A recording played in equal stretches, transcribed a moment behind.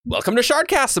Welcome to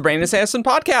Shardcast, the Brandon Sanderson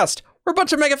podcast. We're a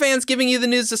bunch of mega fans giving you the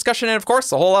news, discussion, and of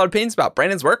course, a whole lot of opinions about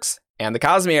Brandon's works and the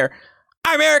Cosmere.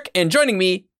 I'm Eric, and joining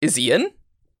me is Ian.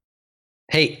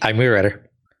 Hey, I'm Weirder.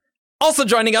 Also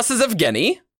joining us is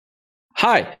Evgeny.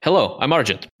 Hi, hello, I'm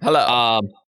Argent. Hello.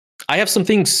 I have some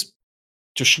things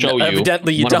to show you.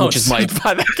 Evidently you don't.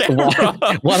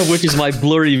 One of which is my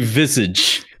blurry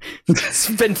visage. It's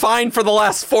been fine for the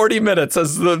last 40 minutes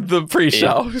as the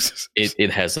pre-show.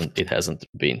 It hasn't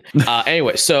been.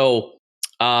 Anyway, so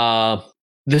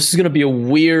this is going to be a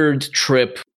weird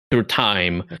trip through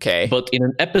time. Okay. But in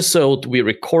an episode we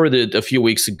recorded a few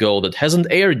weeks ago that hasn't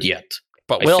aired yet.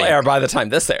 But will air by the time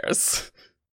this airs.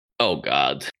 Oh,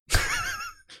 God.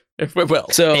 It will.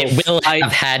 So it will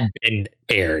have had been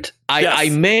aired. I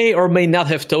may or may not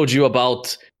have told you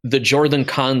about the Jordan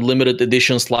Con limited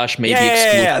edition / maybe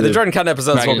exclusive. Yeah. The Jordan Con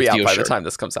episodes will be out by shirt. the time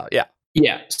this comes out. Yeah.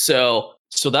 Yeah. So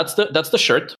that's the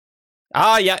shirt.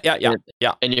 Yeah.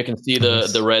 And you can see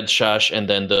the red sash and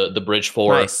then the Bridge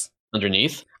 4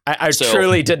 underneath. I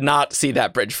truly did not see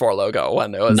that Bridge 4 logo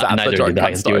when it was at the Jordan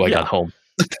Con store. I got home.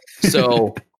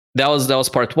 So that was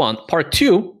part one. Part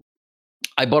two,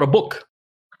 I bought a book.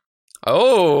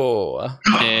 Oh,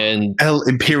 and El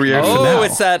Imperio. Oh,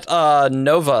 it's that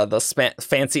Nova, the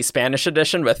fancy Spanish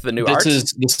edition with the new art.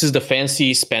 This is the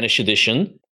fancy Spanish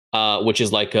edition, which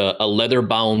is like a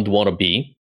leather-bound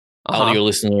wannabe. Audio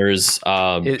listeners,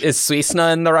 is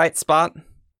Suisna in the right spot?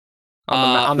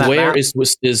 On that where map? is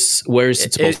it supposed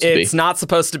to be? It's not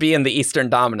supposed to be in the Eastern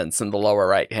Dominance in the lower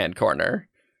right-hand corner.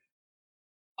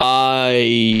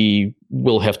 I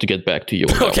will have to get back to you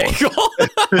on that cool.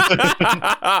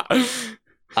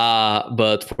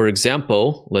 But for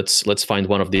example, let's find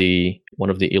one of the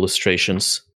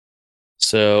illustrations.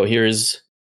 So here's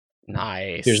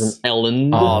an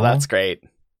Ellen. Oh, that's great.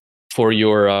 For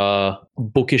your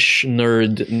bookish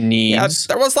nerd needs. Yeah,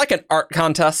 there was like an art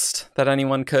contest that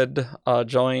anyone could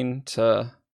join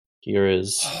to. Here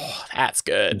is. Oh, that's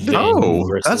good. Oh,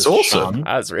 that's awesome. Sean.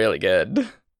 That's really good.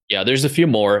 Yeah, there's a few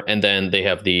more, and then they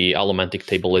have the allomantic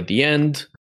table at the end.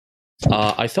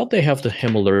 I thought they have the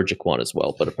hemalurgic one as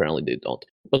well, but apparently they don't.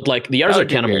 But like the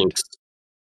Arcanum looks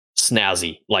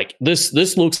snazzy. Like this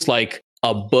looks like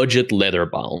a budget leather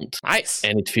bound. Nice.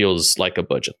 And it feels like a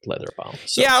budget leather bound.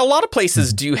 So. Yeah, a lot of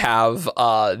places do have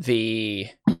like the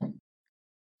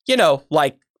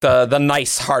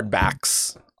nice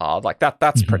hardbacks. Like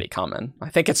that's pretty common. I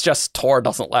think it's just Tor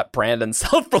doesn't let Brandon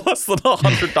sell for less than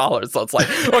 $100. So it's like,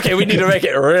 okay, we need to make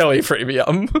it really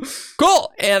premium.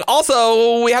 Cool. And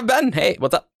also we have Ben. Hey,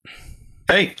 what's up?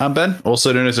 Hey, I'm Ben,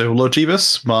 also known as Lord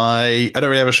Jeebus. I don't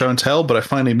really have a show and tell, but I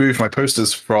finally moved my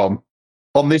posters from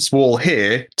on this wall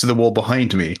here to the wall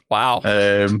behind me. Wow.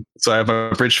 So I have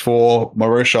my Bridge 4, my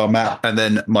Roshar map, and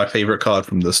then my favorite card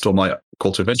from the Stormlight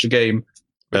Call to Adventure game.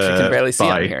 Which you can barely see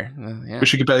on here.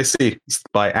 Which you can barely see. It's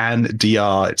by Anne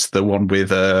DR. It's the one with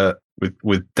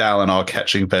Dalinar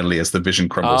catching Venli as the vision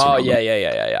crumbles. Oh, yeah.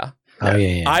 Oh,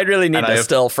 yeah. I really need to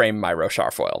still frame my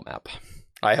Roshar foil map.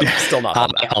 I have still not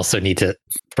done that. I also need to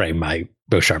frame my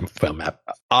Roshar foil map.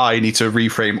 I need to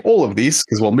reframe all of these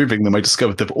because while moving them, I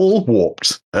discovered they've all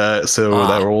warped. So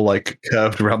they're all like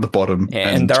curved around the bottom.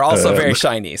 And they're also very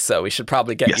shiny, so we should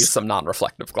probably get you some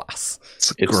non-reflective glass.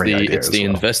 It's the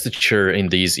investiture in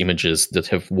these images that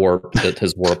has warped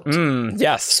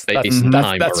yes, space and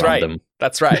time that's around right. them.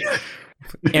 That's right.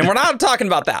 And we're not talking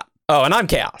about that. Oh, and I'm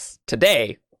Chaos.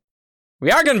 Today, we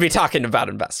are going to be talking about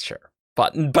investiture,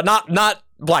 but not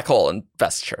black hole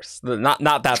investitures. Not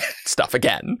that stuff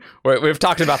again. We've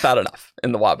talked about that enough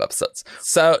in the WoB episodes.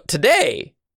 So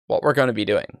today, what we're going to be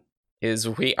doing is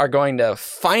we are going to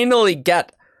finally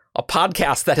get a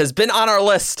podcast that has been on our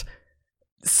list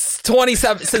since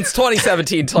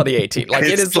 2017, 2018. Like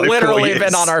it has literally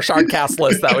been on our Shardcast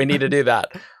list that we need to do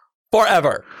that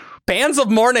forever. Bands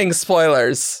of Mourning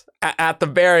spoilers at the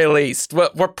very least.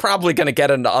 We're probably going to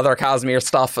get into other Cosmere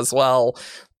stuff as well,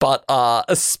 but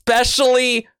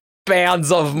especially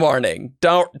Bands of Mourning.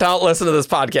 Don't listen to this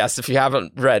podcast if you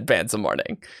haven't read Bands of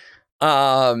Mourning.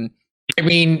 I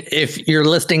mean, if you're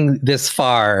listening this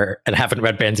far and haven't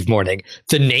read Bands of Mourning,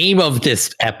 the name of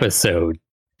this episode,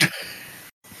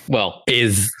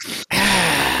 is.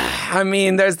 I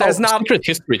mean, there's not Secret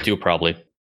History too, probably.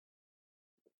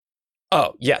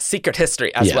 Oh, yeah, Secret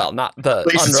History as well, not the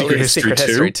unreleased Secret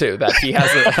History 2 that he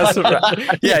hasn't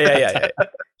read.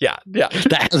 Yeah.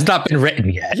 That has not been written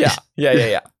yet.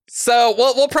 Yeah. So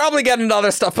we'll probably get into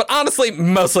other stuff, but honestly,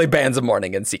 mostly Bands of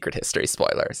Mourning and Secret History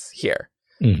spoilers here.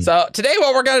 Mm-hmm. So today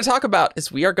what we're going to talk about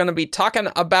is we are going to be talking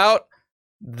about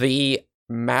the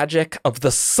magic of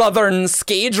the Southern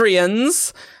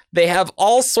Scadrians, they have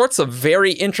all sorts of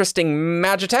very interesting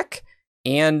magitech,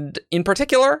 and in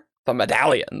particular, the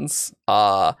medallions.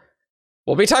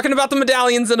 We'll be talking about the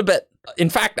medallions in a bit. In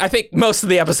fact, I think most of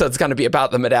the episode's going to be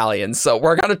about the medallions, so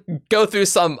we're going to go through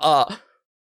some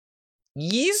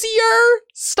easier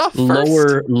stuff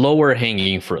first. Lower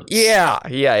hanging fruits. Yeah.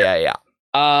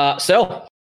 So,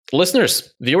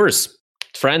 listeners, viewers,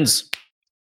 friends,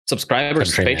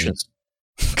 subscribers, Countrymen. patrons,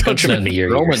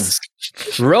 Countrymen, Romans,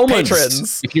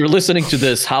 Patrons. if you're listening to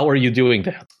this, how are you doing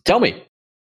that? Tell me,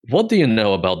 what do you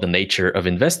know about the nature of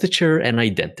investiture and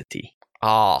identity?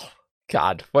 Oh,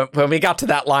 God. When we got to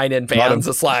that line in Vans,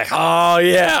 it's like, oh,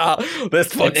 yeah,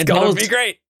 this book's and going that to was- be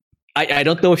great. I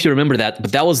don't know if you remember that,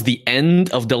 but that was the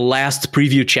end of the last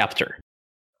preview chapter.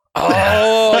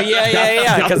 Oh,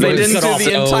 yeah, because they didn't do the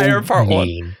So entire part one.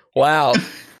 mean. Wow. It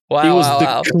was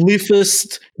Wow. the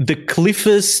cliffest,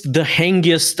 the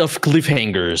hangiest of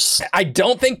cliffhangers. I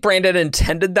don't think Brandon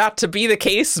intended that to be the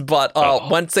case, but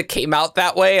once it came out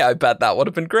that way, I bet that would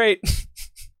have been great.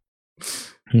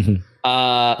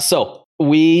 So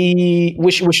we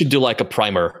should do like a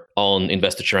primer on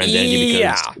investiture and identity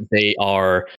because they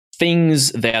are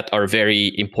things that are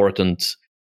very important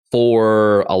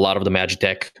for a lot of the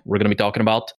magitech we're going to be talking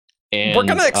about. And We're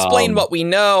going to explain what we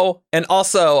know and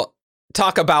also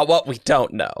talk about what we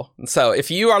don't know. So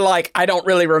if you are like, I don't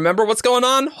really remember what's going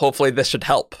on, hopefully this should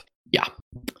help.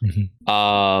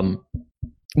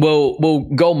 We'll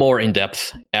go more in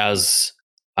depth as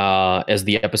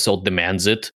the episode demands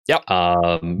it. Yep.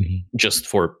 Just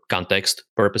for context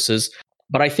purposes.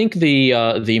 But I think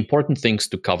the important things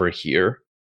to cover here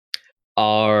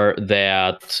are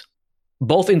that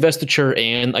both investiture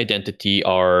and identity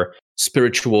are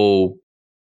spiritual.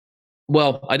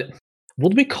 Well,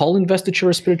 would we call investiture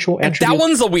a spiritual attribute? That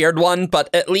one's a weird one, but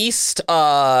at least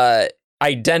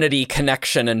identity,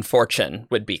 connection, and fortune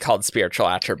would be called spiritual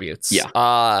attributes.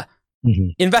 Yeah.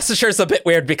 Investiture is a bit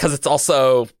weird because it's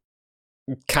also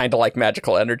kind of like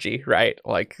magical energy, right?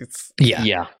 Like it's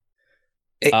Yeah.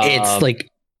 It's like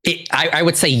I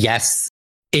would say yes.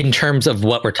 In terms of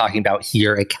what we're talking about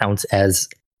here, it counts as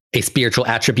a spiritual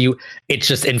attribute. It's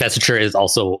just investiture is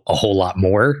also a whole lot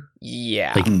more.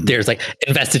 yeah. Like there's like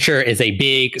investiture is a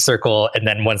big circle, and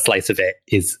then one slice of it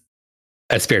is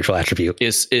a spiritual attribute.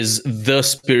 Is the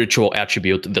spiritual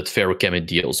attribute that Feruchemy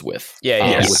deals with.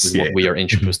 Yeah. Which is what we are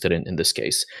interested in this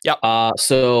case. Yep.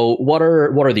 So what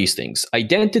are these things?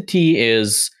 Identity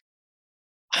is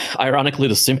ironically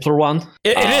the simpler one.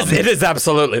 It is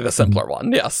absolutely the simpler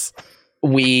one. Yes.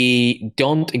 We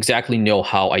don't exactly know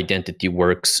how identity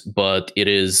works, but it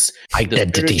is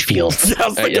Identity fields. I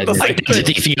was thinking the same thing.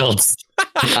 Identity fields.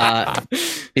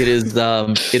 It is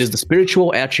the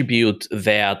spiritual attribute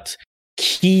that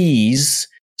keys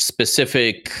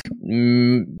specific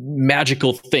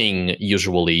magical thing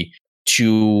usually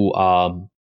to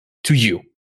you,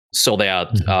 so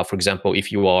that for example,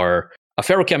 if you are a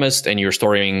feruchemist and you're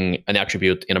storing an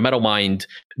attribute in a metal mind,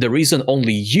 the reason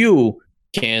only you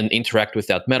can interact with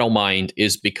that metal mind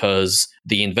is because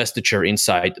the investiture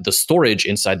inside the storage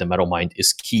inside the metal mind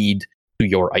is keyed to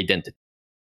your identity.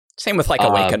 Same with like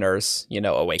Awakeners,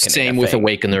 Awakening. Same with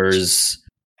Awakeners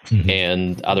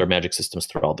and other magic systems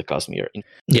throughout the Cosmere.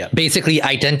 Yeah, basically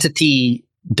identity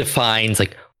defines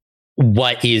like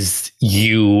what is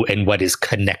you and what is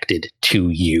connected to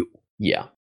you. Yeah.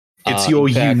 It's your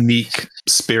in fact, unique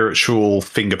spiritual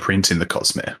fingerprint in the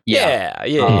Cosmere.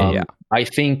 Yeah. I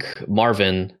think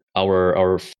Marvin,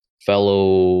 our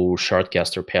fellow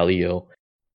Shardcaster Paleo,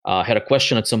 had a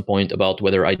question at some point about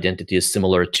whether identity is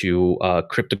similar to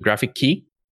cryptographic key.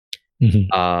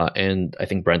 And I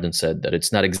think Brandon said that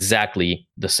it's not exactly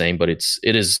the same, but it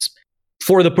is,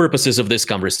 for the purposes of this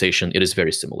conversation, it is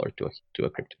very similar to a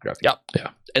cryptographic. Yep.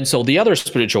 Yeah. And so the other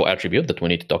spiritual attribute that we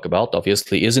need to talk about,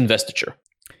 obviously, is investiture.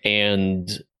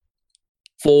 And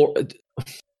for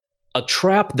a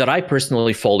trap that I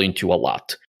personally fall into a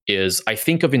lot is I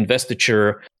think of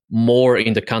investiture more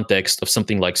in the context of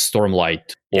something like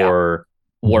Stormlight or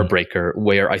Warbreaker,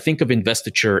 where I think of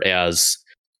investiture as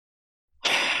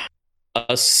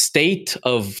a state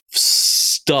of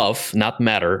stuff, not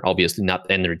matter, obviously not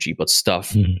energy, but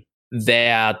stuff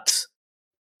that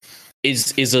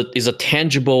is a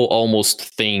tangible almost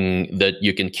thing that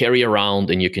you can carry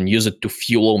around and you can use it to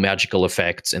fuel magical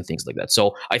effects and things like that.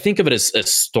 So I think of it as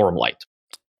Stormlight.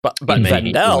 But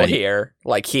Vendel here,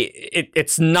 like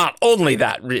it's not only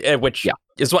that, which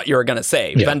is what you were going to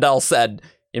say. Yeah. Vendel said,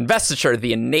 investiture,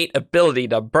 the innate ability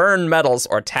to burn metals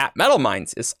or tap metal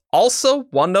mines, is also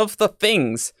one of the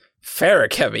things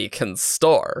Feruchemy can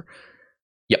store.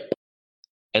 Yep.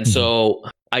 And so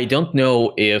I don't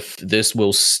know if this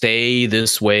will stay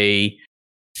this way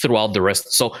throughout the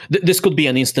rest. So this could be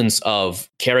an instance of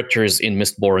characters in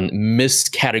Mistborn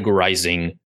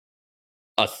miscategorizing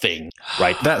a thing,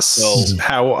 right? That's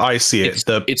how I see it.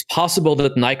 It's possible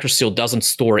that Nycrosil doesn't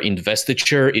store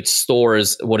investiture. It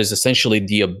stores what is essentially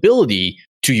the ability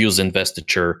to use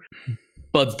investiture,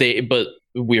 but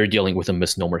we're dealing with a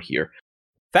misnomer here.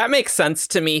 That makes sense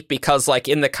to me because, like,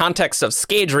 in the context of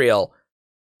Scadrial,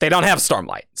 they don't have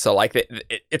Stormlight. So, like,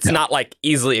 it's not, like,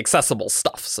 easily accessible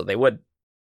stuff. So they would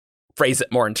phrase it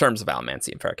more in terms of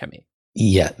Allomancy and Feruchemy.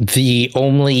 Yeah, the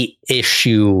only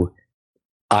issue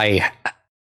I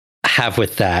have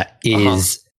with that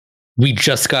is we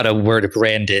just got a word of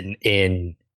Brandon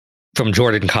from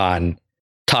Jordan Khan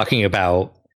talking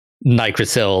about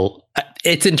Nycrosil.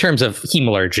 It's in terms of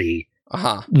hemalurgy.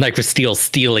 Nycrosteel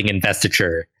stealing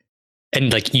investiture,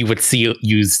 and like you would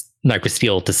use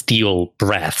Nycrosteel to steal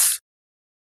breath.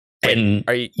 Wait,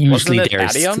 and usually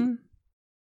there's Adium?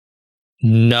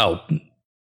 No,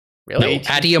 really? No,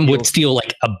 Adium would steal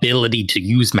like ability to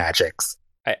use magics.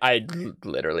 I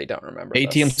literally don't remember.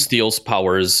 Atium steals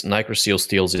powers. Nycrosteel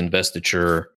steals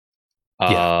investiture.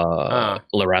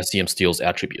 Lerasium steals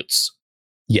attributes.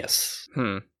 Yes.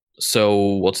 So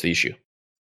what's the issue?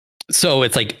 So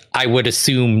it's like, I would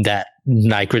assume that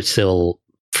Nycrosil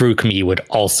Feruchemy would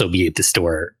also be able to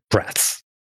store breaths.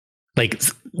 Like,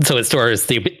 so it stores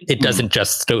it doesn't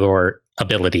just store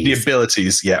abilities. The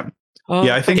abilities, yeah.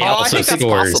 I think I think that's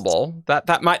possible.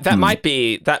 That might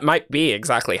be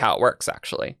exactly how it works,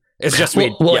 actually. It's just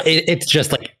it's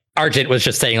just like Argent was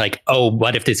just saying, like, oh,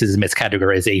 what if this is a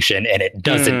miscategorization and it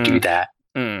doesn't do that?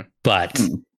 But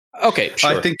okay,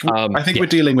 sure. I think we're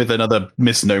dealing with another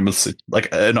misnomer,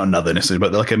 like not another necessarily,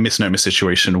 but like a misnomer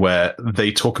situation where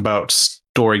they talk about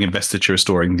storing investiture,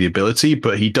 storing the ability,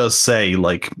 but he does say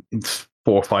like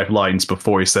 4 or 5 lines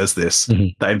before he says this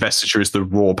that investiture is the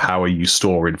raw power you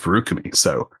store in Feruchemy.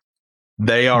 So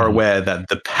they are aware that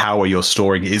the power you're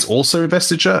storing is also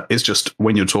investiture. It's just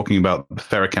when you're talking about the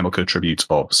feruchemical attribute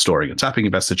of storing and tapping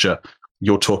investiture,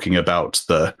 you're talking about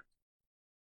the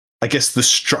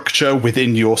structure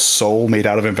within your soul made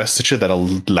out of investiture that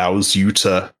allows you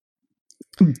to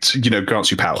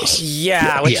grants you powers.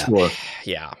 Yeah.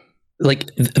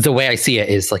 Like the way I see it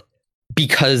is like,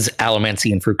 because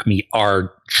Allomancy and Feruchemy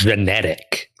are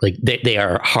genetic, like they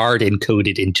are hard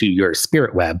encoded into your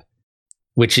spirit web,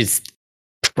 which is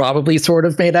probably sort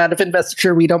of made out of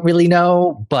investiture. We don't really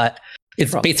know, but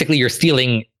it's basically you're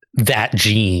stealing that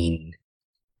gene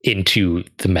into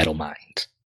the metal mind.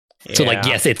 Yeah. So like,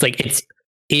 yes, it's like it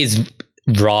is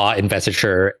raw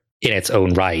investiture in its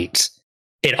own right.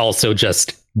 It also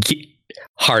just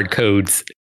hard codes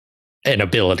an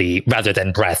ability rather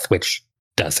than breath, which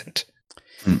doesn't.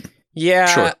 Yeah,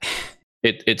 sure.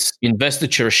 It's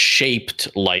investiture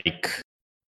shaped like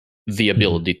the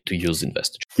ability to use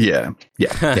investiture. Yeah.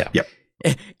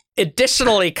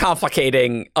 Additionally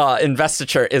complicating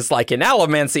investiture is like in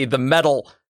Allomancy, the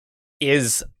metal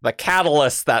is the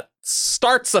catalyst that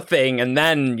starts a thing, and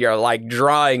then you're like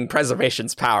drawing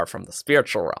preservation's power from the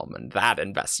spiritual realm, and that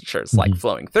investiture is like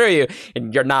flowing through you,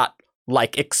 and you're not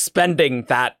like expending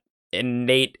that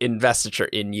innate investiture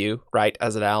in you, right?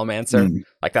 As an Allomancer,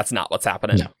 like that's not what's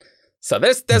happening. No. So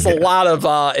there's a lot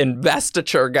of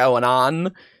investiture going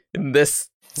on in this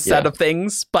set of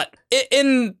things, but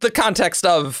in the context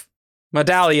of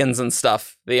medallions and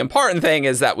stuff, the important thing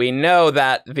is that we know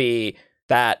that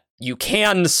that you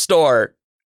can store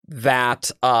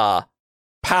that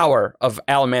power of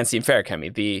Allomancy and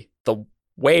Feruchemy. The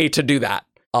way to do that,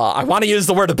 I want to use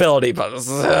the word ability, but it's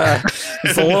a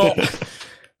little.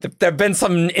 There have been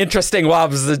some interesting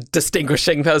wobs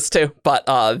distinguishing those two, but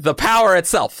the power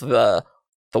itself, the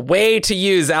way to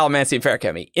use Allomancy and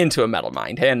Feruchemy into a metal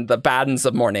mind, and the Battens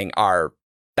of Morning are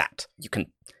that. You can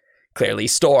clearly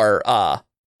store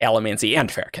Allomancy and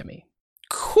Feruchemy.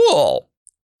 Cool.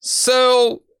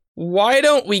 So why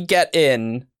don't we get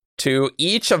in to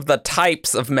each of the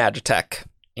types of Magitech,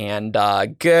 and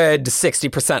good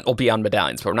 60% will be on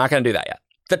medallions, but we're not going to do that yet.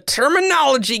 The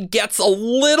terminology gets a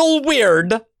little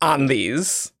weird on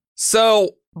these.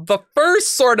 So the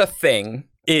first sort of thing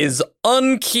is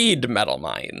unkeyed metal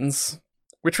mines,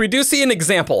 which we do see an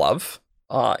example of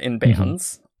in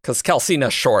bans, because Kelsina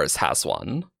Shores has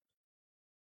one.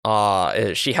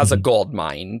 She has a gold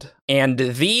mind, and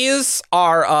these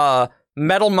are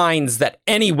metal mines that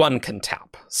anyone can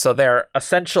tap. So they're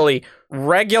essentially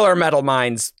regular metal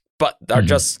mines, but they're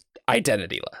just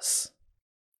identityless.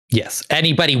 Yes,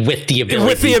 anybody with the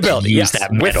ability to use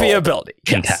that metal. With the ability,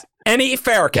 yes. Any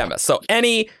feruchemist, so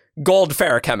any gold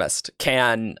feruchemist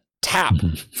can tap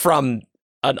from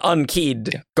an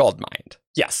unkeyed gold mine.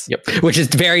 Yes. Yep. which is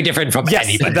very different from Yes,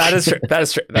 anybody. that is true. That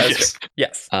is true. That is Yes. true.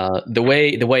 Yes. The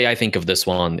way I think of this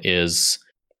one is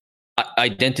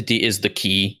identity is the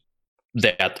key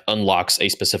that unlocks a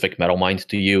specific metal mind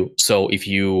to you. So if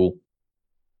you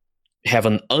have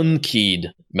an unkeyed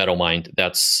metal mind,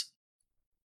 that's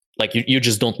like you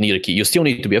just don't need a key. You still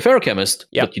need to be a feruchemist,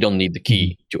 Yep. but you don't need the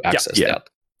key to access Yeah.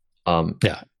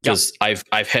 that. Because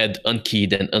I've had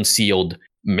unkeyed and unsealed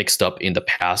mixed up in the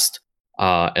past,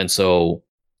 and so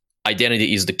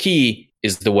identity is the key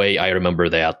is the way I remember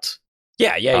that.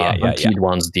 Yeah. Unkeyed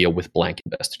ones deal with blank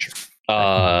investiture,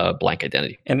 blank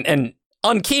identity. And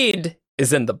unkeyed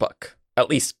is in the book at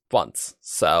least once.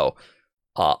 So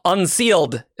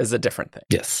unsealed is a different thing.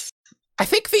 Yes. I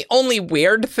think the only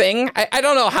weird thing, I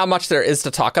don't know how much there is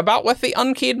to talk about with the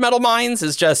unkeyed metal mines,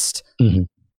 is just Mhm.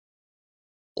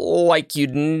 like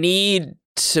you'd need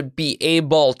to be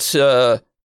able to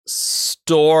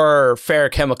store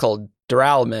ferrochemical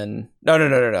duralumin. No.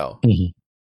 Mhm.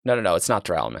 No, it's not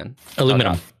duralumin.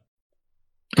 Aluminum.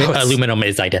 Oh, it's- Aluminum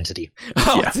is identity.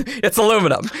 Oh, Yeah. it's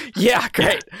aluminum. Yeah,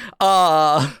 great.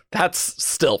 That's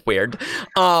still weird.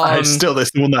 It's still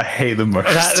this one that I hate the most.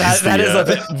 that is a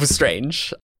bit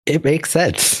strange. It makes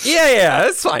sense. Yeah,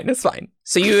 it's fine.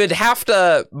 So you would have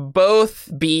to both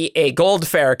be a gold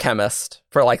ferrochemist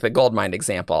for like the gold mine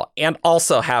example, and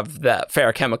also have the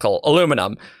ferrochemical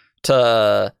aluminum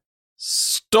to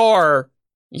store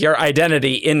your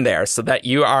identity in there so that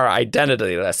you are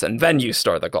identityless, and then you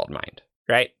store the gold mine,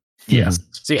 right? Yes.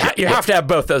 So you have to have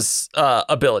both those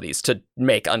abilities to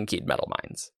make unkeyed metal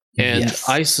mines. And Yes.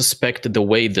 I suspect the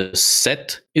way the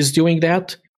set is doing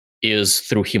that is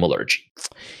through hemalurgy.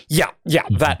 Yeah,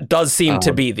 Mhm. that does seem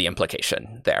to be the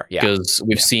implication there. Yeah. Because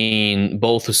we've seen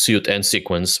both Suit and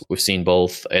Sequence. We've seen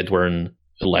both Edwin,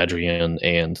 Eladrian,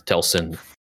 and Telsin.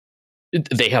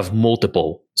 They have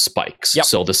multiple spikes. Yep.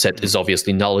 So the set is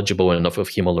obviously knowledgeable enough of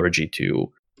hemalurgy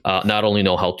to not only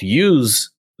know how to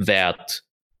use that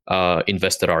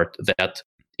invested art, that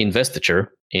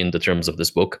investiture in the terms of this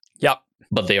book. Yep.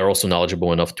 But they are also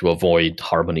knowledgeable enough to avoid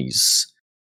Harmony's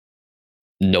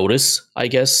notice, I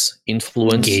guess,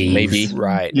 influence, Gaze. maybe.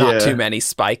 Right. Not Yeah. too many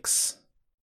spikes.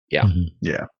 Mhm.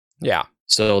 Yeah. Yeah.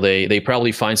 So they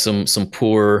probably find some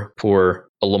poor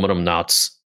aluminum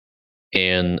knots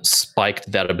and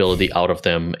spiked that ability out of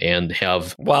them and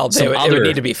have Well, Some it would other-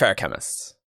 need to be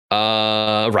ferrochemists.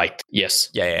 right, yes.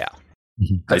 Yeah.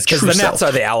 Mhm. Because True the self. nets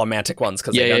are the allomantic ones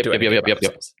because they Yeah, don't do yep, anything yep, by yep.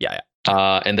 themselves. Yeah.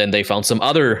 And then they found some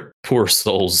other poor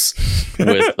souls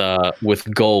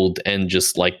with gold and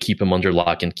just like keep them under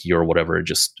lock and key or whatever,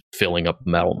 just filling up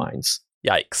metal mines.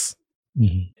 Yikes.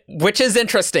 Mhm. Which is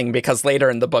interesting because later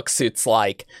in the book, Suit's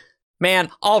like, man,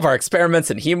 all of our experiments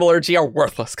in hemalurgy are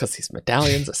worthless because these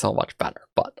medallions are so much better.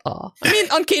 But, I mean,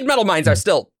 unkeyed metal mines are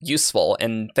still useful,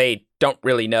 and they don't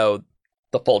really know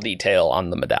the full detail on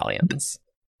the medallions.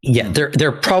 Yeah,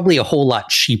 they're probably a whole lot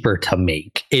cheaper to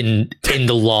make in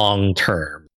the long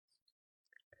term.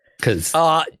 Because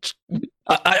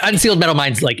unsealed metal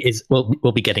mines, like, is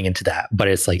we'll be getting into that, but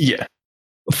it's like Yeah.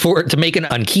 to make an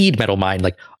unkeyed metal mine,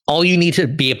 like all you need to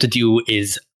be able to do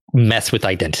is mess with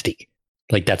identity.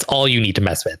 Like that's all you need to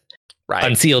mess with. right.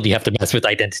 Unsealed, you have to mess with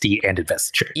identity and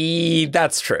investiture.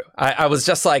 That's true. I was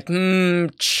just like,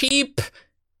 cheap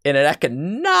in an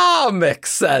economic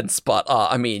sense, but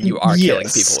I mean, you are killing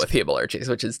Yes. people with hemalurgies,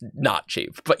 which is not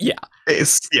cheap. But yeah,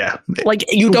 Like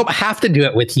you don't have to do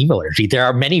it with hemalurgy. There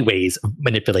are many ways of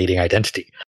manipulating identity.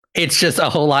 It's just a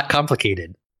whole lot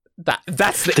complicated.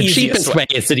 that's the The easiest cheapest way.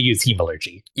 way is to use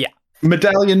hemalurgy.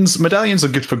 Medallions are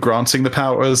good for granting the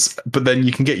powers, but then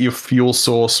you can get your fuel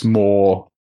source more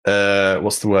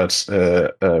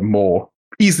more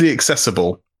easily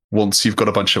accessible once you've got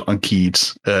a bunch of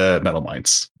unkeyed metal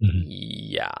mines.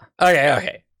 Yeah.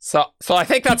 Okay. So I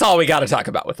think that's all we got to talk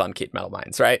about with unkeyed metal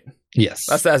mines, right? Yes.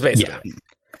 That's basically.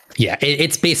 Yeah,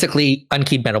 it's basically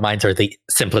unkeyed metal mines are the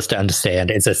simplest to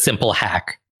understand. It's a simple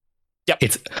hack. Yep.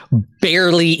 It's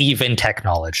barely even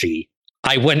technology.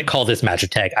 I wouldn't call this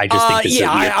magic tech. I just think this is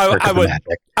I would.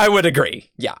 I would agree.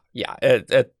 Yeah.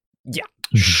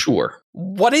 Sure.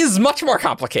 What is much more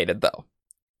complicated, though,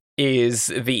 is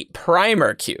the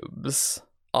primer cubes,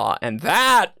 and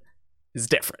that is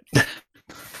different.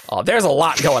 There's a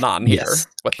lot going on here Yes.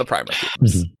 with the primer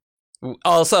cubes.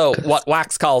 Also, what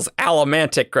Wax calls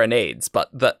allomantic grenades, but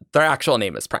their actual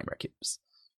name is primer cubes.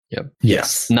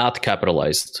 Yes. Not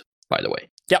capitalized, by the way.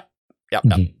 Yep.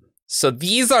 Mhm. So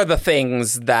these are the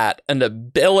things that an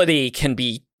ability can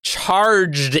be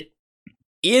charged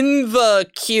in the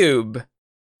cube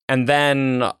and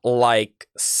then like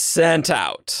sent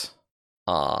out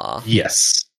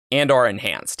Yes. and or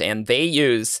enhanced. And they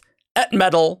use et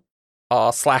metal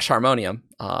slash harmonium.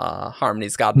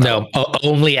 Harmony's god No, metal.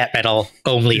 only at metal.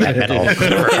 Only at metal.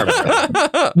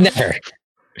 Never.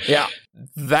 Yeah,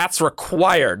 that's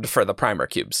required for the primer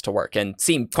cubes to work and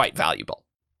seem quite valuable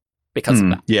because of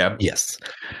that. Yeah. Yes.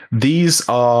 These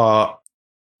are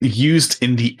used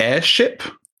in the airship.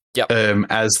 Yep.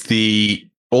 As the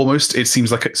almost, it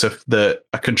seems like it's a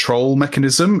control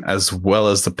mechanism as well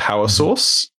as the power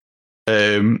source.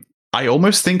 I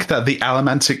almost think that the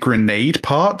allomantic grenade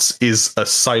part is a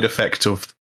side effect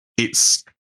of its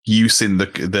use in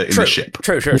the ship.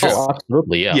 True. Oh,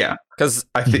 absolutely, yeah. Yeah, Because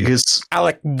I think it's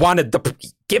Alec wanted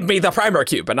give me the primer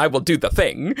cube and I will do the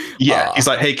thing. yeah. He's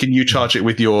like, hey, can you charge it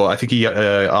with your? I think he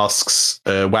asks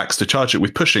Wax to charge it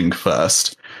with pushing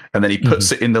first, and then he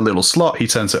puts it in the little slot. He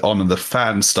turns it on, and the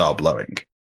fans start blowing.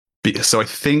 So I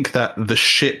think that the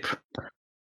ship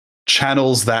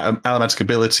channels that allomantic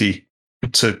ability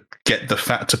to get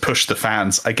to push the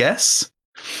fans, I guess.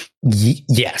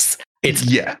 Yes. It's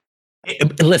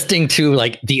listening to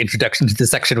like the introduction to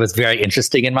this section was very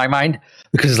interesting in my mind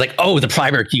because it's like, oh, the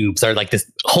primer cubes are like this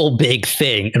whole big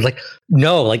thing. And like,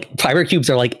 no, like primer cubes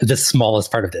are like the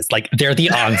smallest part of this. Like they're the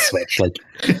on switch. Like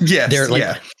they're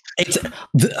like it's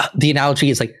the analogy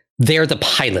is like they're the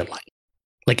pilot light.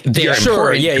 Like they're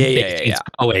important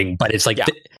going, but it's like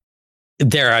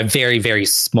they're a very, very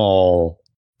small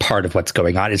part of what's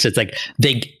going on. It's just like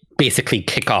they basically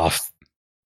kick off.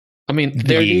 I mean,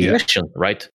 they're the ignition,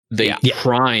 right? They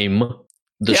prime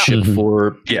the ship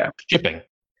for shipping.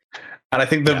 And I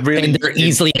think they're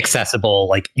easily accessible.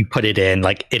 Like you put it in,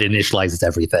 like it initializes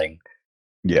everything.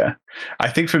 Yeah, I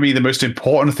think for me the most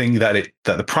important thing that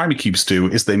the primer cubes do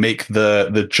is they make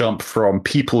the jump from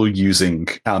people using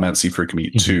allomancy for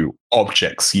alchemy to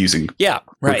objects using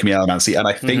alchemy allomancy, and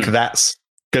I think that's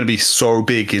going to be so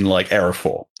big in like Era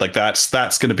 4. Like that's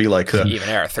going to be like even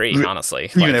Era 3, honestly.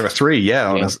 Even Era 3,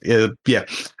 yeah.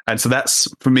 And so that's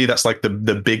for me that's like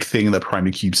the big thing that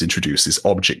primer cubes introduce is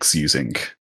objects using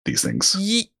these things.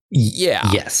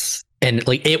 Yes, and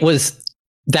like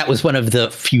that was one of the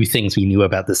few things we knew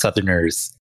about the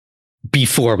Southerners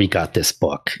before we got this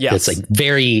book. Yes. It's like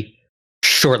very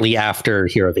shortly after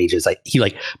Hero of Ages,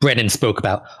 Brennan spoke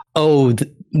about,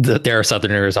 there are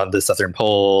Southerners on the Southern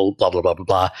Pole, blah, blah, blah, blah,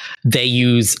 blah. They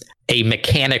use a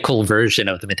mechanical version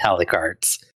of the metallic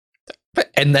arts.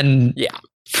 And then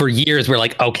for years, we're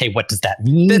like, okay, what does that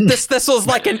mean? This was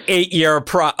like an 8-year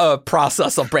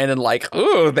process of Brandon like,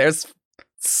 ooh, there's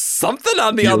something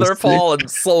on the other pole, and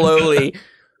slowly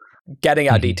getting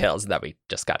out details that we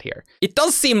just got here. It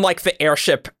does seem like the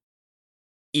airship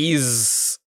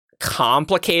is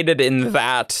complicated in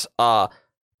that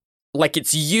like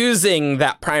it's using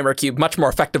that primer cube much more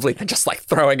effectively than just like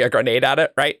throwing a grenade at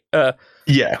it, right?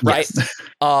 Right.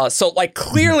 So like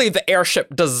clearly the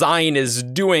airship design is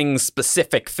doing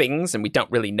specific things and we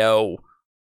don't really know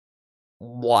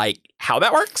like how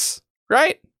that works,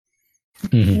 right?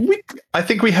 I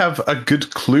think we have a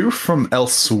good clue from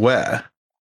elsewhere.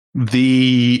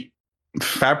 The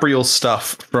Fabrial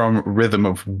stuff from Rhythm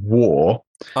of War.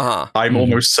 I'm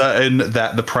almost certain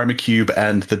that the primer cube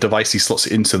and the device he slots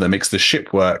into that makes the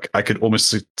ship work, I could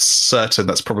almost certain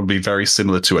that's probably very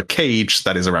similar to a cage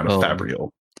that is around a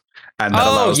Fabrial. And that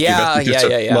allows the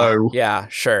to flow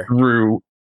through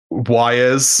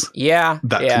wires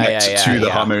that connect to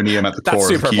the harmonium at the core of the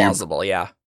cube. That's super plausible, Yeah,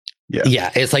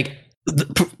 it's like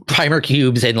the primer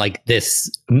cubes and like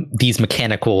these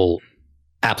mechanical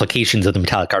applications of the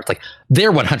metallic arts, like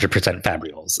they're 100%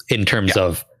 Fabrials in terms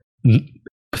of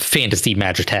fantasy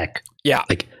magitech.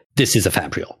 Like this is a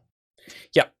Fabrial.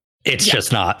 It's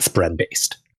just not spread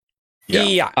based.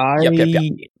 I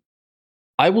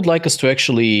would like us to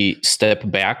actually step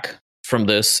back from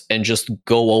this and just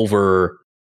go over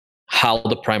how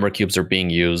the primer cubes are being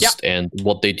used and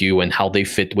what they do and how they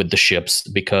fit with the ships,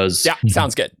 because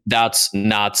sounds good. That's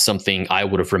not something I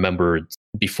would have remembered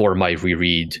before my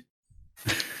reread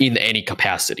in any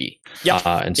capacity.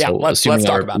 And so assuming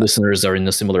our listeners are in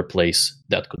a similar place,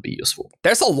 that could be useful.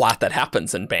 There's a lot that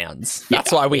happens in bands.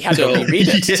 That's why we had to reread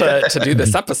it to do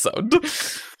this episode.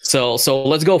 So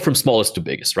let's go from smallest to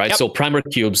biggest, right? So primer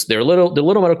cubes, the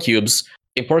little metal cubes.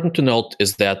 Important to note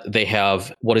is that they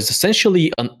have what is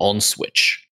essentially an on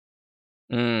switch.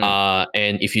 And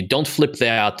if you don't flip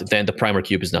that, then the primer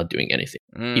cube is not doing anything.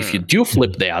 If you do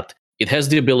flip that, it has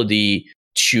the ability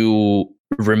to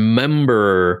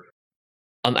remember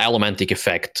an allomantic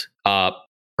effect,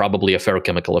 probably a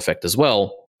ferrochemical effect as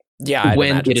well.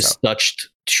 When it is touched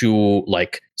to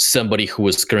like somebody who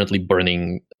is currently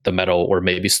burning the metal or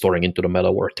maybe storing into the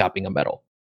metal or tapping a metal.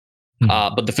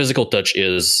 But the physical touch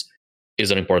is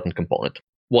an important component.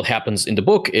 what happens in the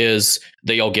book is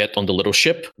they all get on the little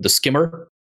ship, the skimmer,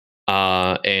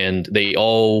 and they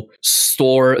all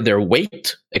store their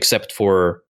weight, except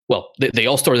for, well, they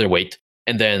all store their weight,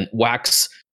 and then Wax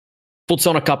puts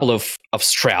on a couple of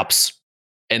straps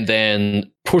and then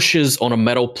pushes on a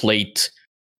metal plate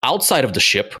outside of the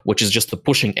ship, which is just a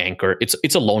pushing anchor.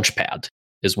 It's a launch pad,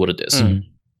 is what it is.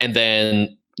 And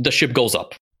then the ship goes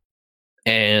up,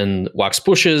 and Wax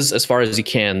pushes as far as he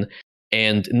can.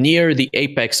 And near the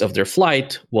apex of their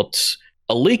flight, what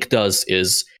Alik does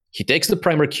is he takes the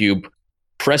primer cube,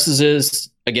 presses it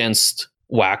against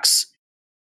Wax,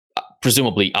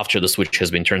 presumably after the switch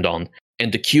has been turned on,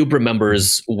 and the cube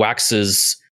remembers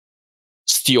Wax's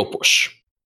steel push.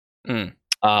 And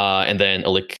then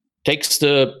Alik takes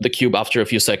the cube after a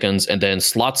few seconds and then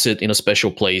slots it in a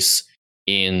special place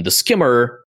in the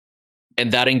skimmer,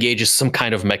 and that engages some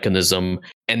kind of mechanism.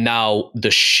 And now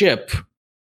the ship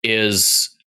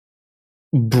is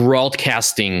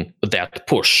broadcasting that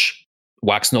push.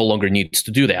 Wax no longer needs to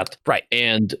do that. Right.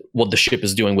 And what the ship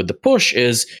is doing with the push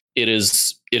is it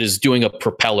is doing a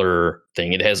propeller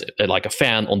thing. It has like a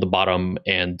fan on the bottom,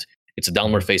 and it's a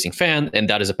downward facing fan, and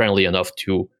that is apparently enough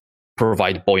to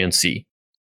provide buoyancy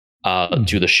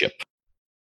to the ship.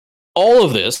 All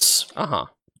of this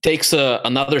takes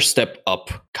another step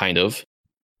up, kind of,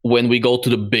 when we go to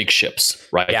the big ships,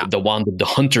 right? Yeah. The one that the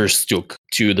hunters took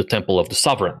to the Temple of the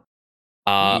Sovereign,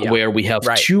 where we have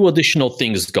two additional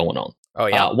things going on. Oh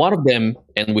yeah. One of them,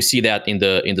 and we see that in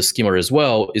the skimmer as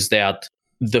well, is that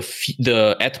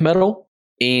the et metal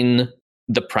in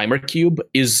the primer cube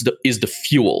is the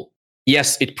fuel.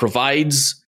 Yes, it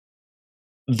provides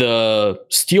the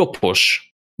steel push,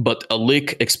 but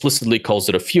Alik explicitly calls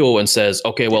it a fuel and says,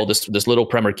 okay, well, this little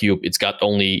primer cube, it's got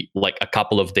only like a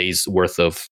couple of days worth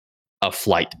of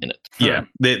flight in it. Yeah,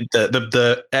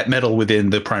 the et metal within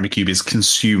the primer cube is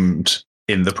consumed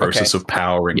in the process of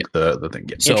powering the thing.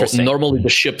 Yeah. So normally the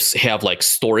ships have like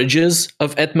storages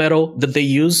of et metal that they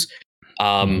use.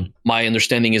 My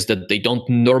understanding is that they don't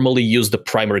normally use the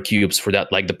primer cubes for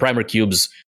that. Like the primer cubes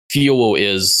fuel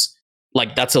is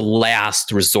like, that's a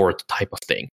last resort type of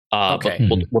thing. But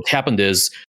what happened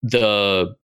is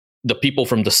the people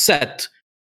from the set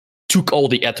took all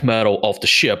the et metal off the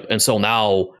ship, and so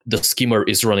now the skimmer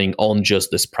is running on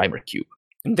just this primer cube.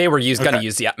 They were going to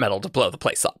use the et metal to blow the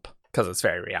place up because it's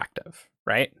very reactive,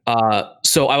 right?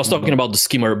 So I was talking about the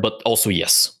skimmer, but also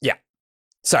yes. Yeah.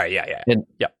 Sorry.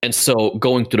 Yeah. And so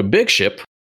going to the big ship,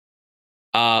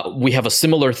 we have a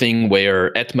similar thing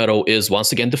where et metal is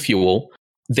once again the fuel.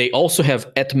 They also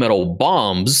have et metal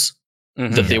bombs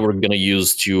that they were going to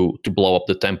use to blow up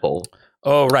the temple.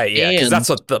 Oh, right, yeah, because that's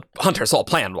what the Hunter's whole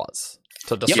plan was,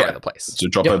 to destroy the place. To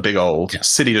drop a big old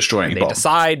city-destroying bomb. They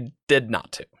decided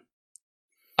not to.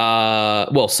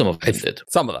 Well, some of them did.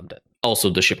 Some of them did.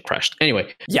 Also, the ship crashed.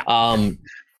 Anyway. Yeah.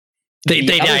 They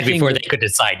died before they could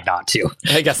decide not to.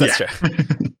 I guess that's true.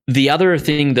 The other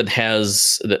thing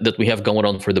that we have going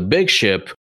on for the big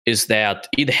ship is that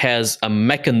it has a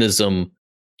mechanism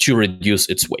to reduce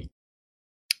its weight.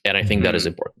 And I think that is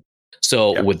important.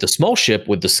 So with the small ship,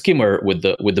 with the skimmer, with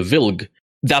the Vilg,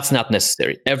 that's not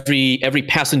necessary. Every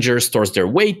passenger stores their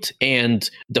weight, and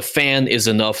the fan is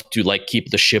enough to like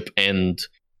keep the ship and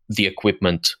the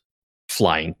equipment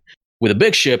flying. With a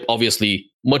big ship, obviously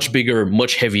much bigger,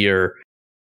 much heavier,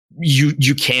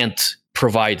 you can't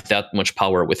provide that much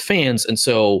power with fans. And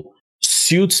so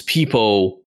Suits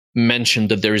people mentioned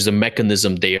that there is a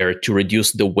mechanism there to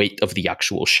reduce the weight of the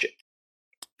actual ship.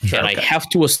 And I have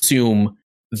to assume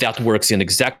that works in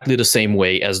exactly the same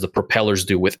way as the propellers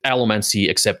do with Allomancy,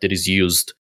 except it is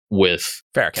used with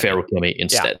Feruchemy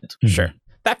instead. Yeah, sure.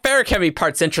 That Feruchemy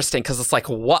part's interesting because it's like,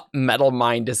 what metal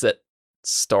mind is it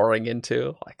storing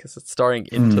into? Like, is it storing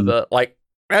into the, like,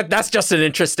 that's just an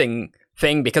interesting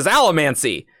thing because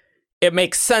Allomancy, it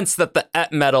makes sense that the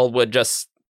et metal would just,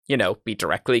 be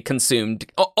directly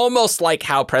consumed, almost like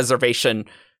how preservation,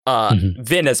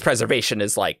 Vina's preservation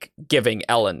is like giving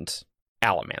Elend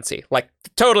Allomancy. Like,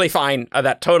 totally fine.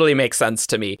 That totally makes sense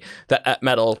to me that et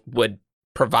metal would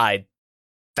provide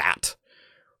that.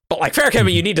 But like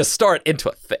Feruchemy, you need to store it into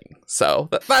a thing. So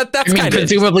that's kind of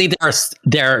presumably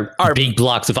there are big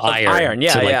blocks of iron.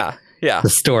 To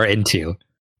store into.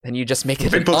 And you just make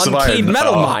it an unkeyed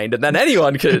metal mind, and then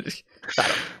anyone could. Do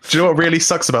you know what really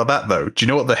sucks about that, though? Do you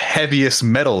know what the heaviest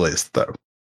metal is, though?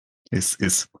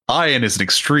 Is iron is an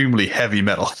extremely heavy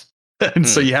metal. And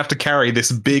so you have to carry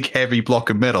this big, heavy block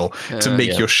of metal to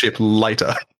make your ship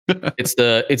lighter. It's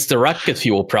the rocket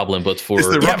fuel problem, but for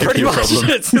pretty much.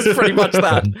 It's pretty much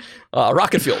that.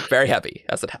 Rocket fuel, very heavy,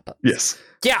 as it happens. Yes.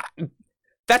 Yeah.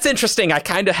 That's interesting. I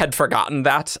kind of had forgotten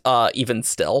that. Even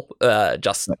still,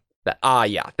 just that.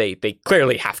 Yeah, they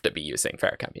clearly have to be using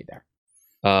Feruchemy there.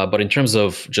 But in terms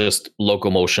of just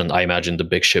locomotion, I imagine the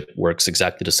big ship works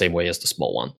exactly the same way as the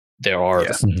small one. There are At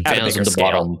a fans bigger on the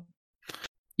scale. bottom.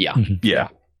 Yeah. Yeah.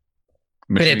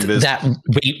 But it's that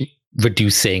weight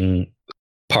reducing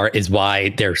part is why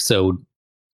they're so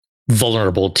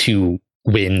vulnerable to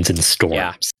winds and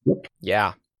storms.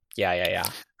 Yeah.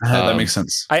 That makes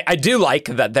sense. I do like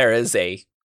that there is a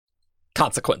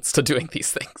consequence to doing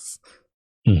these things.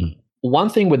 One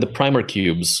thing with the primer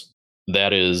cubes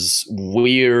that is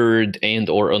weird and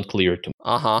or unclear to me.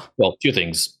 Well, two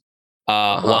things.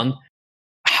 One,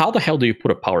 how the hell do you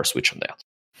put a power switch on that?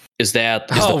 Is the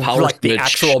power like switch the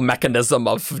actual mechanism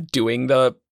of doing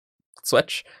the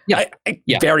switch? Yeah.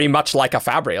 Very much like a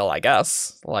Fabrial, I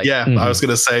guess. Like, I was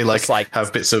gonna say Just like-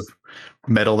 have bits of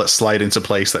metal that slide into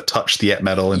place that touch the et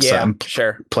metal in certain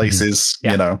places.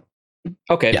 Yeah. You know.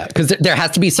 Okay. Yeah, because there has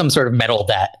to be some sort of metal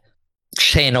that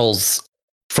channels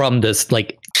from this,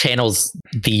 like channels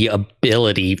the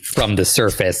ability from the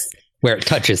surface where it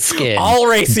touches skin. All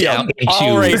racium. down into-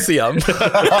 All racium.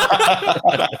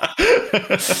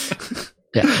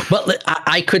 Yeah, but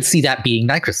I could see that being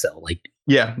Nigrocell. Like,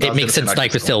 Yeah, it makes sense.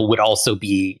 Nigrocell would also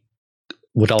be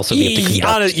a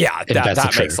conduct Yeah, that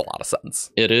investiture. makes a lot of sense.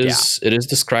 It is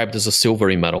described as a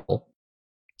silvery metal.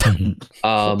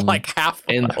 Like half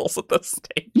the and- metals at this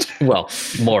stage. Well,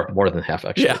 more than half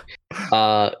actually.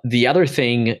 Yeah. The other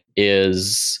thing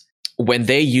is when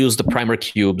they use the primer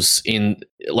cubes in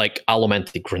like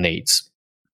allomantic grenades,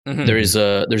 Mhm. there's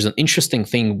an interesting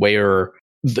thing where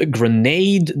the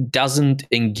grenade doesn't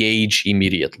engage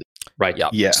immediately, right? Yep.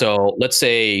 Yeah. So let's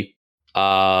say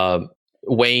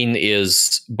Wayne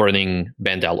is burning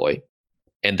Bandalloy,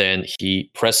 and then he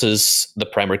presses the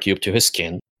primer cube to his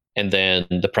skin, and then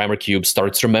the primer cube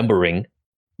starts remembering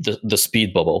the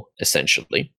speed bubble,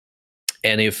 essentially.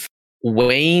 And if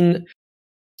Wayne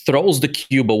throws the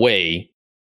cube away,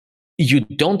 you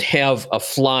don't have a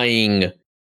flying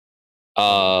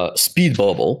speed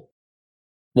bubble.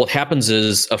 What happens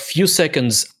is a few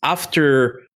seconds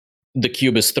after the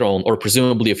cube is thrown, or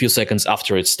presumably a few seconds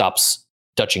after it stops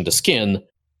touching the skin,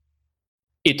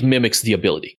 it mimics the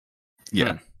ability.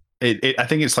 Yeah. I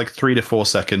think it's like 3 to 4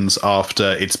 seconds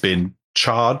after it's been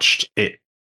charged, it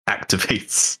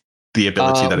activates the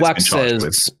ability that it's Wax been charged says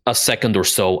with. a second or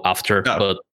so after,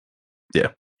 but The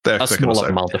a second or small so.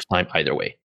 amount of time either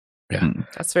way.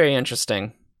 That's very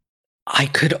interesting. I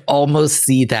could almost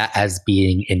see that as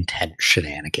being intent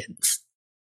shenanigans.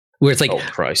 Where it's like Oh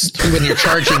Christ! when you're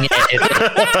charging it,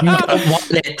 you don't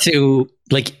want it to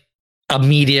like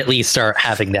immediately start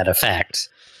having that effect.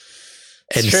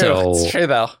 And It's true. so It's true,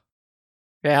 though.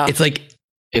 Yeah. it's like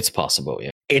It's possible, yeah.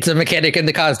 it's a mechanic in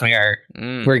the Cosmere.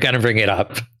 Mm. We're gonna bring it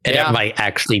up, and Yeah. it might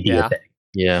actually be Yeah. a thing.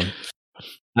 Yeah.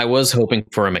 I was hoping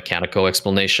for a mechanical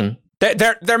explanation.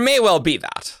 There may well be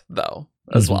that, though,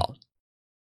 as Mhm. well.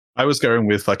 I was going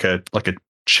with like a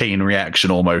chain reaction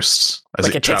almost as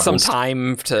Like it takes some travels.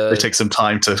 time to. It takes some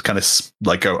time to kind of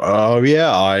like go, oh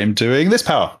yeah, I'm doing this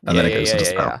power, and then it goes into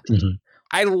this power. Mhm.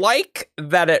 I like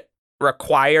that it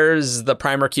requires the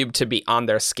primer cube to be on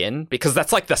their skin, because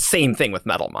that's like the same thing with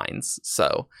metal mines.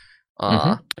 So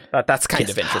that's kind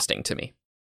Yes. of interesting to me.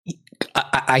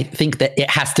 I think that it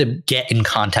has to get in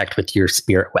contact with your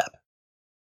spirit web,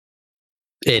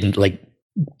 and like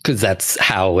because that's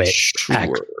how it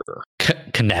Sure.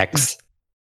 connects.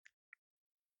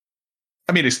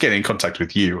 I mean, it's getting in contact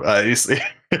with you.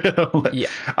 Yeah.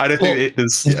 I don't think it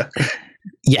is. Yeah.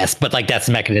 Yes, but like that's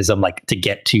a mechanism like to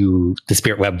get to the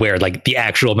spirit web where like the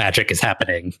actual magic is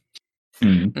happening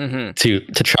Mm-hmm. to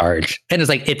charge. And it's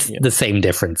like it's the same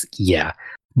difference. Yeah.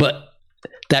 But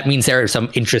that means there are some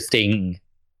interesting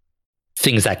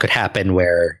things that could happen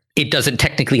where it doesn't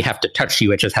technically have to touch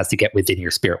you, it just has to get within your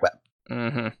spirit web.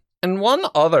 Mm-hmm. And one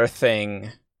other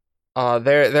thing,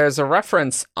 there's a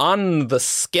reference on the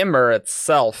skimmer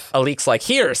itself. Alik's like,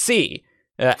 here, see.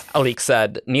 Alik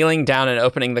said, kneeling down and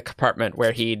opening the compartment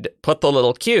where he'd put the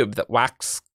little cube that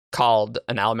Wax called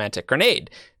an allomantic grenade.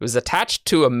 It was attached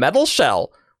to a metal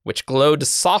shell, which glowed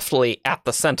softly at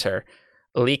the center.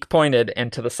 Alik pointed,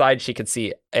 and to the side she could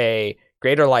see a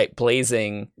greater light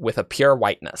blazing with a pure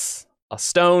whiteness. A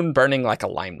stone burning like a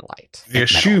limelight. I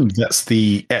assume that's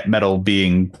the et metal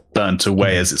being burnt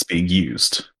away as it's being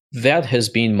used, That has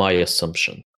been my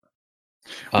assumption.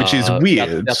 which is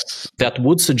weird. That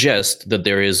would suggest that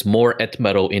there is more et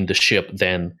metal in the ship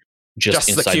than just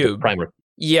the inside the cube. primer.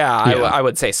 Yeah, I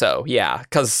would say so. Yeah,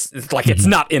 because it's like it's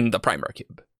not in the primer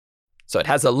cube, so it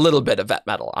has a little bit of vet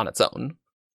metal on its own.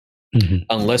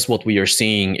 unless what we are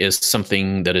seeing is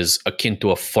something that is akin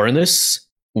to a furnace,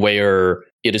 where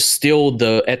it is still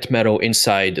the et metal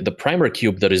inside the primer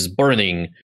cube that is burning,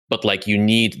 but like you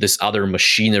need this other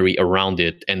machinery around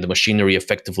it, and the machinery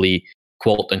effectively,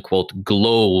 quote unquote,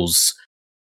 glows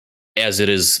as it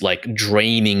is like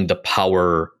draining the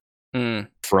power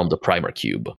from the primer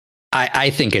cube. I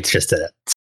think it's just an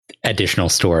additional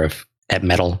store of et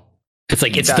metal. It's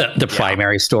like it's the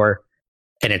primary store,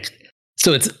 and it's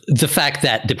the fact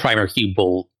that the primer cube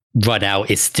will run out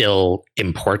is still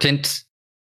important,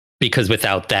 because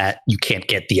without that you can't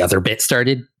get the other bit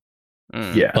started.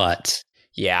 But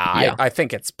I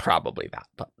think it's probably that.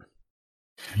 But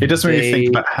it does make me think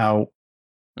about how.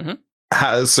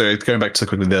 So going back to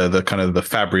quickly the kind of the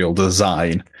Fabrial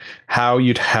design, how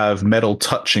you'd have metal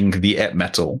touching the et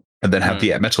metal and then have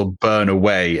the et metal burn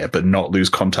away but not lose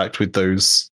contact with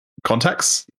those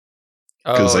contacts,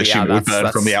 because I assume it would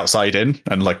burn from the outside in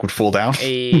and like would fall down.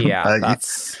 I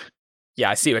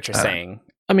see what you're saying.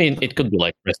 I mean, it could be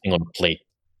like resting on a plate.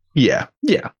 Yeah.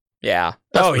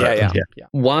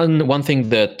 One thing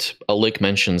that Alec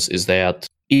mentions is that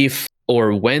if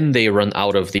or when they run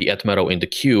out of the et metal in the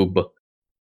cube,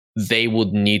 they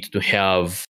would need to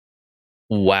have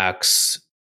Wax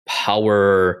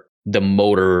power the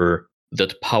motor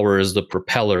that powers the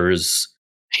propellers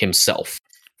himself.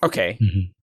 Okay.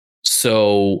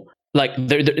 So, like,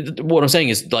 what I'm saying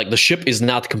is, like, the ship is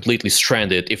not completely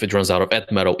stranded if it runs out of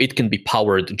et metal. It can be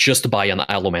powered just by an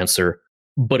Allomancer,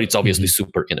 but it's obviously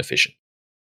super inefficient.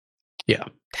 Yeah.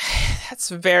 That's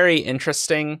very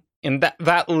interesting. And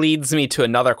that leads me to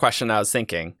another question I was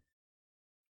thinking.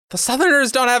 The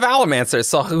Southerners don't have Allomancers,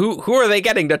 so who are they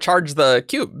getting to charge the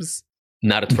cubes?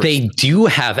 Not at first. They do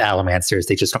have Allomancers,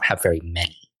 they just don't have very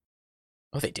many.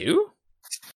 Oh, they do?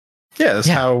 Yeah, that's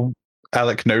how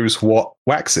Alec knows what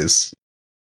Wax is.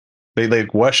 They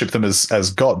worship them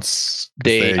as gods.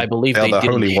 I believe they the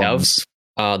didn't holy have.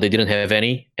 ones. They didn't have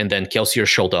any, and then Kelsier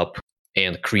showed up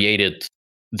and created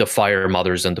the Fire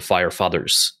Mothers and the Fire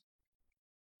Fathers.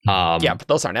 But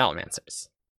those aren't Allomancers.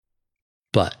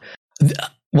 But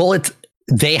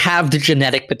they have the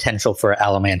genetic potential for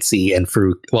Allomancy and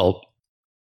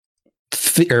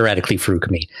theoretically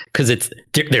Feruchemy, because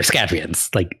they're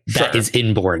Scadrians. Like that is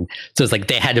inborn. So it's like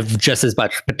they had just as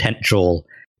much potential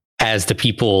as the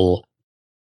people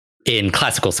in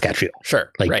classical Scadrial.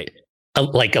 Sure, like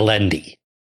Alendi.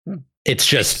 It's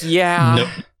just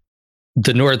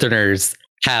the Northerners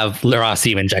have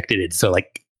Lerasium injected in, so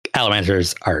like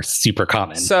Allomancers are super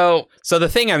common. So the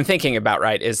thing I'm thinking about,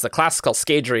 right, is the classical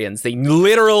Scadrians, they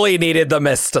literally needed the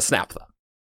mist to snap them.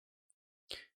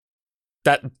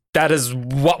 That is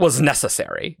what was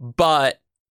necessary. But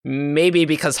maybe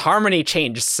because Harmony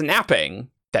changed snapping,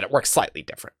 that it works slightly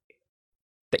differently.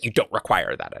 That you don't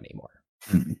require that anymore.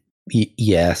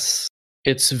 Yes.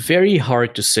 It's very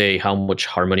hard to say how much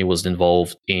Harmony was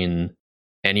involved in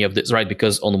any of this, right?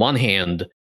 Because on one hand,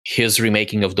 his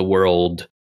remaking of the world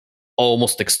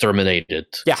almost exterminated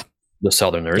the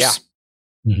Southerners.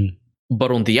 Yeah.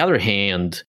 But on the other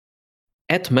hand,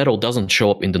 et metal doesn't show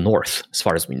up in the north, as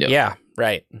far as we know. Yeah,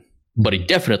 right. But it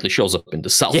definitely shows up in the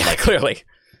south. Yeah, clearly.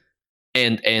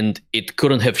 And it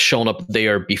couldn't have shown up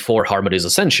there before Harmony's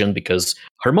ascension because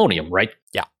Harmonium, right?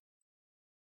 Yeah.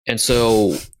 And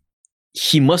so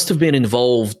he must have been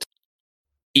involved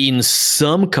in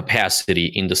some capacity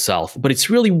in the south. But it's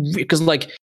really weird because, like,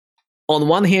 on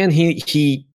one hand,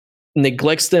 he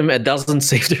neglects them and doesn't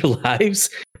save their lives.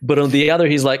 But on the other,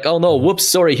 he's like, oh no, whoops,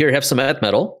 sorry, here, have some et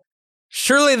metal.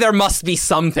 Surely there must be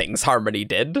some things Harmony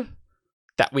did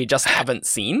that we just haven't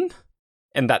seen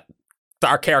and that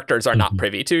our characters are not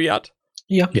privy to yet.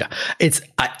 Yeah.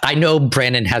 I know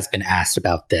Brandon has been asked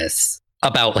about this,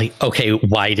 about like, okay,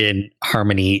 why didn't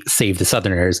Harmony save the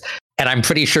Southerners? And I'm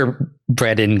pretty sure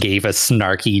Brandon gave a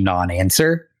snarky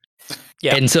non-answer.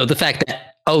 Yeah. And so the fact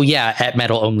that, et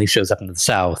metal only shows up in the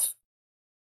South,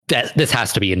 that this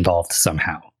has to be involved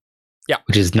somehow. Yeah.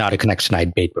 Which is not a connection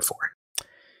I'd made before.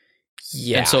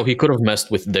 Yeah. And so he could have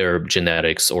messed with their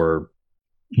genetics or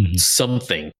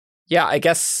something. Yeah, I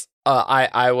guess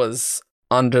I was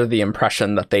under the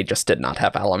impression that they just did not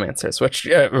have Allomancers, which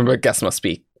I guess must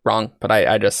be wrong, but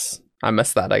I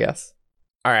missed that, I guess.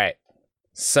 All right.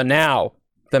 So now,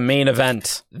 the main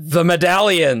event. The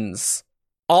medallions.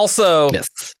 Also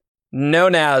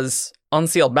known as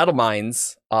unsealed metal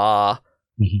mines.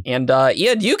 And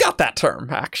Ian, you got that term,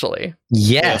 actually.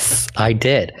 Yes, I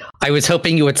did. I was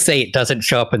hoping you would say it doesn't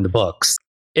show up in the books.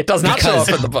 It does not show up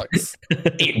in the books.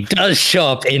 It does show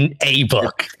up in a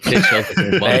book.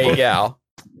 There you go.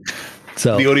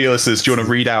 So the audio listeners, do you want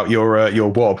to read out your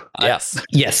wob? Yes.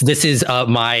 Yes, this is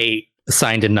my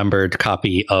signed and numbered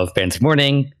copy of Bands of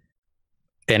Mourning.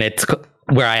 And it's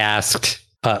where I asked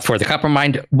for the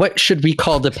Coppermind, what should we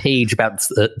call the page about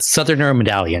Southerner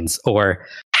medallions? Or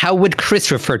how would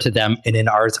Chris refer to them in an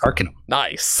Ars Arcanum?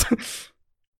 Nice.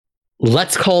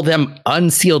 Let's call them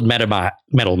unsealed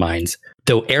metal mines,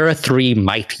 though Era 3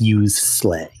 might use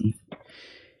slang.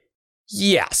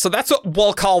 Yeah, so that's what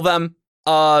we'll call them.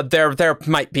 There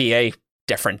might be a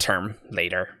different term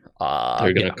later.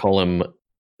 They're gonna call them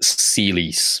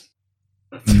Sealies.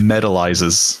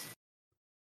 Metalizers.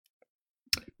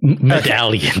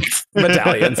 Medallions.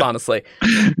 Medallions, honestly.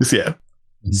 Yeah.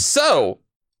 So,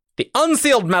 the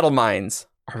unsealed metal mines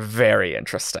are very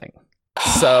interesting.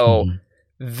 So,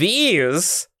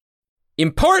 these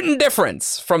important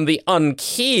difference from the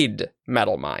unkeyed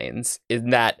metal mines in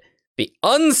that the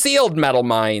unsealed metal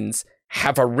mines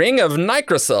have a ring of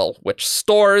nigrosyl, which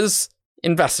stores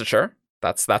investiture.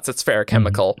 That's its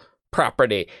ferrochemical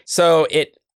property. So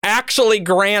it actually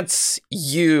grants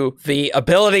you the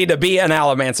ability to be an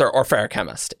allomancer or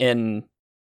ferrochemist in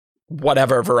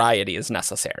whatever variety is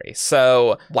necessary.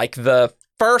 So, like, the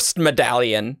first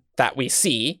medallion that we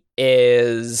see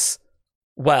is,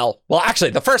 well,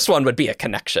 actually, the first one would be a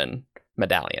connection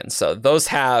medallion. So those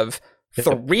have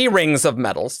 3 rings of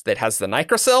metals. It has the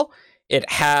nigrosyl, it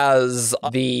has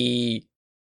the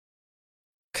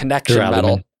connection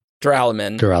metal,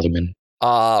 duralumin,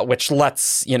 which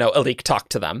lets, Alik talk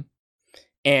to them,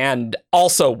 and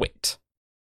also weight.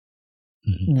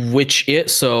 Which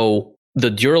is, so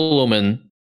the duralumin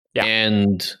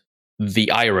and the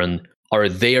iron are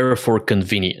there for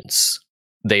convenience.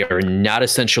 They are not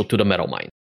essential to the metal mine.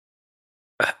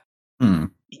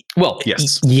 Well,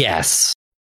 yes.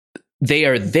 They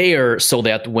are there so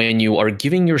that when you are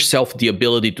giving yourself the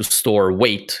ability to store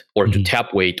weight or to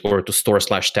tap weight or to store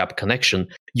 /tap connection,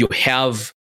 you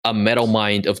have a metal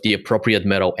mine of the appropriate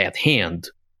metal at hand.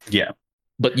 Yeah.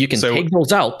 But you can take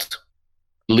those out,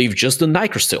 leave just the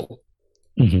nigrosyl,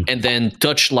 and then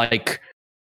touch like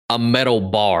a metal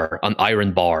bar, an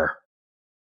iron bar.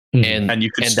 And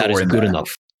you can and store that is in good there.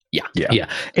 enough. Yeah.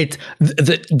 It's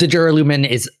the duralumin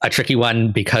is a tricky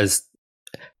one because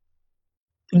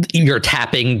you're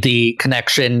tapping the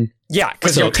connection. Yeah,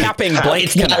 because you're tapping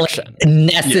blank connection.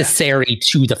 Not necessary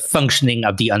to the functioning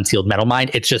of the unsealed metal mine.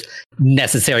 It's just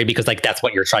necessary because that's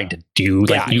what you're trying to do.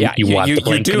 You want the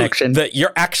blank connection.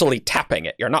 You're actually tapping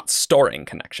it. You're not storing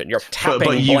connection. You're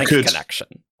tapping blank connection.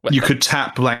 You could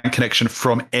tap blank connection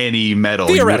from any metal.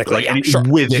 Theoretically,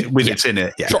 with it's in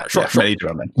it. Yeah, sure.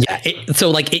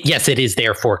 Yes, it is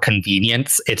there for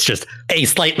convenience. It's just a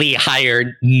slightly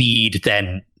higher need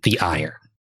than the iron.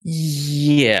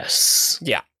 Yes.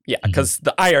 Yeah, because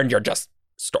the iron you're just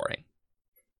storing.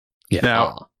 Yeah.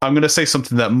 Now, I'm going to say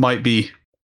something that might be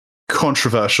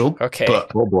controversial. Okay.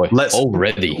 But oh boy,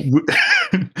 already.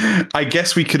 I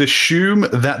guess we could assume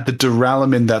that the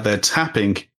duralumin that they're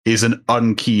tapping is an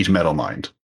unkeyed metal mine.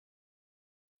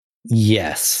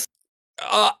 Yes.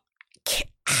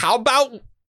 How about,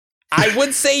 I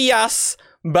would say yes,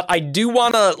 but I do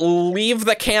want to leave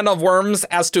the can of worms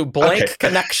as to blank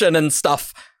connection and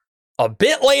stuff a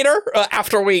bit later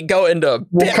after we go into a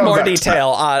bit more detail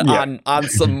on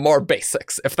some more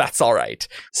basics, if that's all right.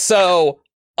 So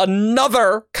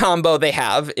another combo they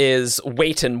have is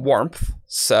weight and warmth.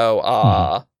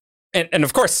 So, and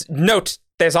of course, note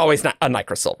there's always a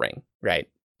nigrosyl ring, right,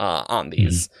 on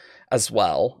these as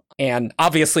well. And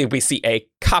obviously we see a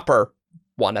copper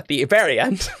one at the very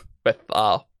end with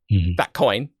that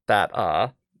coin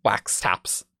that Wax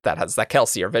taps that has that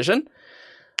Kelsier vision.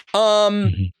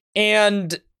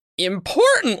 And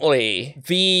importantly,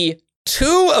 the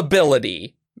 2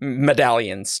 ability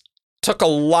medallions took a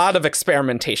lot of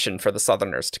experimentation for the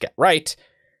Southerners to get right.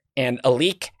 And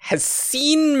Alik has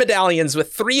seen medallions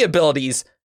with 3 abilities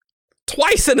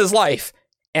twice in his life,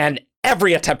 and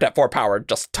every attempt at 4 power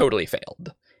just totally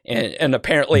failed. And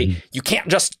apparently you can't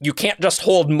just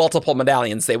hold multiple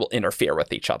medallions, they will interfere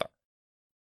with each other.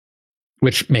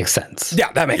 Which makes sense.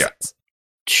 Yeah, that makes sense.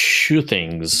 2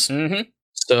 things.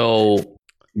 So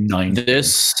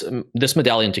this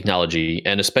medallion technology,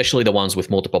 and especially the ones with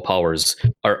multiple powers,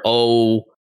 are all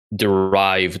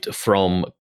derived from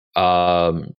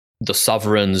the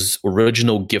Sovereign's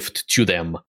original gift to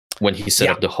them when he set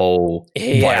up the whole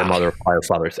Fire Mother, Fire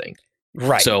Father thing.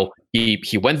 Right. So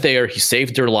he went there, he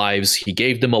saved their lives, he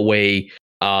gave them a way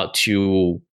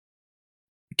to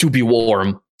be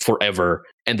warm forever,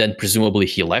 and then presumably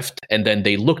he left. And then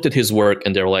they looked at his work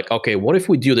and they're like, okay, what if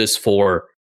we do this for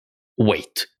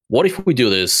weight? What if we do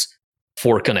this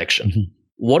for connection?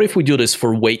 What if we do this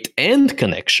for weight and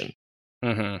connection?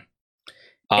 And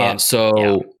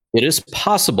it is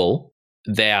possible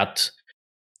that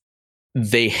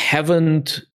they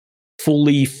haven't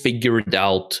fully figured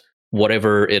out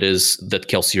whatever it is that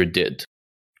Kelsier did.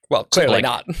 Well, clearly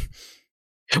not.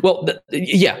 Well,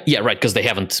 yeah, right, because they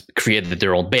haven't created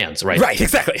their own bands, right? Right,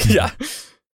 exactly. Yeah.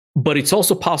 But it's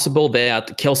also possible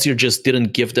that Kelsier just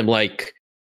didn't give them like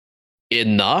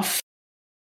enough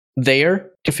there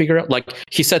to figure out. Like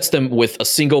he sets them with a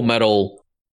single metal,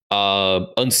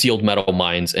 unsealed metal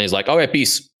mines, and he's like, "Okay,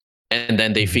 peace." And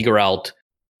then they figure out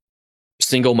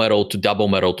single metal to double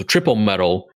metal to triple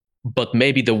metal, but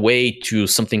maybe the way to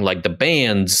something like the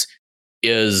bands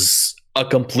is a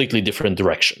completely different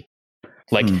direction.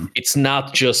 Like it's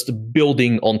not just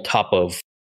building on top of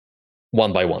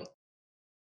one by one.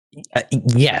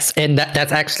 Yes, and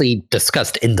that's actually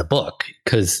discussed in the book,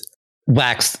 because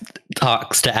Wax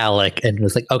talks to Alec and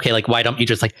was like, okay, like why don't you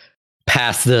just like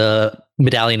pass the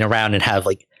medallion around and have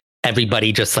like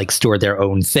everybody just like store their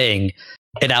own thing?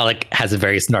 And Alec has a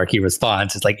very snarky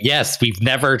response. It's like, yes, we've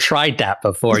never tried that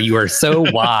before. You are so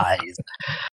wise.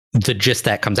 The gist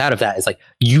that comes out of that is like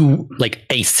you, like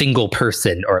a single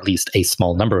person, or at least a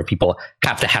small number of people,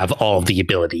 have to have all of the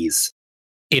abilities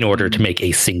in order to make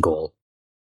a single.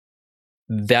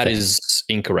 That is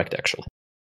incorrect, actually.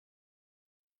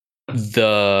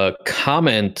 The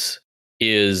comment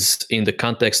is in the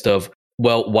context of,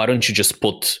 well, why don't you just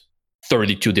put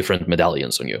 32 different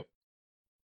medallions on you?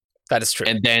 That is true.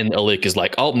 And then Alec is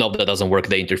like, oh, no, that doesn't work.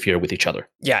 They interfere with each other.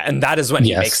 Yeah, and that is when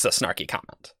he makes the snarky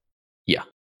comment. Yeah.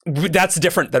 That's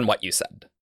different than what you said.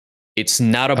 It's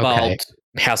not about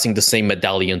passing the same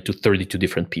medallion to 32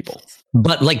 different people.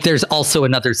 But like there's also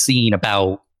another scene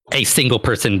about a single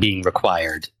person being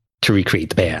required to recreate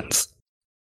the bands.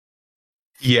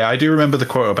 Yeah, I do remember the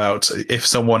quote about if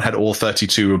someone had all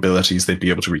 32 abilities, they'd be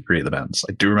able to recreate the bands.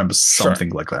 I do remember something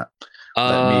like that.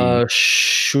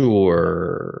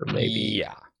 Sure, maybe.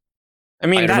 Yeah. I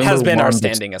mean, that has been our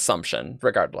standing assumption,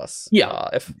 regardless. Yeah.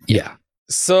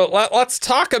 So let's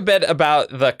talk a bit about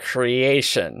the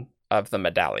creation of the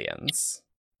medallions.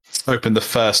 Let's open the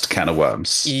first can of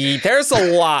worms. There's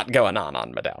a lot going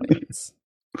on medallions.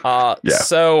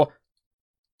 So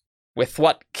with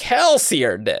what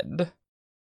Kelsier did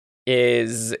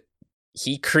is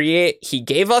he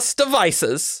gave us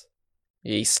devices.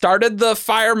 He started the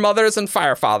Fire Mothers and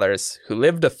Fire Fathers who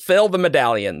live to fill the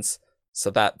medallions so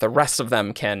that the rest of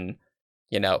them can,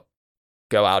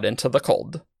 go out into the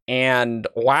cold. And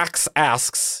Wax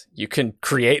asks, you can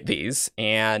create these.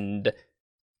 And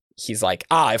he's like,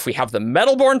 if we have the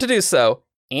Metalborn to do so,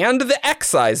 and the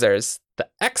Excisors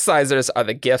are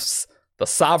the gifts the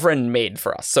Sovereign made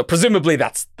for us. So presumably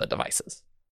that's the devices,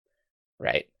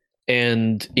 right?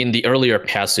 And in the earlier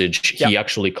passage, he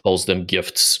actually calls them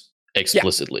gifts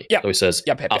explicitly. So he says,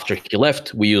 after he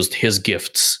left, we used his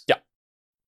gifts. Yeah.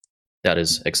 That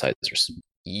is Excisors.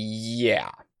 Yeah.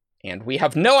 And we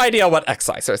have no idea what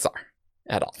Excisors are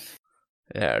at all.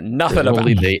 Nothing about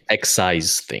only them. they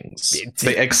excise things.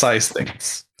 They excise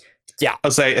things. Yeah. I'll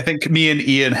say, I think me and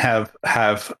Ian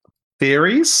have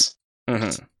theories.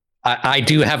 Mm-hmm. I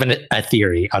do have a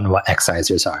theory on what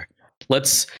Excisors are.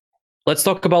 Let's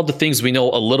talk about the things we know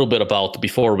a little bit about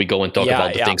before we go and talk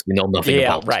about the things we know nothing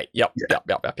about. Right. Yep.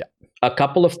 A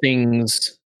couple of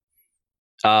things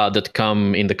that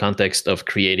come in the context of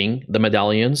creating the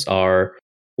medallions are,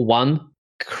 one,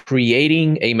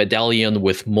 creating a medallion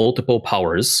with multiple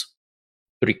powers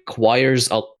requires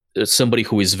somebody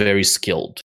who is very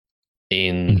skilled,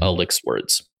 in Alec's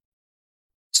words.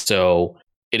 So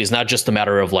it is not just a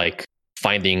matter of like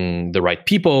finding the right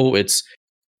people. It's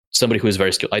somebody who is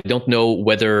very skilled. I don't know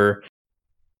whether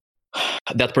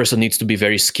that person needs to be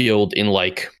very skilled in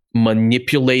like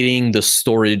manipulating the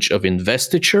storage of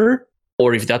investiture,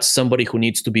 or if that's somebody who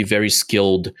needs to be very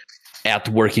skilled at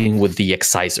working with the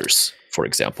excisors, for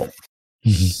example.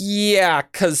 Yeah,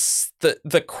 because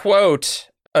the quote,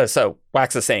 so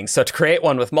Wax is saying, so to create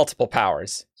one with multiple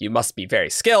powers, you must be very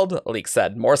skilled. Alec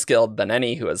said, more skilled than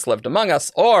any who has lived among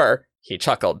us, or, he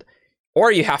chuckled,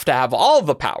 or you have to have all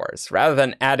the powers, rather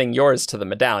than adding yours to the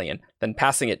medallion, then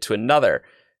passing it to another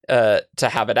to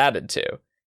have it added to.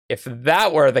 If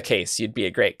that were the case, you'd be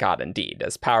a great god indeed,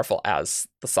 as powerful as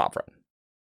the Sovereign.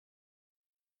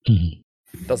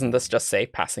 Doesn't this just say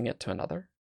passing it to another?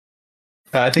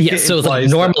 I think so like,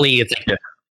 normally it's like,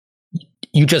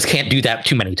 you just can't do that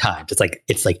too many times.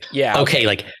 It's like okay,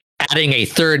 like adding a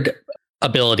third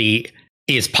ability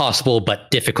is possible but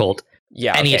difficult.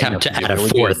 Yeah. Any attempt to add a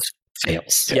fourth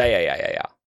fails.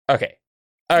 Yeah. Okay,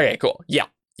 cool. Yeah.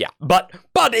 But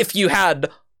if you had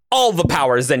all the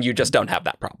powers, then you just don't have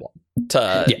that problem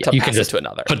to you pass can just it to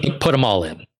another. Put them all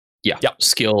in. Yeah.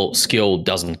 Skill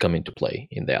doesn't come into play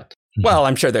in that. Well,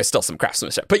 I'm sure there's still some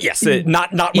craftsmanship, but yes,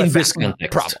 not In with this that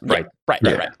context, problem. right?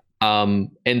 Right.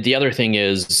 And the other thing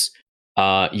is,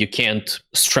 you can't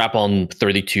strap on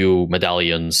 32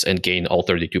 medallions and gain all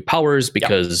 32 powers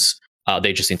because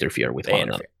they just interfere with one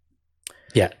another.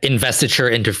 Yeah, investiture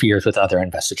interferes with other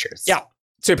investitures. Yeah,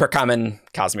 super common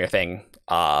Cosmere thing.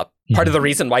 Part of the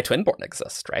reason why Twinborn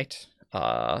exist, right?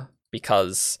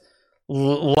 Because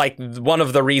like one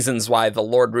of the reasons why the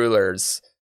Lord Rulers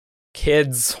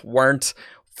kids weren't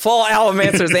full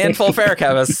Allomancers and full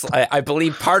Feruchemists, I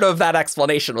believe part of that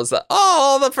explanation was that,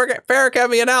 the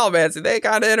Feruchemy and Allomancy, they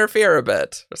kind of interfere a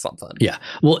bit or something. Yeah,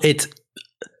 well,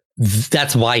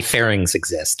 that's why Fairings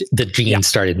exist. The genes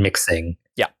started mixing.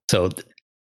 Yeah. So...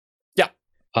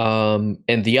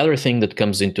 and the other thing that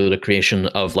comes into the creation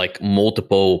of like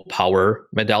multiple power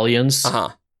medallions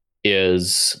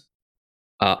is,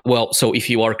 so if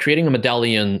you are creating a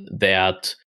medallion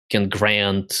that can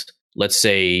grant, let's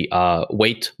say,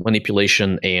 weight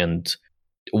manipulation and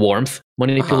warmth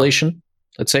manipulation,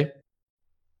 let's say,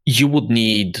 you would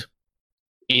need,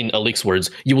 in Alik's words,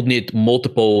 you would need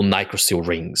multiple Nicrosil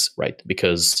rings, right?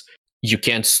 Because you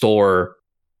can't store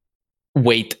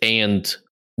weight and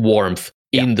warmth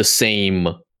in the same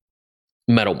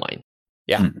metal mine.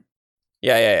 Yeah.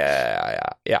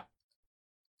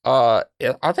 Are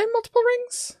they multiple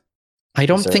rings? I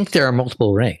don't think there are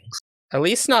multiple rings. At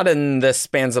least not in this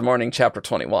Spans of Morning chapter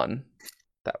 21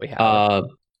 that we have.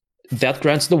 That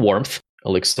grants the warmth,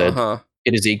 Alik said.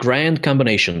 It is a grand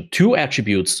combination. 2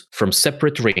 attributes from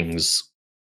separate rings.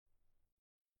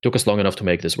 Took us long enough to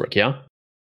make this work, yeah?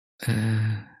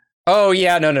 No.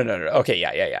 Okay,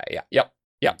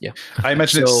 Yep. I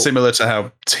imagine it's similar to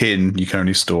how tin you can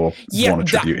only store one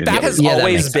attribute in. That has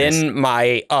always been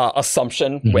my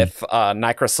assumption with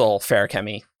Nicrosil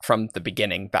Feruchemy from the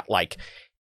beginning, that like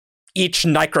each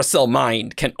Nicrosil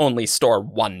mind can only store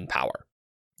 1 power.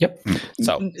 Yep.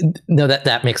 So no,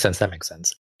 that makes sense. That makes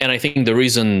sense. And I think the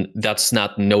reason that's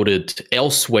not noted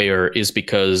elsewhere is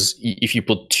because if you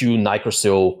put 2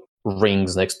 Nicrosil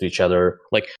rings next to each other,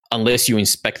 like unless you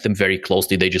inspect them very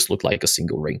closely, they just look like a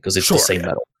single ring because it's the same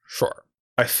metal. Sure.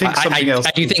 I think something else.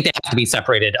 I do think they have to be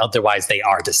separated, otherwise they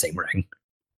are the same ring.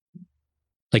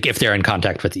 Like if they're in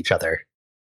contact with each other,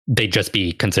 they'd just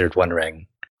be considered one ring.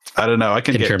 I don't know. I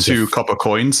can get 2 copper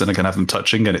coins and I can have them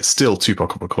touching, and it's still 2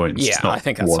 copper coins. Yeah, it's not I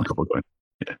think that's 1 copper coin.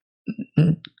 Yeah.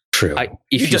 True.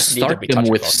 If you start them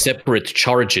with separate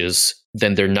charges,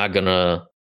 then they're not gonna.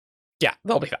 Yeah,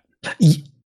 they'll be fine.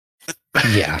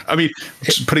 Yeah. I mean,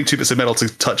 putting 2 bits of metal to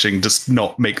touching does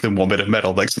not make them 1 bit of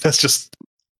metal. Like that's just.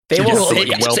 They will. In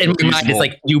my mind, it's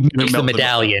like you make the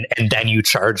medallion and then you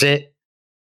charge it.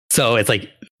 So it's like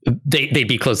they'd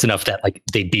be close enough that like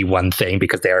they'd be one thing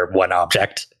because they're one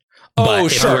object. Oh,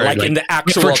 sure. Like in the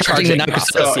actual charging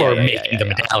process or making the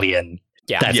medallion,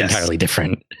 that's entirely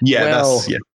different. Yeah. Well,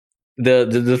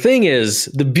 the thing is,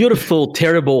 the beautiful,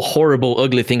 terrible, horrible,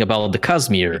 ugly thing about the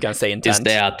Cosmere is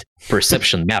that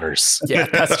perception matters. Yeah,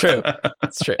 that's true.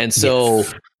 That's true. And so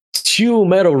 2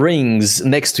 metal rings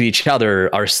next to each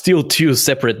other are still 2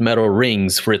 separate metal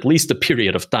rings for at least a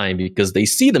period of time because they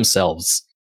see themselves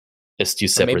as 2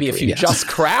 separate rings. Maybe if you just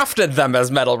crafted them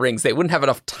as metal rings, they wouldn't have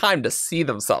enough time to see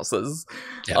themselves as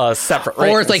separate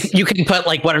rings. Or it's like you can put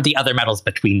like one of the other metals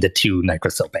between the 2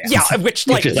 Nicrosil bands. Yeah, which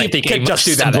like you could just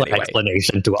do that anyway.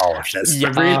 Explanation to all of this.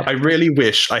 Yeah. I really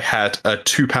wish I had a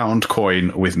 £2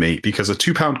 coin with me, because a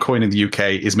 £2 coin in the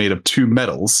UK is made of 2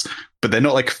 metals, but they're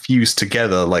not like fused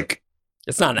together. Like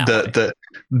it's not an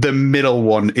the middle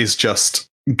one is just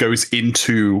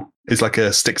is like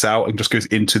a sticks out and just goes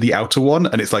into the outer one,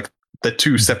 and it's like they're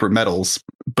 2 separate metals,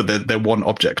 but they're one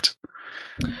object.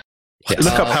 Yes.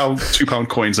 Look up how £2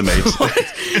 coins are made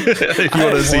if you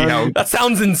want to see how. That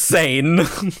sounds insane.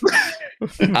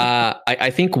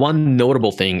 I think one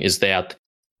notable thing is that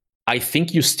I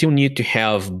think you still need to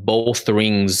have both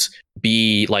rings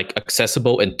be like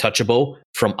accessible and touchable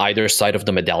from either side of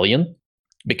the medallion,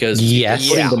 because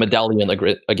putting the medallion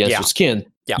against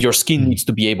your skin needs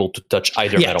to be able to touch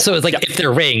either metal. So it's like if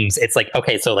they're rings, it's like,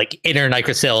 okay, so like inner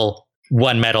Nicrosil,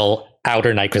 1 metal,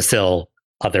 outer Nicrosil,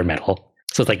 other metal.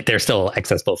 So it's like they're still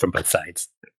accessible from both sides,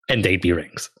 and they'd be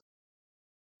rings.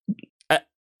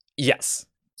 Yes.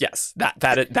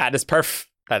 That is perfect.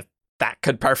 That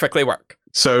could perfectly work.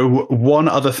 So one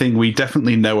other thing we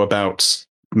definitely know about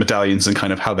medallions and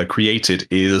kind of how they're created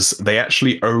is they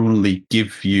actually only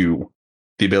give you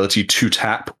the ability to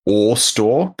tap or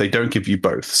store. They don't give you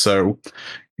both. So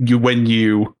when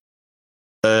you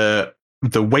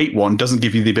the weight one doesn't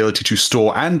give you the ability to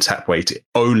store and tap weight. It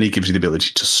only gives you the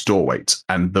ability to store weight.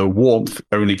 And the warmth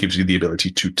only gives you the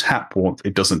ability to tap warmth.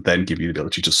 It doesn't then give you the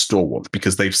ability to store warmth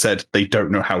because they've said they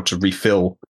don't know how to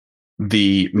refill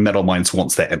the metal mines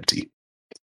once they're empty.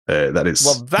 That is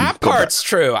well, that part's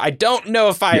true. I don't know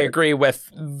if I agree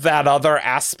with that other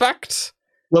aspect.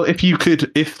 Well, if you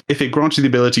could, if it grants you the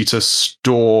ability to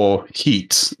store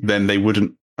heat, then they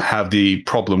wouldn't have the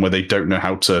problem where they don't know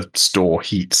how to store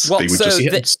heat. Well, they would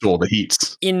just store the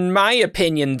heat. In my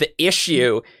opinion, the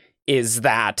issue is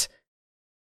that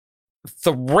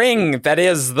the ring that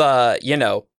is the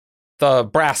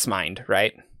brass mind,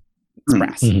 right? It's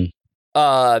brass.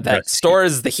 Mm-hmm. That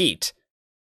stores the heat.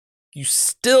 You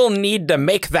still need to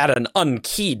make that an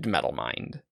unkeyed metal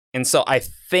mind. And so I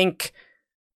think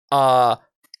it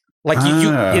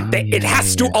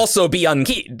has to also be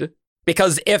unkeyed.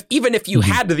 Because if you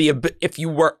had if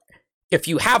you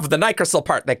have the Nicrocell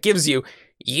part that gives you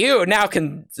now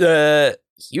can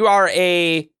you are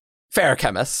a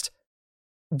ferrochemist.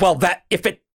 Well, that if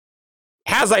it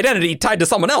has identity tied to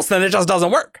someone else, then it just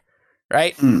doesn't work,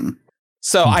 right?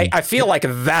 So I feel like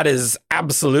that is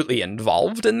absolutely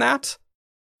involved in that.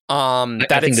 I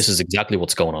think this is exactly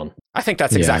what's going on. I think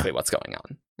that's exactly what's going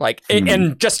on. Like,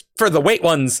 and just for the weight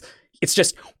ones, it's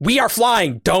just we are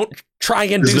flying. Don't try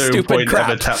and do stupid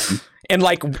crap. And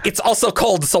like, it's also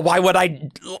cold, so why would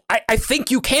I think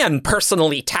you can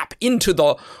personally tap into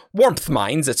the warmth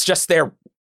mines. It's just they're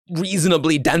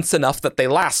reasonably dense enough that they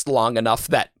last long enough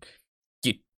that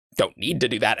you don't need to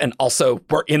do that. And also,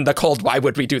 we're in the cold. Why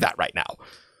would we do that right now?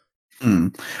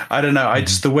 I don't know. I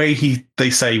just the way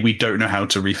they say we don't know how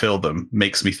to refill them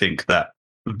makes me think that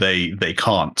they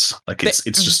can't. Like it's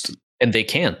just and they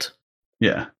can't.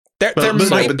 Yeah. There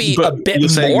might be a bit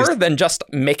more than just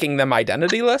making them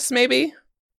identityless, maybe.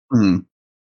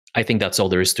 I think that's all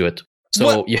there is to it.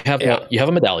 So you have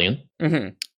a medallion,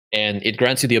 and it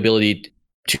grants you the ability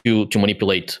to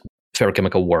manipulate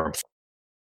ferrochemical warmth.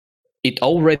 It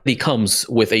already comes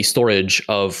with a storage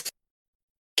of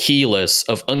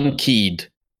unkeyed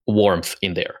warmth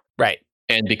in there, right?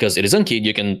 And because it is unkeyed,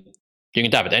 you can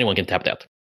tap it. Anyone can tap that.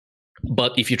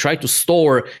 But if you try to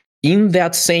store in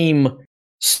that same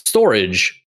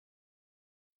storage,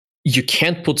 you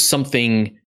can't put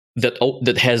something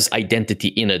that has identity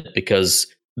in it because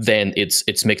then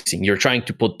it's mixing. You're trying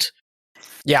to put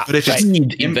but if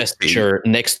keyed investiture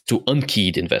next to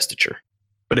unkeyed investiture.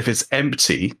 But if it's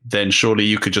empty, then surely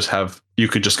you could just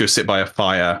go sit by a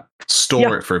fire,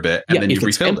 store it for a bit, and then you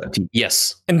refill it.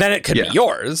 Yes, and then it could be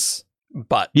yours.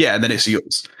 But and then it's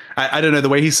yours. I don't know the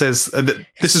way he says that.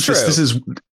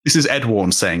 This is Ed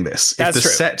Warren saying this. That's if the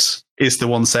true. Set is the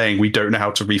one saying we don't know how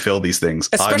to refill these things,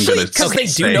 especially because they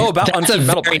do know about unkeyed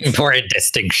metal very important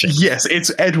distinction. Yes,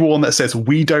 it's Ed Warren that says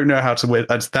we don't know how to.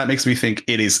 That makes me think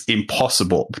it is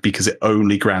impossible because it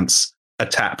only grants a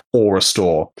tap or a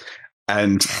store.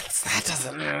 And that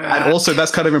doesn't. And also,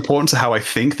 that's kind of important to how I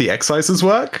think the excisers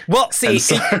work. Well, see,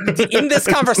 in this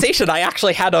conversation, I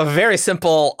actually had a very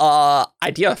simple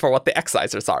idea for what the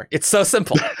excisers are. It's so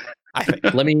simple. I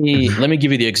think. Let me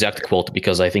give you the exact quote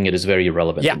because I think it is very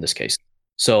relevant in this case.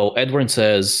 So Edwin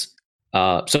says,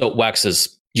 so Wax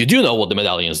says, "You do know what the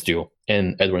medallions do,"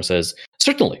 and Edwin says,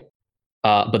 "Certainly,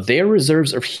 but their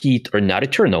reserves of heat are not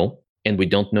eternal, and we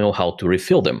don't know how to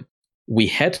refill them. We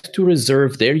had to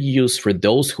reserve their use for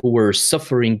those who were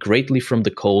suffering greatly from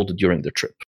the cold during the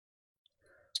trip."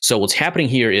 So what's happening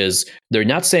here is they're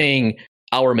not saying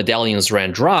our medallions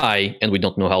ran dry and we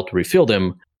don't know how to refill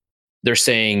them. They're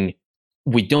saying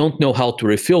we don't know how to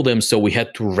refill them, so we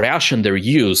had to ration their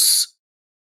use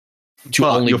to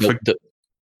only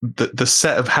the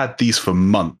Set have had these for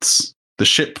months. The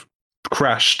ship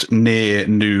crashed near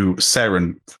New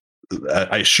Saren,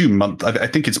 I assume I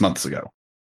think it's months ago.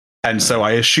 And so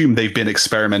I assume they've been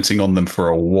experimenting on them for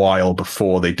a while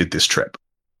before they did this trip,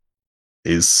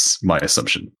 is my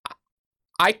assumption.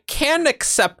 I can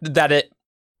accept that it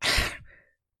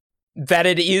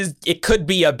could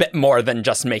be a bit more than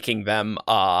just making them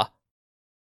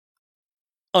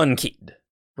unkeyed,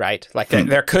 right? Like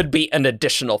there could be an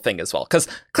additional thing as well. Because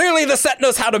clearly the Set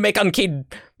knows how to make unkeyed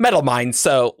metal mines,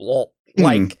 so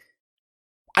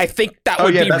I think that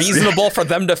would be reasonable for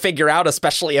them to figure out,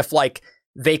 especially if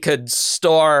they could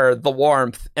store the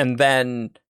warmth and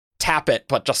then tap it,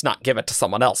 but just not give it to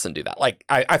someone else and do that.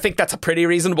 I think that's a pretty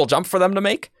reasonable jump for them to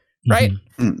make, right?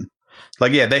 Mm-hmm.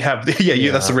 They have.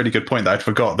 That's a really good point that I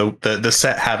forgot. The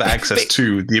Set have access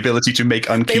to the ability to make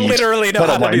unkeyed. They literally know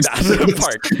how to do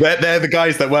that. They're the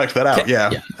guys that worked that out.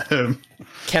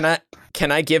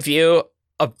 Can I give you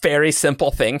a very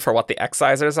simple thing for what the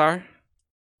excisers are?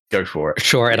 Go for it.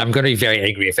 Sure, and I'm going to be very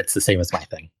angry if it's the same as my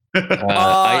thing.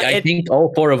 I think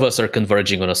all four of us are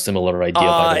converging on a similar idea.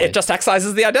 By the way. It just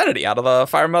excises the identity out of the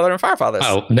Fire Mother and Firefathers.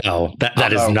 Oh no,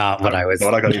 that is not what I was.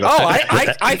 What I got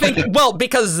either. I think, well,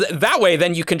 because that way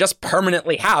then you can just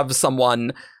permanently have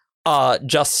someone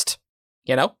just,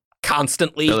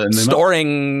 constantly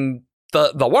storing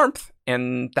the warmth,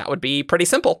 and that would be pretty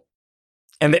simple.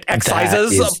 And it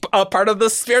excises a part of the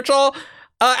spiritual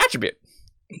attribute.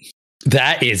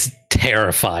 That is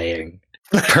terrifying.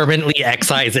 Permanently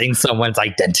excising someone's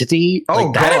identity.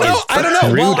 Oh, I don't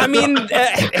know. Well, I mean,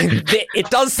 it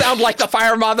does sound like the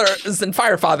Fire Mothers and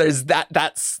Firefathers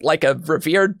that's like a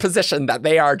revered position that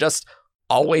they are just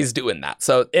always doing that.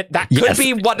 So that could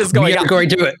be what is going on.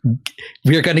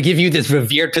 We are going to give you this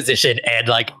revered position and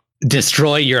like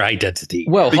destroy your identity.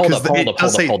 Well, hold up.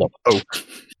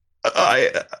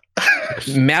 Oh,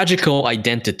 magical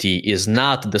identity is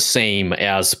not the same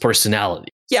as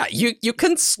personality. Yeah, you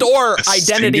can store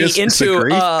identity into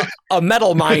a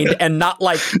metal mind and not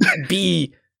like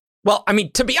be. Well, I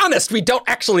mean, to be honest, we don't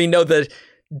actually know the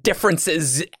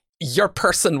differences your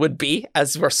person would be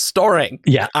as we're storing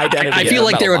identity. I feel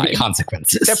like there would be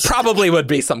consequences. There probably would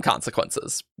be some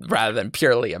consequences rather than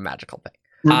purely a magical thing.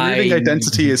 Removing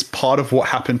identity is part of what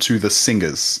happened to the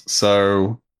singers.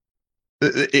 So,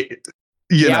 obviously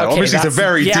it's a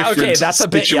very different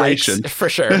situation. For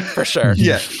sure.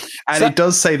 Yeah. And it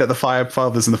does say that the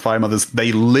Firefathers and the Fire Mothers,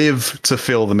 they live to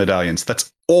fill the medallions.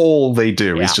 That's all they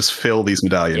do is just fill these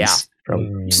medallions.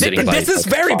 This is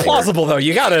very plausible, though.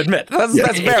 You got to admit.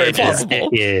 That's very plausible.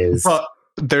 It is. But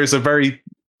there's a very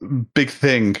big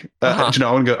thing. I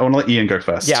want to let Ian go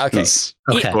first. Yeah, okay.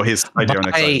 For his idea on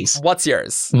excisers. What's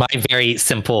yours? My very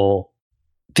simple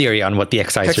theory on what the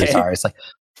excisers are is like,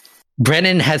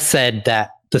 Brennan has said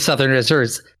that the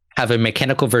Southerners have a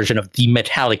mechanical version of the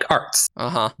metallic arts,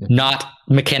 not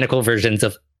mechanical versions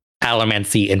of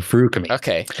allomancy and feruchemy.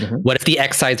 Okay. What if the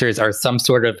excisers are some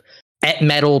sort of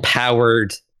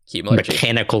metal-powered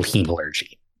mechanical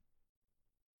hemalurgy?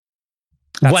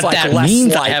 That's what like that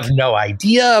means, I have no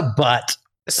idea, but...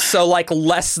 So, like,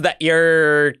 less that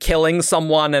you're killing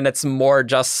someone and it's more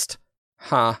just...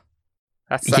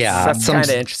 That's kind of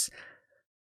interesting.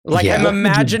 Like, I'm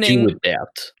imagining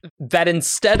that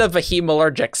instead of a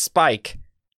hemalurgic spike,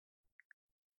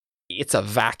 it's a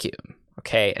vacuum,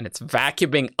 okay? And it's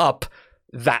vacuuming up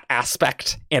that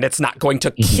aspect, and it's not going to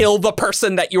kill the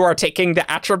person that you are taking the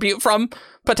attribute from,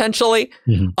 potentially,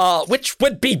 which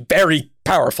would be very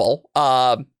powerful.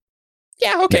 I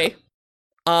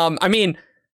mean,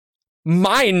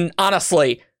 mine,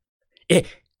 honestly...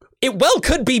 It well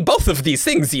could be both of these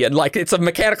things, Ian. Like, it's a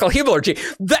mechanical hemalurgy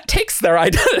that takes their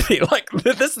identity. Like,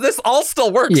 this all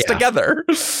still works together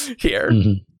here.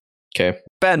 Okay.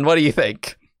 Ben, what do you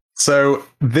think? So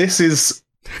there is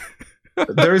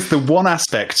the one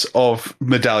aspect of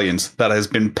medallions that has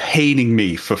been paining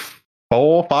me for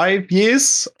 5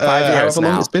 years. 5 years however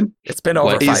long now. it's been. It's been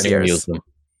over 5 years.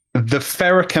 The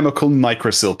ferrochemical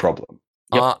microsil problem.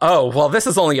 Yep. Well, this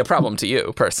is only a problem to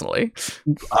you, personally.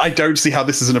 I don't see how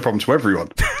this isn't a problem to everyone.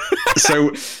 So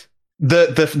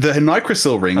the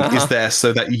Nicrosil ring is there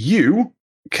so that you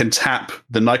can tap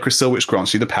the Nicrosil, which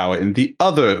grants you the power in the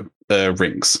other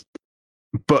rings.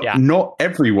 But not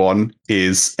everyone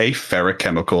is a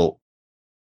ferrochemical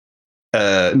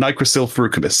Nicrosil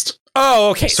feruchemist. Oh,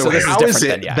 okay. So how is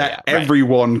it that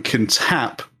everyone can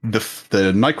tap the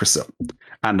Nicrosil?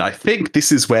 And I think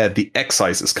this is where the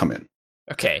excisers come in.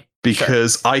 Okay.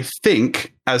 Because I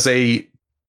think as a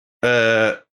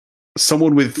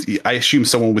someone with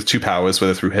 2 powers,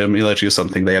 whether through hemalurgy or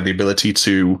something, they have the ability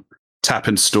to tap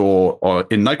and store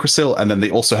in Nicrosil, and then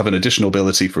they also have an additional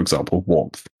ability, for example,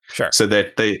 warmth. Sure. So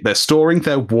they're storing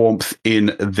their warmth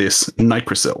in this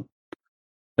Nicrosil.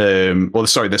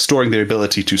 They're storing their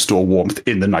ability to store warmth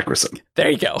in the Nicrosil. There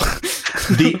you go.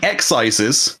 The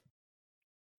excisers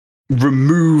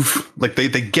remove, like they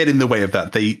get in the way of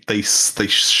that. They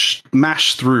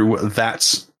smash through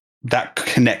that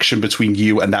connection between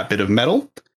you and that bit of metal,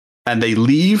 and they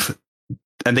leave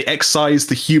and they excise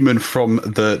the human from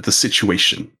the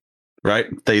situation, right?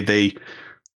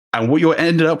 And what you're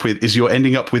ending up with is a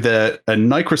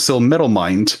Nicrosil metal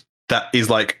mind that is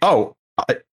like,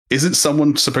 isn't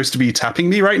someone supposed to be tapping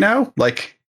me right now?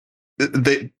 Like,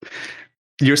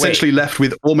 you're essentially left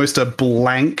with almost a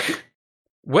blank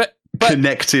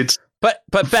connected. But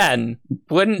Ben,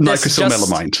 wouldn't Nicrosil metal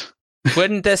mind?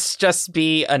 Wouldn't this just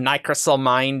be a Nicrosil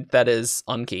mind that is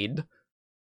unkeyed?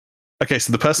 Okay,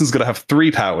 so the person's got to have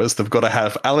 3 powers. They've got to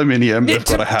have aluminium. They've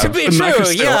got to have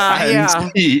Nicrosil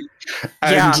and heat,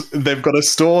 and they've got to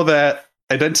store their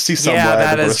identity somewhere. Yeah,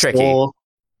 that is tricky.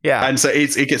 Yeah. And so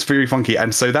it gets very funky.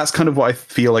 And so that's kind of what I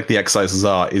feel like the excisers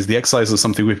are, is the excisers are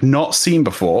something we've not seen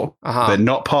before. They're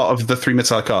not part of the 3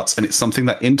 metallic arts, and it's something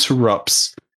that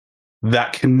interrupts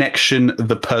that connection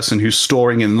the person who's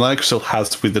storing in the Nigrosil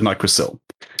has with the Nigrosil.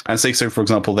 And say, so for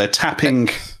example, they're tapping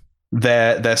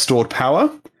their stored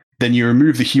power, then you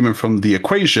remove the human from the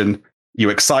equation, you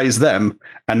excise them,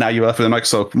 and now you're left with a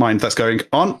Nigrosil mind that's going,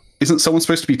 isn't someone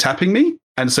supposed to be tapping me?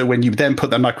 And so when you then put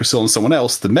that Nigrosil on someone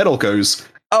else, the metal goes,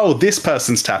 oh, this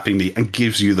person's tapping me, and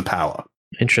gives you the power.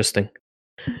 Interesting.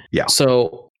 Yeah.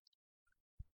 So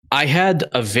I had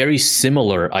a very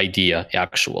similar idea,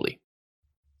 actually.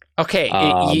 Okay,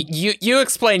 you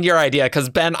explain your idea, because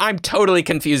Ben, I'm totally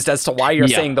confused as to why you're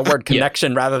saying the word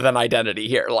connection rather than identity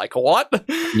here. Like, what?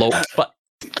 But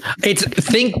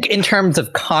think in terms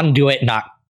of conduit, not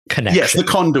connection. Yes, the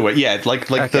conduit. Yeah, like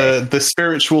the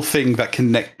spiritual thing that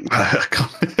connect.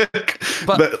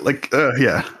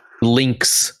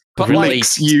 Links. But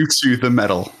links you to the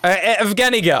metal.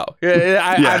 Evgeny, go.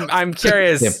 I'm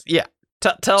curious. Yeah.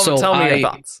 Tell me your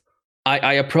thoughts.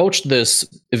 I approached this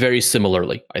very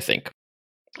similarly, I think.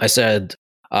 I said,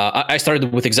 I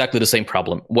started with exactly the same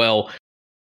problem. Well,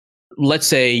 let's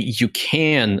say you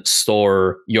can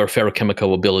store your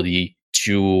ferrochemical ability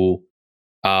to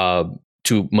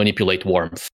manipulate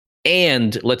warmth.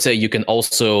 And let's say you can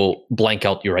also blank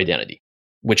out your identity,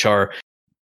 which are...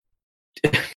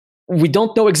 we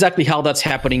don't know exactly how that's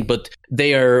happening, but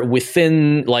they are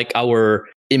within like our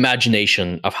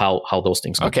imagination of how those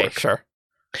things work. Okay, sure.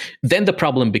 Then the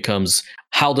problem becomes,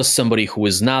 how does somebody who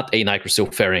is not a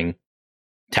Nigrosil Fairing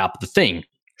tap the thing?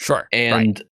 Sure.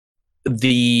 And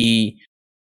the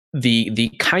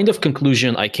kind of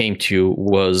conclusion I came to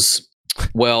was,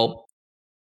 well,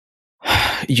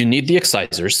 you need the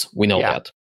excisers. We know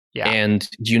that. Yeah. And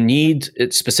you need the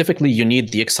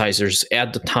excisers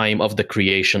at the time of the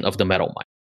creation of the metal mine,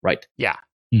 right? Yeah.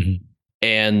 Mm-hmm.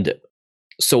 And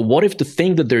so what if the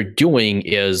thing that they're doing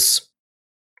is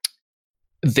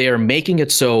they're making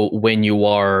it so when you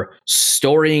are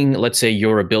storing, let's say,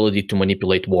 your ability to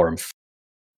manipulate warmth,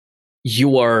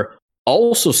 you are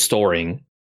also storing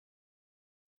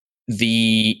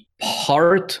the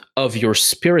part of your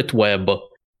spirit web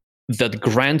that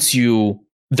makes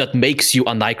you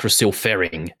a Nigrosil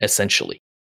Fairing, essentially.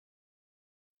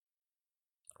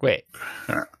 Wait,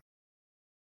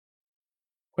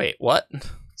 what?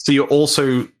 So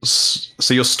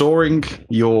you're storing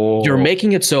your... You're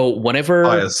making it so whenever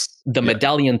bias. The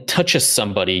medallion touches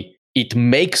somebody, it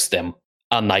makes them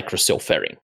a Nigrosil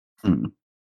Fairing. Hmm.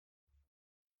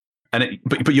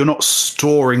 But you're not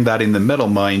storing that in the metal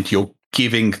mind. You're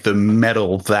giving the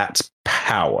metal that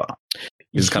power.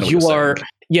 Is kind of what you're saying.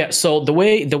 Yeah. So the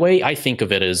way I think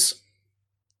of it is,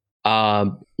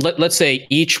 let's say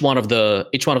each one of the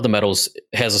metals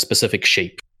has a specific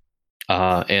shape,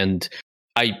 and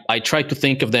I tried to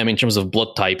think of them in terms of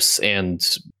blood types and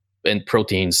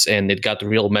proteins, and it got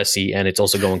real messy, and it's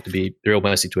also going to be real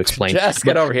messy to explain. Just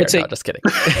get over here. No, just kidding.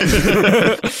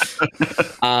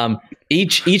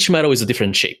 Each metal is a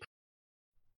different shape,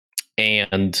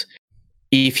 and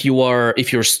if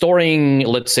you're storing,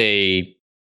 let's say,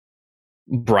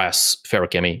 brass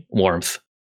ferrochemy warmth,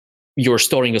 you're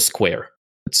storing a square,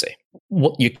 let's say.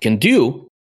 What you can do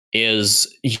is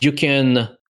you can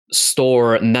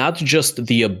store not just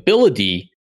the ability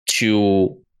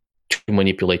to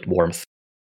manipulate warmth,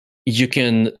 you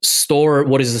can store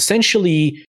what is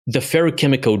essentially the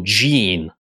ferrochemical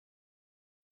gene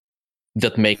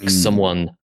that makes someone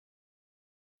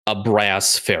a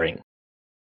brass fairing.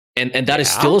 And that is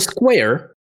still a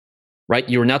square, right?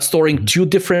 You're not storing two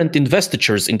different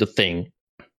investitures in the thing.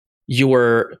 You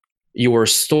are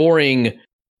storing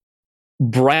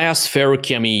brass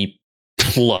ferrochemy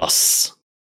plus.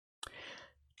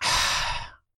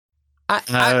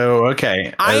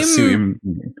 Okay. I see what you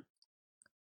mean.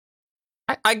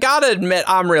 I gotta admit,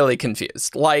 I'm really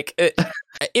confused. Like,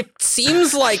 it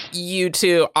seems like you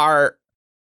two are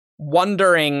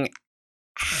wondering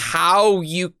how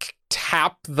you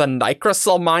tap the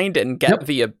Nigrosil mind and get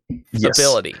the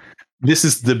ability. This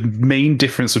is the main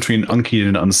difference between unkeyed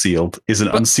and unsealed.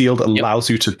 Unsealed allows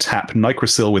you to tap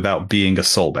Nigrosil without being a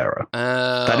soul bearer.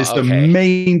 That is the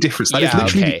main difference. That is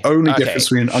literally the only difference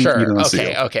between an unkeyed and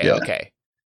unsealed. Okay.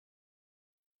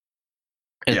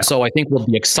 And so I think what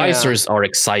the excisers are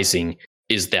excising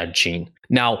is that gene.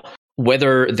 Now,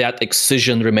 whether that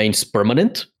excision remains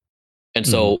permanent, and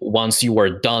so once you are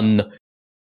done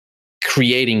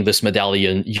creating this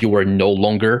medallion, you are no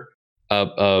longer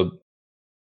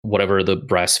whatever the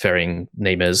brass fairing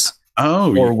name is,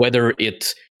 or whether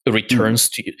it returns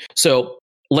to you. So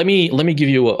let me give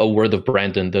you a word of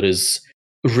Brandon that is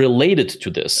related to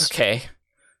this, Okay.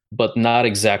 but not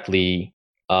exactly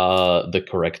the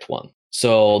correct one.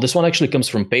 So this one actually comes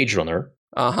from PageRunner,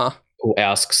 who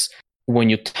asks, when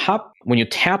you tap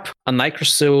a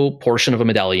Nigrosil portion of a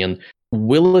medallion,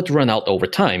 will it run out over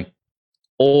time?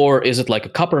 Or is it like a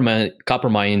copper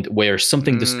mine where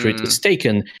something discrete is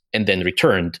taken and then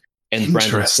returned? And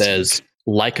Brandon says,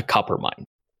 like a copper mine.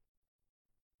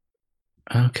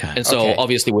 Okay. And so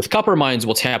obviously with copper mines,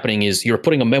 what's happening is you're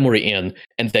putting a memory in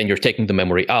and then you're taking the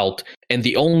memory out. And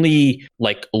the only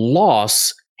like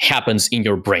loss happens in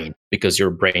your brain, because your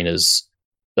brain is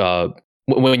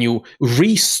when you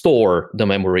restore the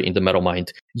memory in the metal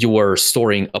mind, you are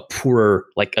storing a poorer,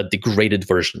 like a degraded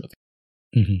version of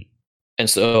it. Mm-hmm. And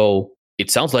so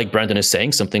it sounds like Brandon is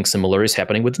saying something similar is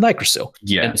happening with Nigrosil.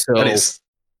 Yeah. And so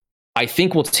I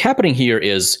think what's happening here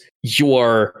is you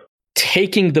are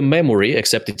taking the memory,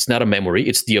 except it's not a memory,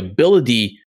 it's the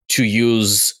ability to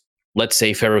use, let's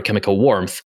say, ferrochemical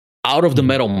warmth out of the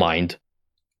metal mind.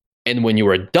 And when you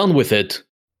are done with it,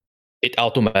 it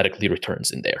automatically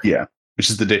returns in there. Yeah. Which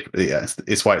is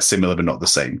it's why it's similar but not the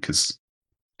same, because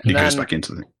it goes back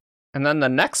into it. And then the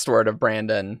next word of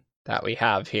Brandon that we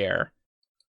have here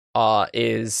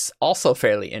is also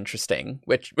fairly interesting,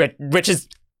 which is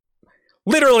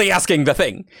literally asking the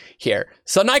thing here.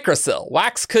 So Nigrosil,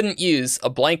 Wax couldn't use a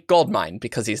blank gold mine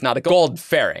because he's not a gold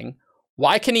faring.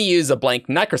 Why can he use a blank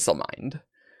Nigrosil mine?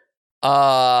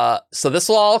 So this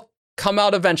will all come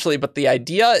out eventually, but the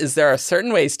idea is there are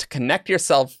certain ways to connect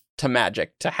yourself to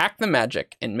magic, to hack the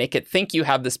magic and make it think you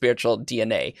have the spiritual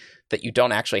DNA that you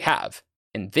don't actually have.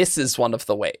 And this is one of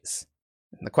the ways.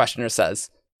 And the questioner says,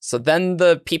 so then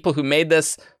the people who made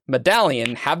this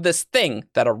medallion have this thing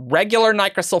that a regular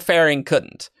Nigrosil faring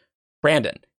couldn't.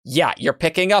 Brandon, yeah, you're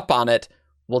picking up on it.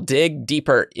 We'll dig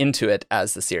deeper into it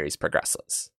as the series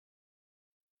progresses.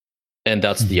 And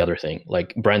that's the other thing.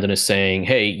 Like Brandon is saying,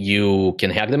 hey, you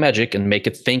can hack the magic and make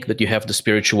it think that you have the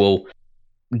spiritual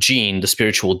gene, the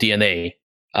spiritual DNA,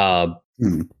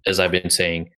 as I've been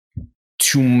saying,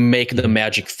 to make the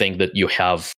magic think that you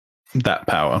have that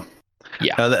power.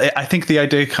 Yeah. I think the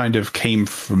idea kind of came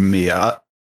from me. A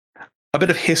bit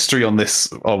of history on this,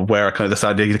 of where kind of this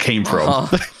idea came from.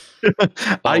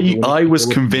 I was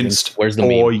convinced. Where's the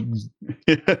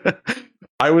meme?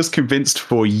 I was convinced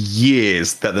for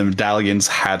years that the medallions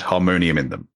had harmonium in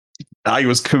them. I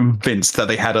was convinced that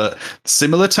they had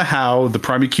similar to how the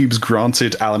primary cubes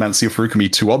granted Allomancy or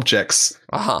Furukami to objects,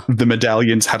 the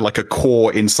medallions had like a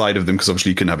core inside of them, because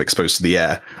obviously you can have exposed to the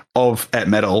air, of et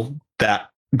metal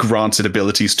that granted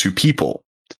abilities to people.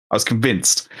 I was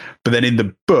convinced. But then in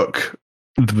the book,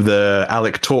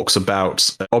 Alec talks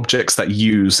about objects that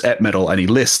use et metal, and he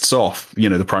lists off,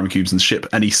 the primary cubes and the ship,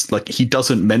 and he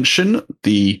doesn't mention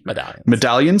the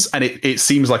medallions, and it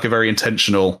seems like a very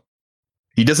intentional.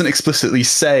 He doesn't explicitly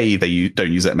say they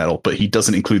don't use et metal, but he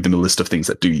doesn't include them in a list of things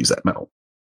that do use et metal.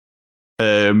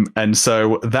 And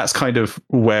so that's kind of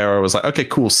where I was like, okay,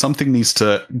 cool. Something needs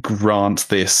to grant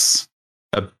this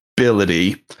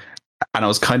ability. And I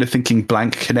was kind of thinking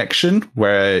blank connection,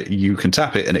 where you can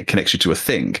tap it and it connects you to a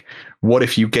thing. What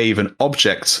if you gave an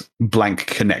object blank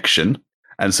connection?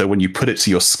 And so when you put it to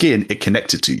your skin, it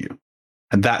connected to you.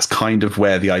 And that's kind of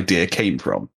where the idea came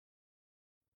from.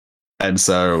 And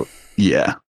so,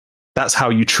 yeah, that's how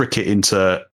you trick it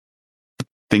into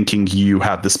thinking you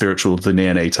have the spiritual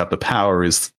DNA to have the power.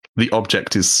 Is the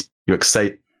object is you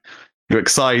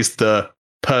excise the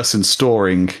person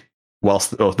storing or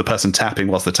the person tapping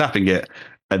whilst they're tapping it,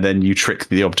 and then you trick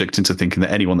the object into thinking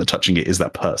that anyone that's touching it is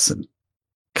that person,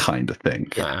 kind of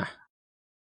thing. Yeah.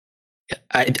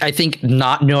 I think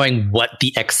not knowing what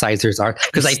the excisors are,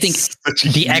 because I think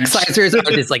the excisors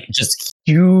are this like just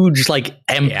huge like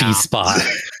empty spot,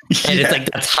 and it's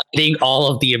like that's hiding all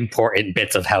of the important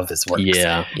bits of how this works.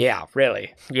 Yeah,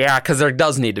 really. Yeah, because there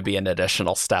does need to be an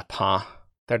additional step, huh?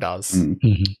 There does.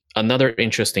 Mm-hmm. Another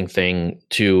interesting thing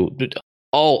to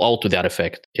all to that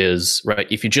effect is, right,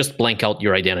 if you just blank out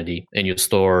your identity and you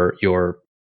store your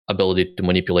ability to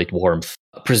manipulate warmth,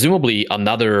 presumably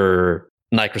another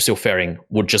Nigrosil faring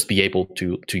would just be able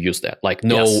to use that. Like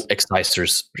no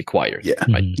excisors required. Yeah.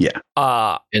 Right?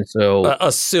 Yeah. And so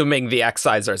assuming the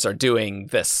excisors are doing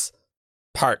this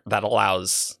part that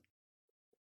allows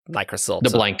Nigrosil the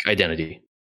blank identity.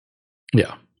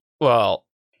 Yeah. Well,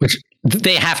 which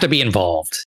they have to be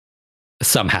involved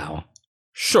somehow.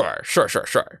 Sure. Well,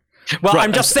 right,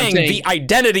 I'm just saying the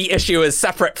identity issue is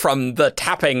separate from the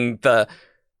tapping the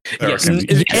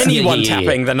anyone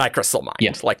tapping the Nigrosil mind.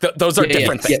 Yeah. Like those are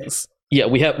different things. Yeah,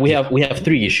 we have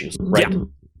three issues, right?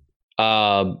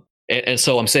 And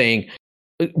so I'm saying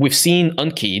we've seen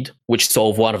Unkeyed, which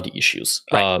solve one of the issues,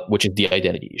 which is the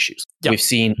identity issues. Yep. We've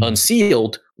seen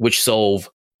Unsealed, which solve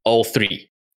all three.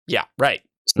 Yeah, right.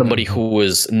 Somebody who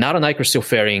is not a Nicrosil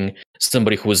Fairing,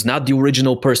 somebody who is not the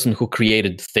original person who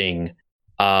created the thing,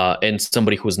 and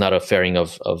somebody who is not a Fairing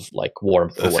of like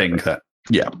warmth. The thing that,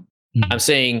 yeah. I'm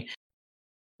saying,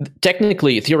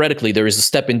 technically, theoretically, there is a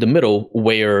step in the middle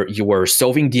where you are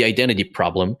solving the identity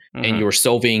problem and you're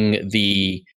solving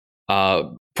the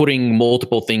putting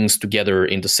multiple things together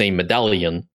in the same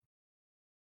medallion,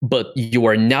 but you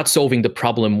are not solving the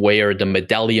problem where the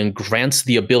medallion grants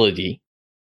the ability,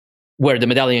 where the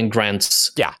medallion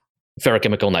grants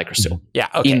ferrochemical Nicrosil. Yeah,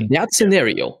 okay. In that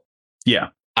scenario,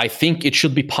 I think it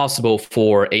should be possible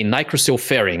for a Nicrosil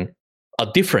Fairing, a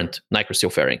different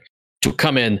Nicrosil Fairing, to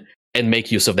come in and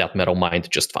make use of that metal mind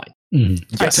just fine. Yes.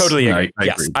 I totally agree.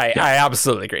 I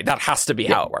absolutely agree. That has to be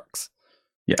how it works.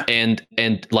 Yeah.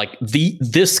 And like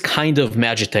this kind of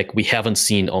Magitech we haven't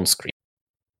seen on screen.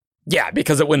 Yeah,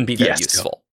 because it wouldn't be that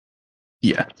useful.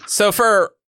 Yeah. So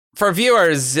for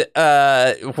viewers,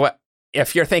 what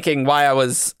if you're thinking why I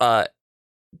was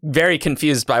very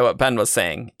confused by what Ben was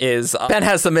saying is Ben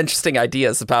has some interesting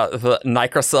ideas about the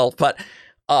Nicrosil, but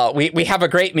we have a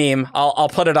great meme. I'll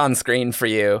put it on screen for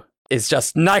you. It's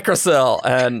just Nicrosil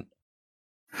and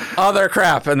other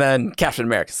crap, and then Captain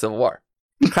America: Civil War.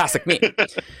 Classic meme.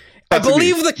 I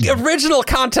believe the original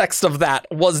context of that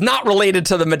was not related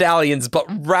to the medallions, but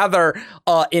rather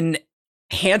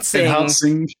enhancing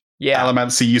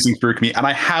Allomancy using Furukami, and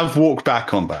I have walked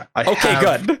back on that. Okay,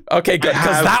 good.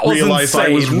 Because that was realized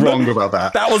insane. I was wrong about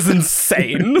that. That was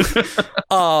insane.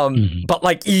 But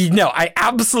like, I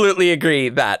absolutely agree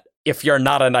that if you're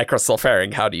not a Nicrosil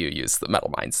Fairing, how do you use the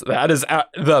metal mines? That is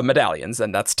the medallions,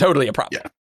 and that's totally a problem.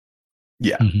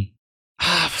 Yeah.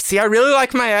 See, I really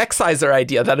like my exciser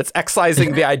idea that it's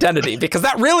excising the identity, because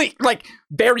that really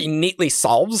very neatly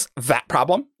solves that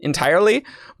problem entirely,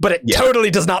 but it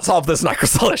totally does not solve this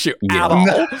Nicrosil issue at all.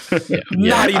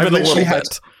 Not even a little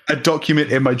bit. A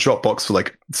document in my Dropbox for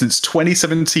since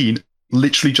 2017,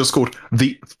 literally just called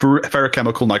the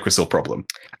ferrochemical Nicrosil problem,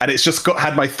 and it's just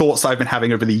had my thoughts I've been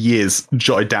having over the years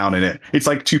jotted down in it. It's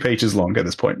 2 pages long at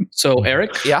this point. So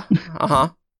Eric,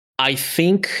 I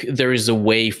think there is a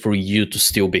way for you to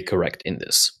still be correct in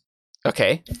this.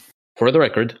 Okay. For the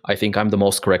record, I think I'm the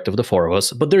most correct of the four of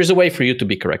us, but there is a way for you to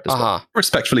be correct as well.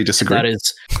 Respectfully disagree. That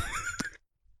is,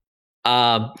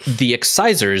 the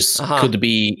excisers could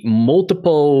be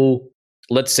multiple,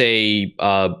 let's say,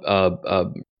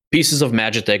 pieces of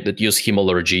Magitech that use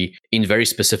Hemolurgy in very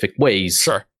specific ways.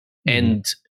 Sure.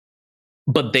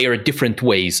 But they are different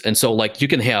ways. And so you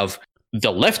can have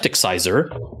the left exciser,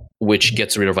 which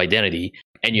gets rid of identity,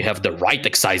 and you have the right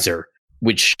exciser,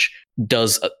 which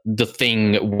does the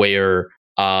thing where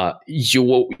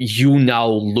you now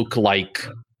look like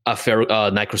a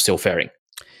Nicrosil Fairing,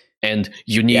 and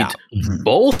you need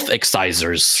both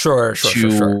excisers. Sure.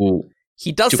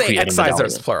 He does say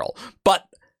excisers plural, but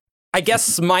I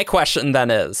guess my question then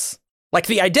is,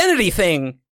 the identity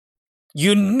thing,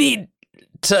 you need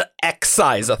to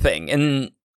excise a thing,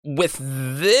 and with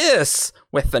the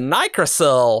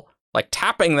Nicrosil,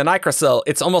 tapping the Nicrosil,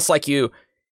 it's almost like you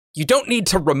don't need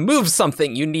to remove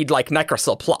something, you need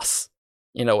Nicrosil plus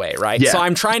in a way, right? So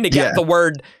I'm trying to get the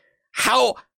word,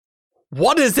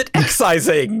 what is it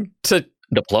excising to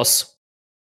the plus?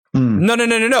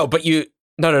 No, but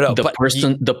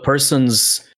the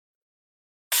person's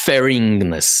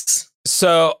fairingness.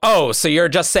 So you're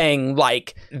just saying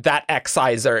that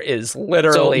exciser is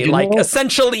literally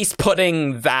essentially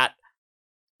putting that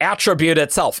attribute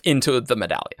itself into the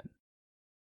medallion.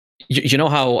 You know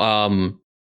how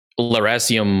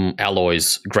Lerasium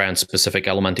alloys grant specific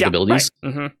elementic abilities?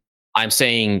 Right. Mm-hmm. I'm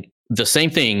saying the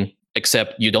same thing,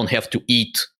 except you don't have to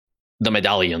eat the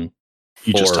medallion.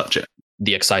 You just touch it.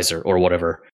 The exciser or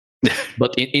whatever.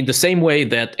 But in the same way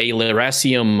that a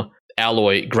Lerasium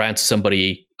alloy grants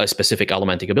somebody a specific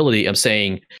elementic ability, I'm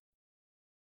saying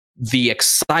the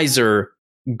exciser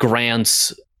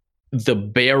grants the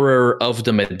bearer of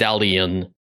the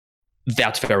medallion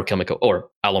that ferrochemical or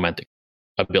elementic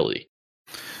ability.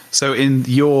 So in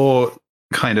your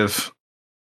kind of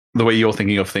the way you're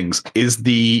thinking of things, is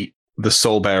the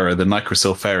soul bearer, the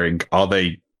Nicrosil Fairing,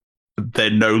 they're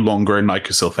no longer a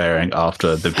Nicrosil Fairing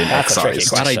after they've been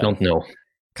excised? That I don't know.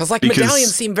 Because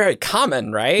medallions seem very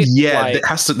common, right? Yeah, it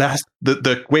has to.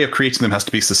 The way of creating them has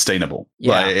to be sustainable.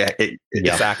 Yeah,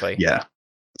 exactly. Yeah.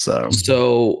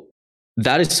 So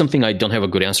that is something I don't have a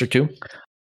good answer to.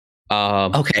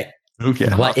 Okay.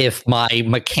 What if my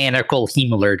mechanical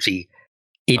Hemolurgy,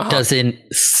 it doesn't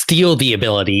steal the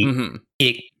ability,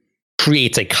 it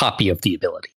creates a copy of the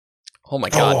ability? Oh my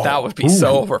god, that would be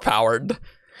so overpowered.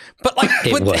 But like,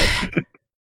 It would.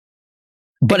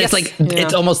 But it's guess, like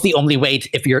it's almost the only way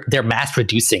if they're mass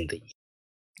reducing these.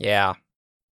 yeah.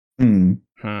 Hmm.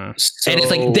 So, And it's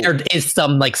like there is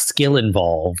some like skill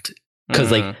involved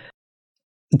because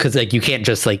like you can't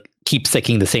just like keep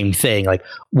sticking the same thing. Like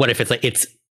what if it's like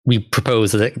we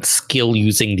propose a skill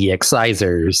using the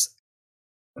excisors?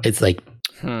 It's like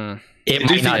it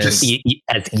might not just be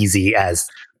as easy as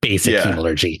basic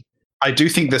hemalurgy. I do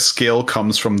think the skill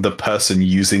comes from the person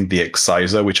using the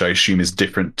exciser, which I assume is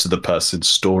different to the person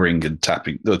storing and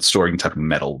tapping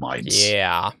metal mines.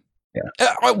 Yeah.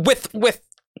 I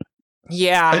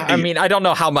mean, I don't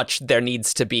know how much there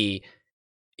needs to be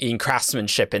in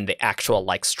craftsmanship in the actual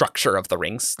like structure of the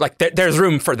rings. Like there's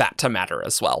room for that to matter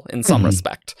as well in some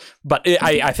respect. But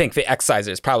I think the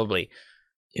excisors probably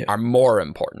are more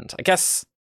important. I guess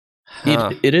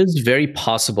it is very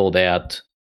possible that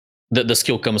the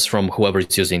skill comes from whoever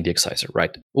is using the exciser,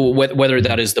 right? Whether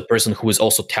that is the person who is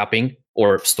also tapping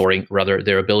or storing rather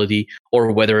their ability, or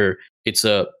whether it's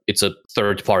a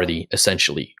third party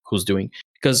essentially who's doing.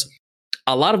 Because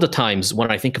a lot of the times when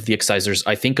I think of the excisors,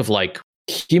 I think of like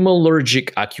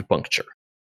hemalurgic acupuncture.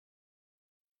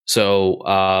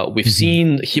 So we've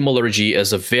seen hemalurgy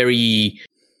as a very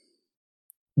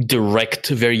direct,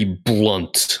 very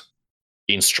blunt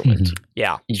instrument.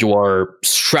 Yeah. You are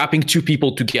strapping two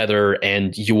people together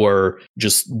and you are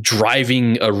just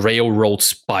driving a railroad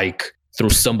spike through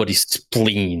somebody's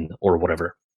spleen or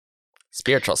whatever.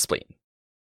 Spiritual spleen.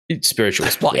 Spiritual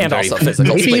spleen. Well, and also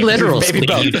physical maybe spleen. literal maybe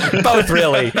spleen. Both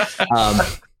really.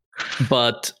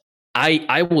 But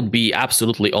I would be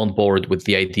absolutely on board with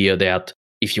the idea that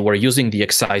if you were using the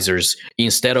excisors,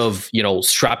 instead of,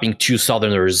 strapping two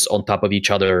southerners on top of each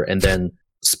other and then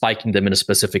spiking them in a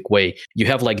specific way, you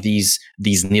have like these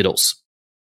needles.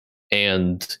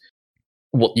 And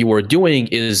what you are doing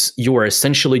is you are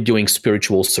essentially doing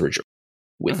spiritual surgery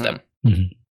with them.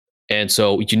 And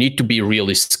so you need to be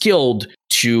really skilled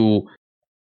to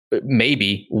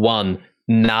maybe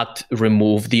not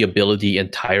remove the ability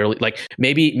entirely. Like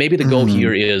maybe the goal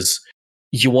here is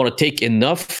you want to take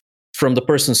enough from the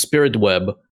person's spirit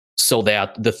web so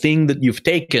that the thing that you've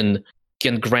taken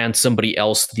can grant somebody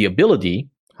else the ability,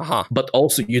 but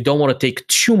also you don't want to take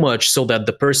too much so that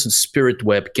the person's spirit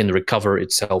web can recover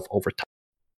itself over time.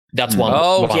 That's one.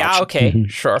 Oh, one yeah, option. okay.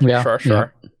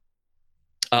 Sure.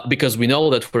 Because we know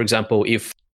that, for example,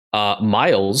 if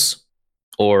Miles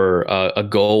or a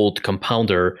gold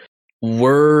compounder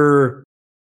were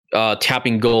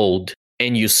tapping gold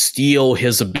and you steal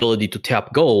his ability to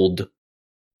tap gold,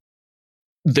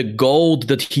 the gold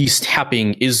that he's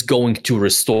tapping is going to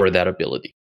restore that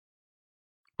ability.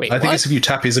 Wait, I think it's if you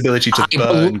tap his ability to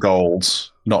burn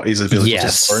gold, not his ability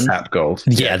to tap gold.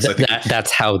 Yeah,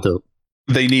 that's how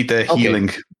they need their healing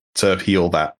to heal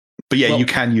that. But yeah, you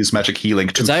can use magic healing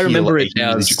to heal I remember a it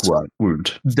as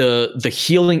wound. The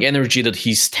healing energy that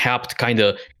he's tapped kind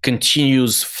of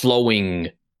continues flowing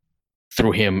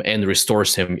through him and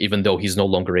restores him, even though he's no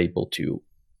longer able to.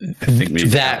 I think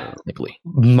that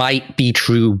might be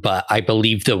true, but I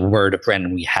believe the word of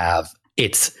Brennan we have,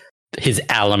 it's his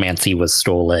allomancy was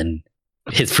stolen.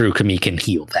 His Furukami can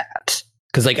heal that.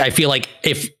 Because I feel like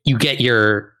if you get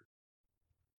your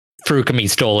Furukami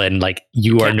stolen, like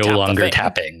you are no longer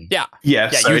tapping. Yeah. Yeah,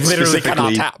 so you literally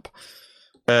cannot tap.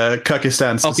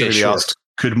 Kyrgyzstan specifically asked,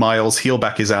 could Miles heal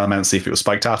back his Allomancy if it was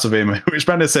spiked out of him? Which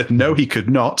Brandon said, no, he could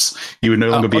not. He would no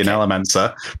longer be an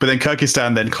Allomancer. But then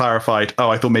Kyrgyzstan then clarified,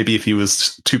 I thought maybe if he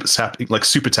was super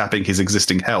tapping his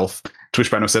existing health. To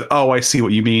which Brandon said, I see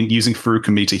what you mean. Using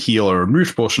Furukami to heal a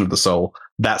removed portion of the soul,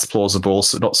 that's plausible.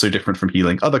 So not so different from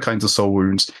healing other kinds of soul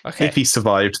wounds. Okay. If he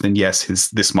survived, then yes,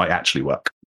 this might actually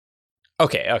work.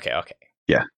 Okay.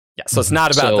 Yeah. So it's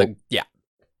not about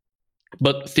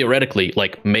But theoretically,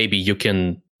 maybe you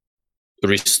can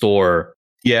restore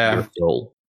your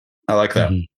soul. I like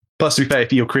that. Plus, to be fair,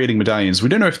 if you're creating medallions, we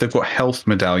don't know if they've got health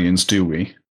medallions, do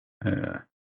we?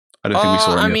 I don't think we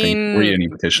saw any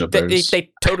indication of those.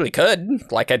 They totally could.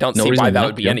 I don't see why that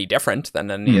would be any different than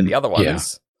any of the other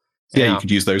ones. Yeah, you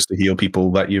could use those to heal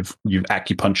people that you've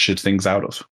acupunctured things out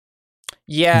of.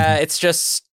 Yeah, it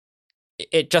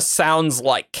just sounds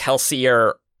like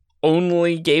Kelsier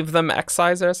only gave them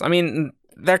excisors. I mean,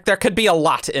 there could be a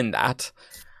lot in that.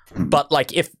 But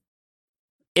if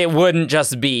it wouldn't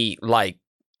just be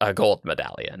a gold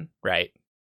medallion, right?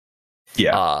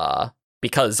 Yeah.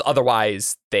 Because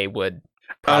otherwise they would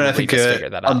probably I think just figure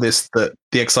that out. On this, the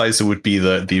exciser would be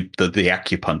the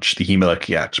acupuncture, the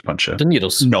hemalurgy acupuncture, the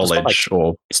needles, knowledge,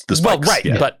 or the spikes. Well, right,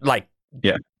 yeah. but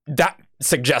that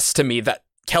suggests to me that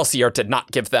Kelsier did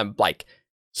not give them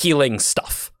healing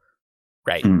stuff.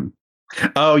 right?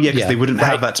 Oh yeah, because Yeah. they wouldn't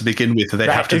have that to begin with. They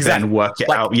have to then work it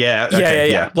out. Yeah,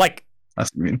 okay, yeah. Like, that's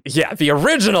what I mean. yeah, the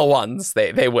original ones,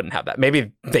 they wouldn't have that.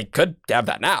 Maybe they could have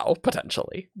that now,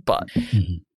 potentially, but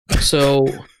So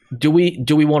do we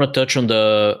want to touch on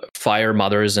the fire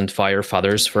mothers and fire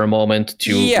fathers for a moment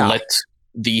to let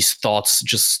these thoughts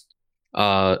just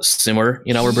simmer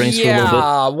in our brains for a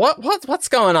little bit? What's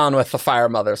going on with the fire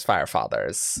mothers, fire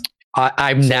fathers?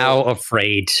 I'm now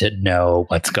afraid to know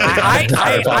what's going on.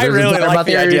 I really like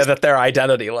the idea that they're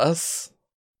identityless.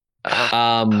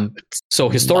 So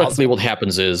historically, what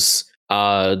happens is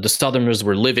the Southerners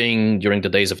were living during the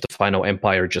days of the Final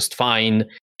Empire just fine,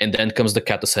 and then comes the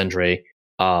Catasandre.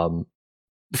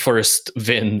 First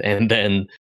Vin and then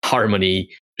Harmony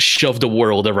shove the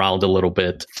world around a little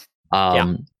bit,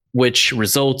 which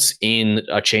results in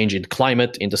a change in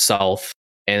climate in the South,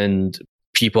 and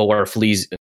people are freezing.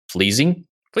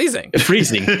 Well,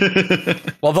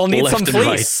 they'll need Left some and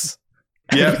fleece.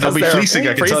 Yeah, they'll be fleecing,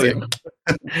 I can tell you.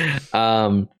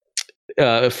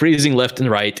 Freezing left and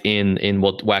right in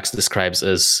what Wax describes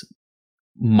as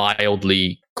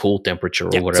mildly cool temperature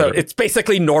or whatever. So it's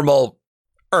basically normal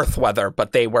Earth weather,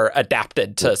 but they were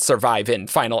adapted to survive in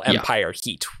Final Empire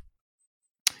heat.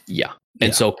 Yeah.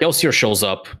 And so Kelsier shows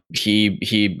up.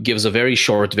 He gives a very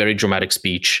short, very dramatic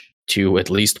speech to at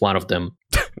least one of them.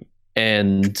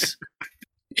 And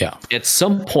at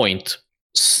some point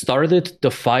started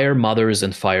the fire mothers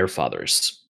and fire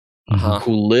fathers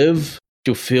who live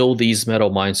to fill these metal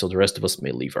mines so the rest of us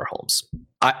may leave our homes.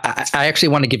 I actually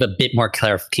want to give a bit more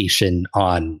clarification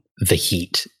on the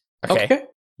heat Okay.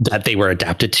 that they were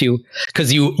adapted to,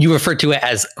 because you referred to it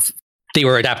as they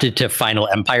were adapted to Final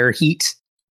Empire heat,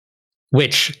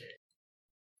 which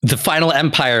the Final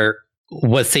Empire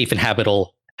was safe and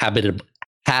habitable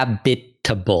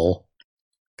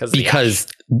because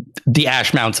the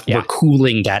ash mounts were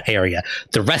cooling that area.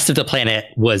 The rest of the planet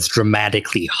was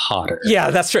dramatically hotter.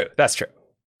 Yeah, that's true. That's true.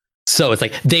 So it's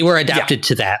like they were adapted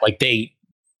to that. Like they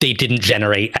didn't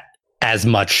generate as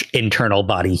much internal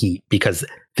body heat because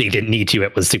they didn't need to.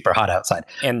 It was super hot outside.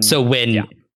 And so when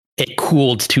it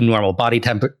cooled to normal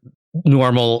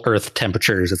Earth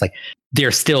temperatures, it's like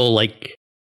they're still like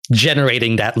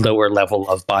generating that lower level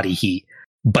of body heat,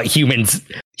 but humans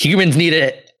need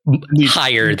it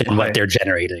higher than what they're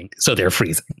generating, so they're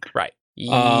freezing. Right.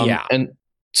 And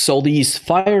so these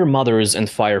fire mothers and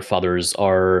fire fathers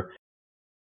are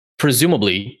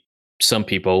presumably some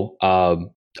people, a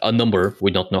number,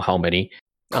 we don't know how many,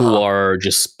 who are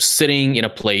just sitting in a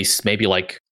place, maybe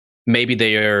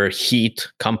they are heat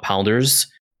compounders,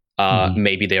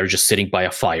 maybe they are just sitting by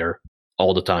a fire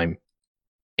all the time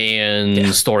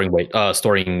and storing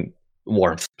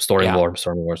warmth.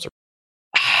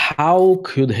 How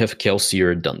could have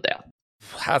Kelsier done that?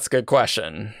 That's a good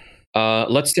question.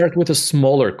 Let's start with a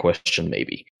smaller question,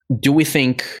 maybe. Do we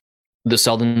think the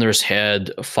Southerners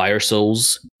had fire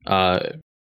souls,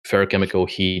 ferrochemical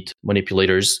heat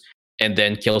manipulators, and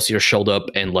then Kelsier showed up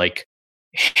and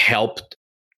helped?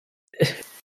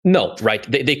 No, right?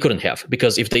 They couldn't have,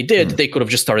 because if they did, they could have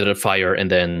just started a fire and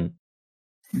then.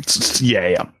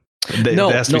 No,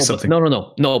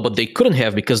 but they couldn't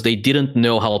have because they didn't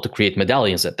know how to create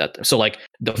medallions at that time. So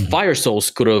the fire souls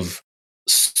could have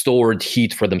stored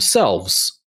heat for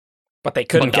themselves, but they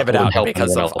couldn't give it out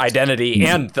because of identity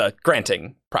and the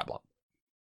granting problem.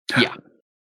 Yeah.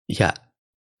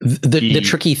 The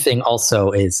tricky thing also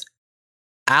is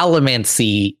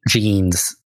allomancy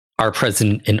genes are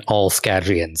present in all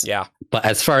Scadrians. Yeah. But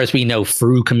as far as we know,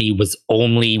 Furukami was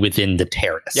only within the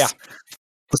Terrace. Yeah.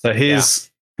 So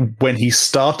when he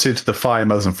started the Fire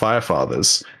Mothers and Fire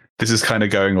Fathers, this is kind of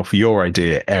going off your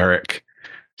idea, Eric.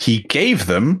 He gave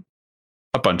them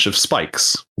a bunch of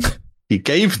spikes. He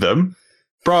gave them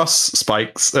brass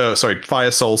spikes,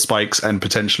 fire soul spikes, and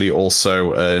potentially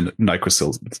also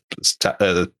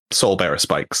Nyquil soul bearer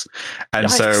spikes.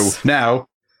 And so now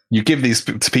you give these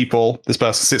to people. This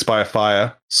person sits by a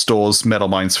fire, stores metal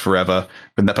mines forever.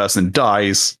 When that person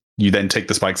dies, you then take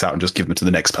the spikes out and just give them to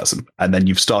the next person. And then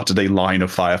you've started a line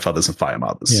of fire fathers and fire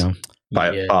mothers.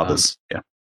 Fire fathers. Yeah.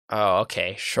 Oh,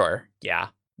 okay. Sure. Yeah.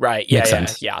 Right.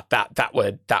 Yeah. That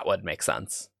would make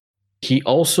sense. He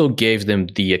also gave them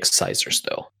the excisors,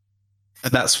 though.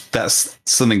 And that's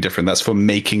something different. That's for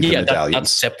making the medallions.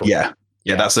 That's separate. Yeah,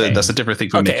 that's a different thing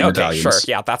for making medallions. Sure.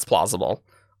 Yeah, that's plausible.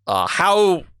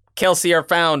 How Kelsier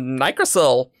found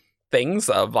Nyquil things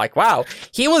of wow,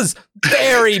 he was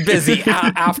very busy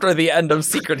after the end of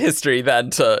Secret History then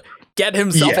to get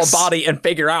himself a body and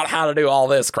figure out how to do all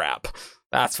this crap.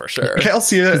 That's for sure.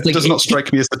 Kelsier does not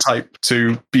strike me as the type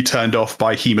to be turned off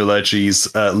by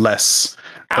Hemalurgy's less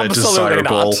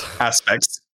desirable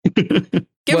aspects.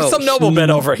 Give some Nobleman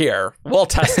over here. We'll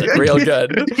test it real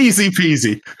good. Easy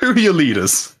peasy. Who are your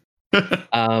leaders?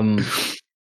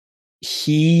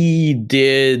 He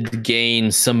did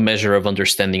gain some measure of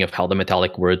understanding of how the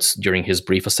metallic works during his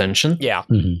brief ascension. Yeah.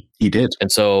 He did.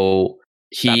 And so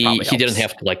he probably didn't helps.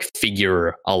 have to like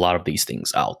figure a lot of these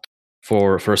things out.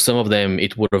 For some of them,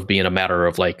 it would have been a matter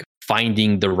of like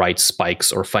finding the right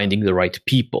spikes or finding the right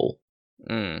people.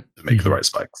 Mm. To make the right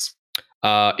spikes.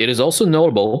 It is also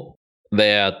notable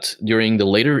that during the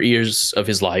later years of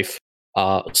his life,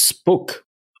 Spook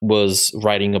was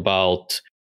writing about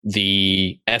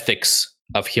the ethics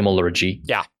of hemallurgy.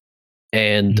 Yeah.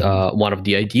 And one of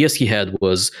the ideas he had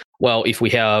was, well, if we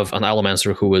have an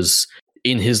Allomancer who is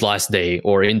in his last day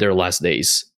or in their last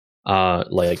days,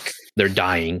 like they're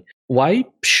dying, why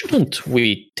shouldn't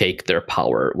we take their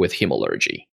power with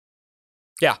hemallurgy?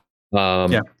 Yeah.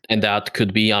 And that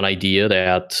could be an idea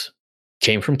that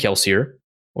came from Kelsier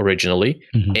originally,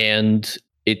 and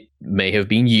it may have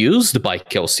been used by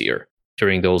Kelsier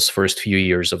during those first few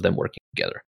years of them working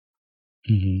together.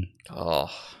 Oh,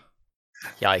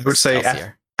 yikes! I would say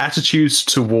Kelsier. attitudes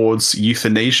towards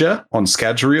euthanasia on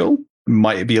Scadrial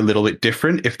might be a little bit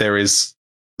different if there is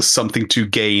something to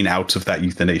gain out of that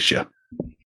euthanasia.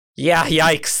 Yeah,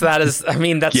 yikes!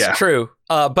 That's true.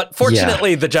 But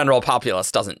fortunately, the general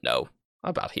populace doesn't know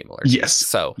about hemallurgy. Yes.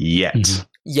 So Yet.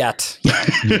 yet.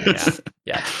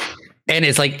 And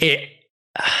it's like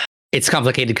it's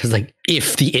complicated because like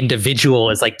if the individual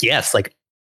is like, yes, like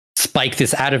spike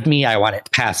this out of me, I want it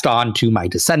passed on to my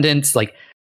descendants, like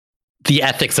the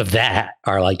ethics of that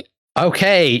are like,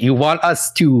 okay, you want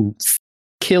us to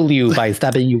kill you by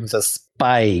stabbing you with a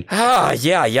spike.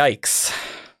 Yeah, yikes.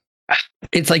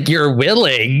 It's like you're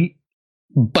willing,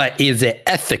 but is it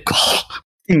ethical?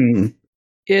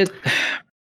 It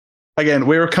Again,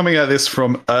 we're coming at this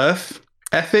from Earth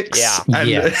ethics. Yeah. And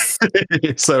Yes.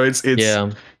 so it's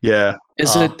yeah.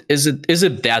 Is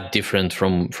it that different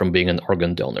from being an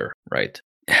organ donor, right?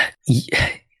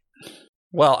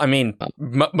 Well, I mean,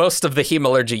 most of the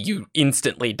hemallurgy, you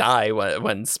instantly die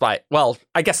when spike. Well,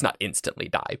 I guess not instantly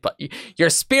die, but your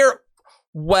spirit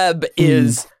web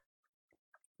is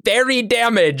very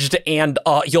damaged, and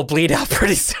you'll bleed out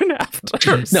pretty soon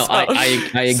after. No, So- I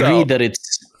agree so- that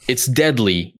it's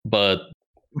deadly, but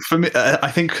for me, I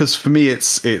think because for me,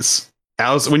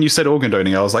 when you said organ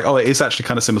donating, I was like, oh, it is actually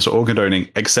kind of similar to organ donating,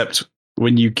 except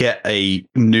when you get a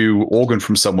new organ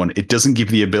from someone, it doesn't give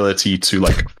the ability to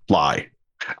like fly.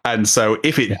 And so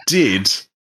if it did,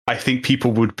 I think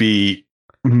people would be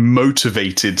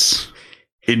motivated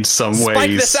in some ways. Spike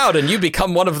this out and you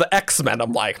become one of the X-Men.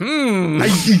 I'm like,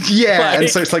 Yeah, and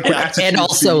so it's like and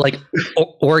also like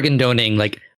organ donating,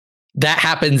 like that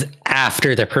happens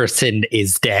after the person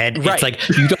is dead. Right. It's like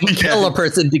you don't kill a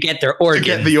person to get their to organ.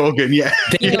 get the organ, yeah.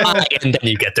 They die and then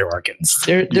you get their organs.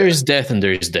 there's death and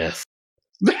there's death.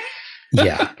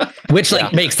 Yeah. Which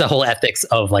like makes the whole ethics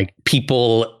of like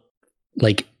people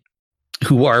like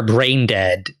who are brain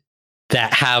dead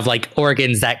that have like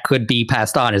organs that could be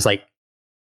passed on is like,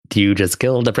 do you just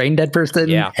kill the brain dead person?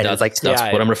 Yeah. And it's like, That's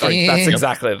what I'm referring to. That's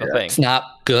exactly the thing. it's not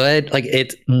good. Like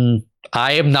it's,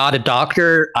 I am not a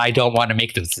doctor. I don't want to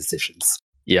make those decisions.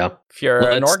 Yeah. If you're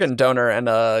an Let's- organ donor and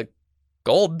a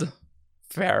gold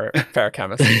fair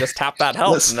chemist, you just tap that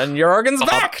health and then your organ's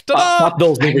back. Ta-da! Pop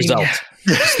those livers out.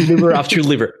 Just liver after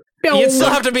liver. You'd still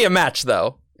have to be a match,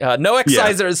 though. No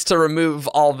excisors to remove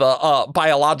all the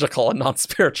biological and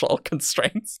non-spiritual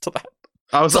constraints to that.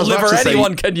 I was The about liver to say,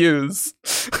 anyone can use.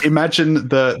 imagine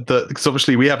because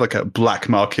obviously we have like a black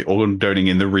market organ donating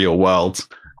in the real world.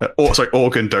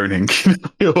 Organ donating in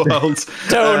the real world.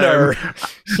 Donor.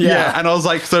 Yeah, and I was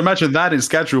like, so imagine that in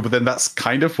Scadrial, but then that's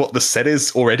kind of what the set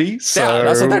is already. So Yeah,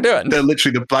 that's what they're doing. They're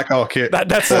literally the black market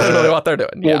That's literally what they're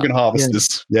doing. Yeah. organ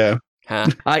harvesters. Yeah. Huh.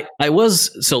 I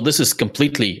was, so this is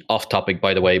completely off topic,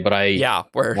 by the way, but I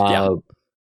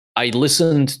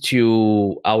listened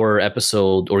to our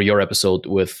episode or your episode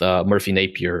with Murphy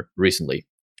Napier recently,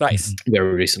 Nice.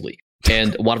 very recently.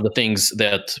 And one of the things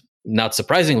that, not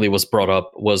surprisingly, was brought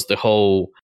up was the whole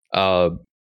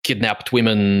kidnapped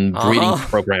women breeding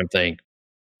program thing.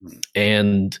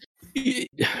 And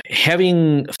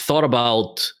having thought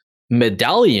about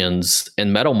medallions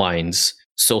and metal mines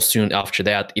so soon after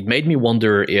that, it made me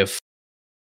wonder if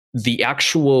the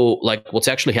actual, like what's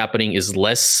actually happening is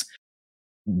less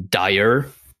dire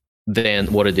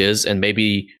than what it is, and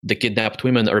maybe the kidnapped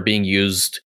women are being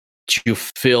used to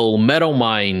fill metal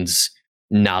mines,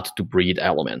 not to breed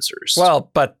allomancers. Well,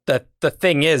 but the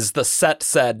thing is, the set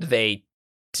said they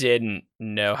didn't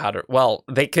know how to. Well,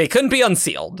 they couldn't be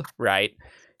unsealed, right?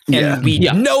 And we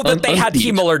know that they had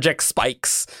Indeed. hemorrhagic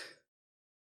spikes.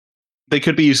 They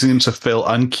could be using them to fill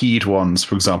unkeyed ones,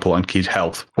 for example, unkeyed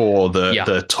health for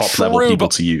the top level True, people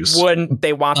but to use. Wouldn't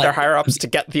they want their higher ups to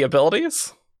get the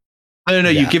abilities? No, Yeah.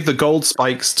 you give the gold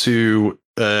spikes to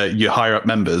your higher up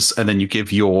members, and then you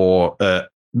give your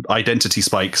identity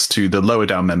spikes to the lower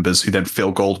down members, who then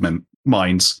fill gold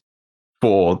mines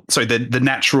for. So the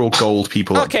natural gold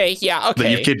people. Okay, yeah,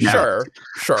 okay, you've kidnapped.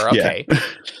 sure, okay.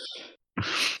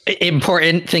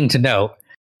 Important thing to note: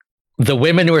 the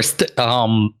women were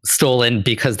stolen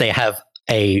because they have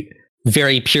a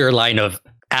very pure line of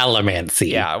allomancy.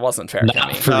 Yeah, it wasn't fair to not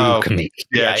me. Furukami.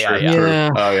 Yeah, Yeah, true. yeah. True. Yeah.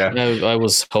 Oh yeah. I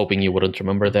was hoping you wouldn't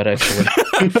remember that, actually.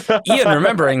 Ian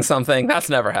remembering something that's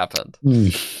never happened.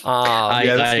 I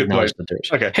Yeah, that's a good acknowledge that there's.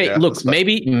 Okay. Hey, yeah, look, that's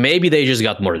fine. maybe they just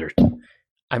got murdered.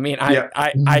 I mean, Yeah.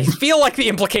 I feel like the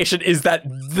implication is that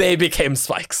they became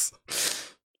spikes.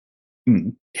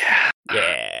 Yeah.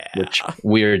 Yeah. Which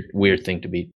weird thing to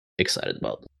be excited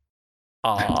about.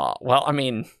 Well, I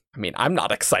mean, I'm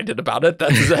not excited about it.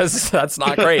 That's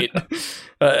not great.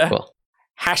 Well,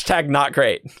 Hashtag not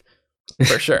great,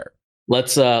 for sure.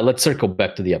 let's circle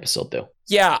back to the episode though.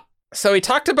 Yeah. So we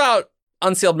talked about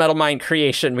unsealed metal mine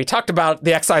creation. We talked about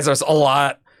the excisors a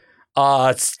lot.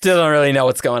 Still don't really know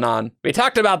what's going on. We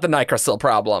talked about the Nigrosil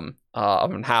problem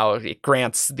and how it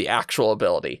grants the actual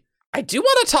ability. I do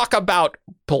want to talk about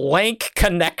blank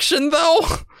connection, though.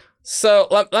 So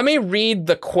let me read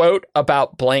the quote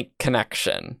about blank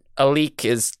connection. Alik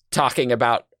is talking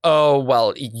about, oh,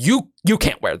 well, you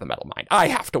can't wear the metal mind. I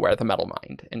have to wear the metal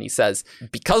mind. And he says,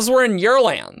 because we're in your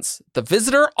lands, the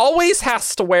visitor always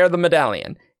has to wear the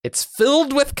medallion. It's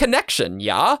filled with connection,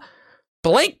 yeah?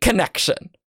 Blank connection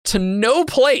to no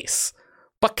place.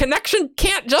 But connection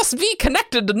can't just be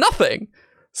connected to nothing.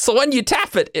 So when you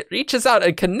tap it, it reaches out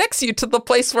and connects you to the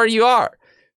place where you are.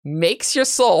 Makes your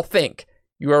soul think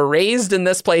you are raised in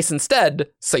this place instead,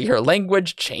 so your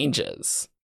language changes.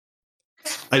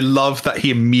 I love that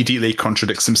he immediately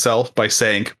contradicts himself by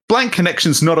saying, blank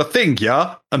connection's not a thing,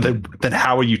 yeah? And then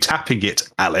how are you tapping it,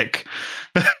 Alec?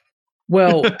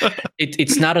 Well,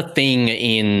 it's not a thing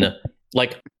in,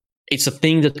 like, it's a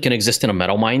thing that can exist in a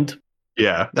metal mind,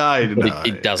 Yeah. but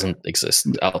it doesn't exist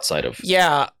outside of.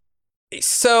 Yeah.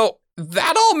 So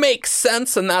that all makes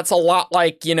sense, and that's a lot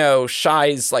like,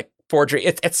 Shy's like forgery.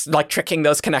 It's like tricking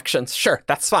those connections. Sure,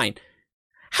 that's fine.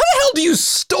 How the hell do you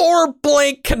store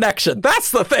blank connection?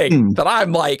 That's the thing that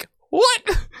I'm like,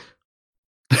 what?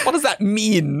 What does that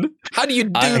mean? How do you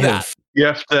do that? You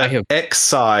have to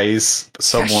excise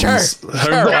someone's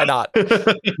Sure, why not?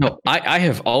 No, I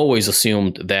have always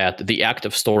assumed that the act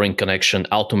of storing connection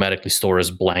automatically stores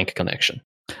blank connection.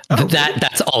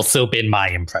 That's also been my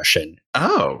impression.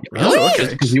 Oh, Really?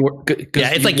 okay.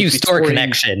 It's like you store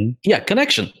connection. Yeah,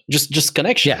 connection. Just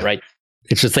connection, Yeah. right?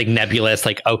 It's just like nebulous,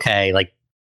 like, okay, like,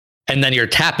 and then you're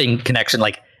tapping connection,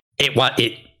 like it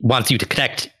wants you to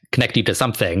connect you to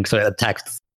something, so it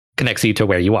connects you to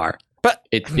where you are. But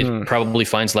It probably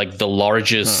finds like the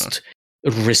largest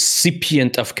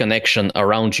recipient of connection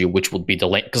around you, which would be the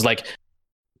lane. Because like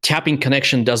tapping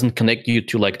connection doesn't connect you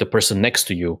to like the person next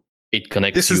to you. It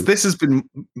connects you. This has been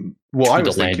what to I the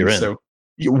was land thinking. you're in. So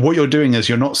what you're doing is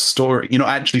you're not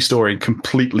actually storing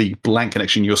completely blank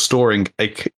connection. You're storing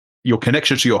your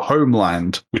connection to your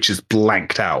homeland, which is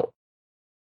blanked out.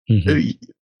 Mhm.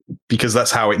 Because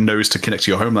that's how it knows to connect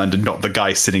to your homeland, and not the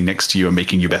guy sitting next to you and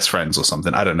making you best friends or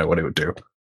something. I don't know what it would do.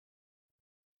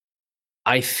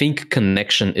 I think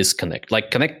connection is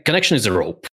connection is a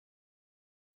rope.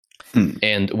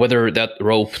 And whether that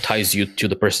rope ties you to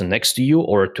the person next to you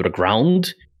or to the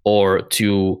ground or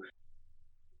to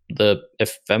the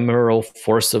ephemeral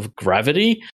force of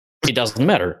gravity, it doesn't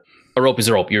matter. A rope is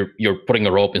a rope. You're putting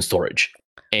a rope in storage.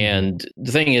 And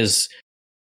the thing is,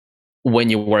 when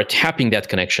you are tapping that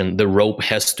connection, the rope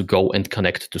has to go and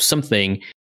connect to something,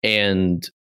 and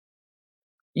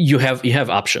you have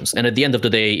options. And at the end of the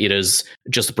day, it is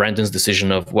just Brandon's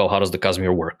decision of, well, how does the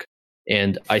Cosmere work?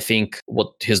 And I think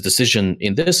what his decision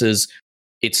in this is,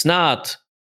 it's not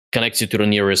connects you to the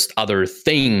nearest other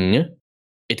thing,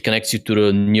 it connects you to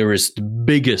the nearest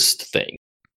biggest thing,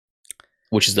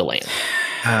 which is the land.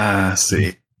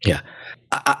 See. Yeah.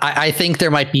 I think there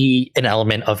might be an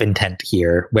element of intent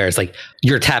here, where it's like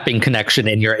you're tapping connection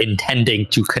and you're intending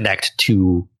to connect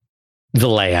to the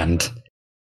land.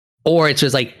 Or it's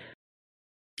just like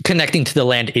connecting to the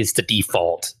land is the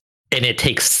default, and it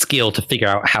takes skill to figure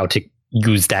out how to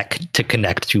use that to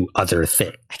connect to other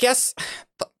things. I guess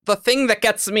the thing that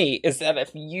gets me is that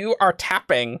if you are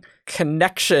tapping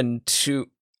connection to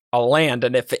a land,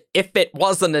 and if it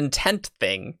was an intent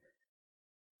thing,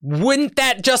 wouldn't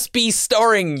that just be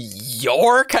storing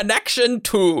your connection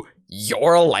to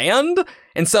your land?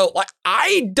 And so, like,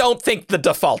 I don't think the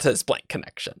default is blank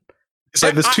connection. So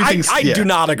there's two things. I do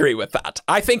not agree with that.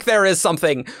 I think there is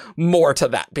something more to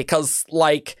that because,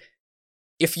 like,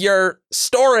 if you're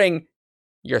storing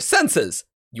your senses,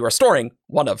 you are storing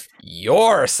one of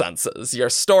your senses. You're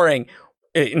storing,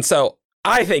 and so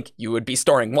I think you would be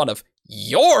storing one of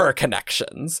your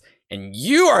connections, and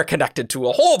you are connected to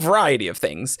a whole variety of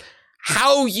things.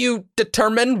 How you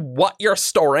determine what you're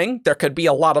storing, there could be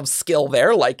a lot of skill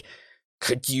there, like,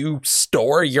 could you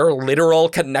store your literal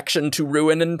connection to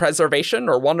ruin and preservation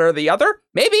or one or the other?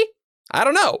 Maybe. I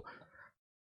don't know.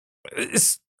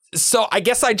 So I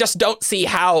guess I just don't see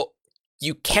how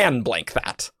you can blank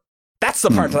that. That's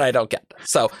the part that I don't get.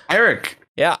 So, Eric.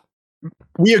 Yeah.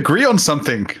 We agree on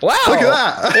something. Wow. Look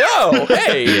at that. Whoa.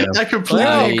 Hey. I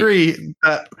completely agree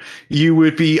that you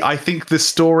would be, I think the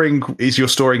storing is you're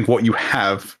storing what you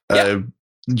have.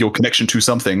 Your connection to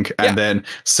something, and then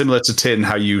similar to Tin,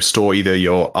 how you store either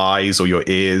your eyes or your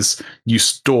ears, you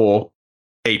store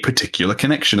a particular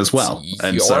connection as well.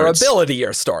 And your ability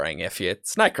you're storing if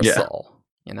it's Necrosoul,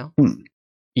 you know?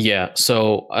 Yeah,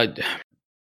 so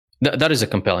that is a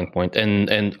compelling point.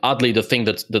 And oddly, the thing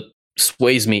that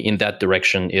sways me in that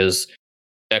direction is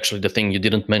actually the thing you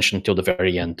didn't mention till the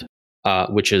very end.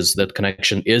 Which is that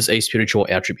connection is a spiritual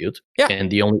attribute. Yeah. And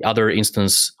the only other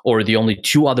instance, or the only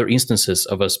two other instances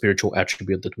of a spiritual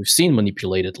attribute that we've seen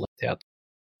manipulated like that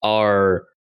are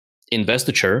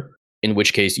investiture, in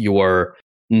which case you are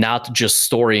not just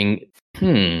storing,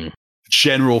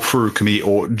 general Furukami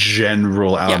or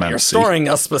general Allomancy. Yeah, you're storing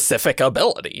a specific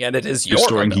ability, and it is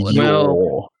your ability.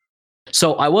 Well,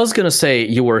 so I was going to say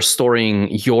you were storing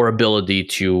your ability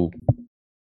to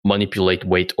manipulate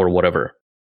weight or whatever.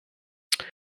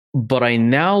 But I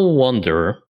now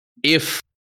wonder if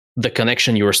the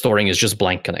connection you are storing is just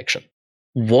blank connection.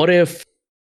 What if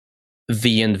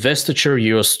the investiture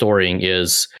you're storing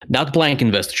is not blank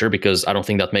investiture, because I don't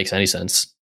think that makes any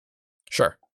sense.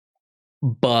 Sure.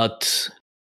 But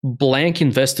blank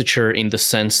investiture in the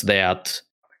sense that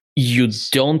you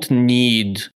don't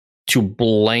need to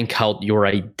blank out your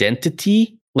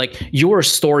identity. Like, you are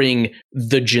storing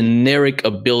the generic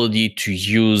ability to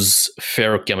use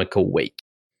ferrochemical weight.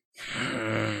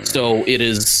 So it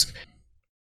is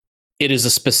a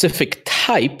specific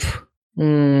type,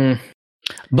 but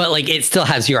like it still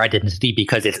has your identity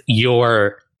because it's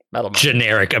your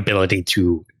generic ability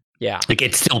to, like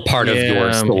it's still part of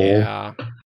your soul. Yeah.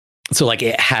 So like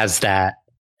it has that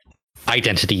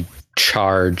identity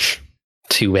charge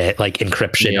to it, like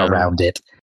encryption around it.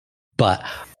 But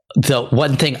the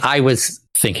one thing I was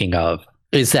thinking of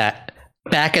is that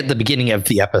back at the beginning of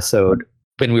the episode,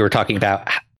 when we were talking about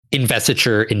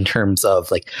investiture in terms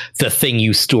of like the thing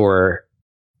you store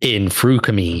in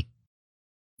Furukami,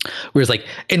 whereas like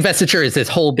investiture is this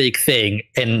whole big thing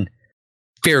and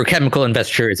ferrochemical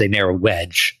investiture is a narrow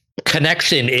wedge.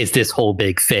 Connection is this whole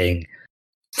big thing.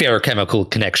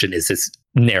 Ferrochemical connection is this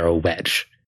narrow wedge.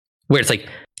 Where it's like,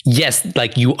 yes,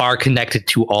 like you are connected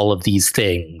to all of these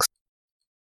things.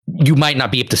 You might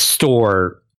not be able to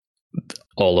store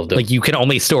all of them. Like you can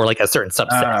only store like a certain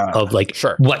subset of like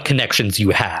what connections you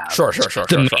have. Sure.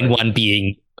 The main one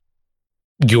being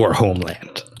your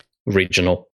homeland.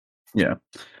 Regional. Yeah.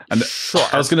 And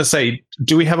I was going to say,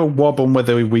 do we have a wob on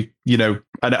whether we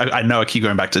I know I keep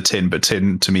going back to Tin, but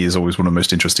Tin to me is always one of the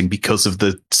most interesting because of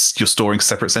you're storing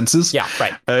separate senses. Yeah,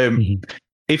 right.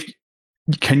 If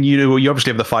you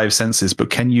obviously have the 5 senses, but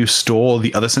can you store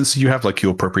the other senses you have, like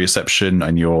your proprioception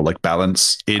and your like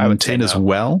balance in Tin as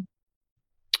well?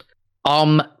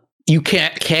 You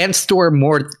can store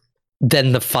more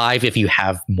than the 5 if you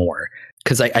have more,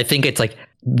 because I think it's like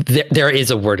there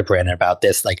is a word of brand about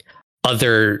this. Like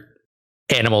other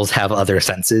animals have other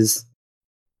senses.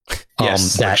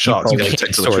 Yes, that like sharks, you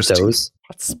can't store those.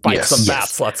 Let's spike some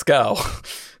bats. Let's go.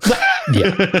 But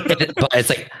it's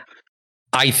like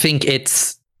I think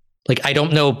it's like I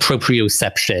don't know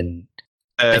proprioception.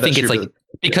 I think it's like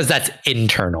because that's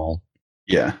internal.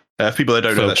 Yeah. For people that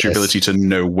don't know, that's your ability to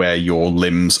know where your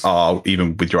limbs are,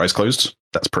 even with your eyes closed.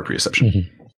 That's proprioception.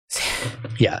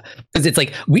 Mm-hmm. Yeah. Because it's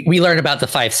like we learn about the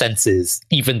 5 senses,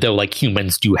 even though like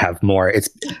humans do have more. It's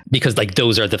because like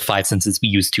those are the 5 senses we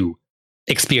use to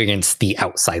experience the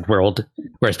outside world.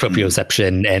 Whereas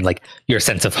proprioception and like your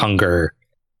sense of hunger,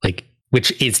 like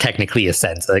which is technically a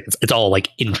sense, like it's all like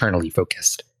internally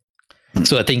focused.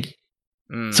 So I think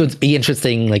so it'd be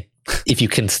interesting, like if you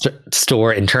can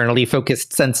store internally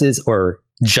focused senses or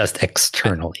just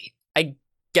externally. I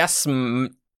guess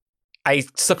I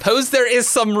suppose there is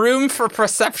some room for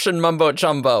perception, mumbo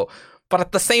jumbo, But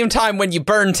at the same time, when you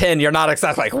burn 10, you're not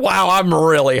exactly like, wow, I'm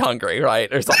really hungry,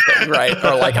 right? Or something, right?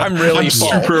 Or like, I'm really full.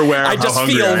 Super aware I of just how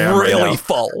hungry feel I am really right now.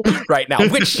 full right now,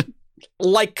 which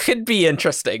like could be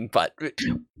interesting, but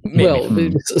maybe.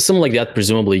 Well, something like that,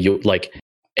 presumably you like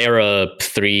era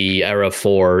 3, era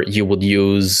 4, you would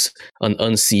use an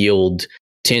unsealed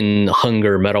tin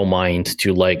hunger metal mind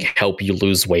to like help you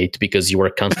lose weight because you are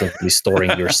constantly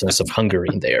storing your sense of hunger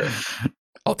in there.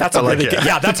 Oh, that's a really good.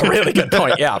 Yeah, that's a really good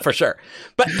point. Yeah, for sure.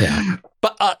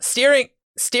 But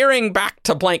steering back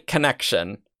to blank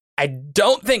connection, I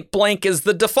don't think blank is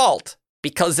the default,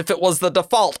 because if it was the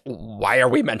default, why are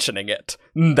we mentioning it?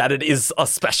 That it is a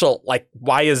special, like,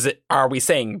 why are we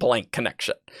saying blank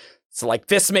connection? So like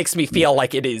this makes me feel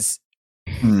like it is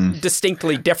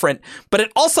distinctly different, but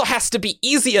it also has to be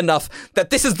easy enough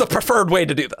that this is the preferred way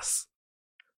to do this.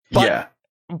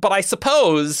 But I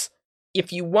suppose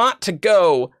if you want to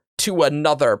go to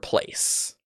another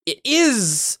place, it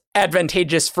is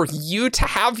advantageous for you to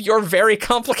have your very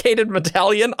complicated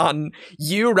medallion on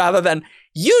you rather than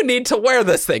you need to wear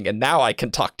this thing and now I can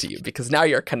talk to you because now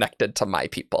you're connected to my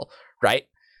people, right?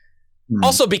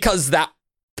 Also because that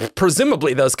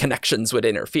presumably those connections would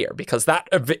interfere because that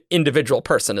individual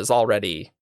person is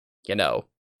already, in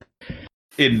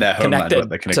their homeland, connected what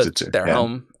they're connected to their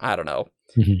home. I don't know.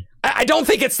 I don't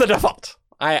think it's the default.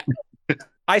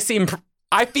 I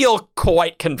feel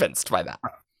quite convinced by that.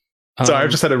 So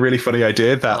I've just had a really funny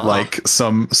idea that like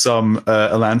some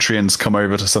Elantrians come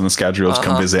over to Southern Scadrial to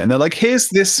come visit, and they're like, "Here's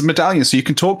this medallion, so you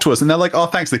can talk to us." And they're like, "Oh,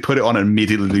 thanks." They put it on and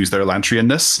immediately lose their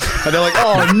Elantrianness, and they're like,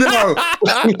 "Oh no,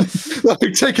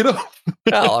 like, take it off."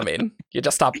 Well, I mean, you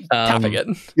just stop tapping it.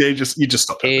 Yeah, you just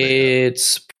stop.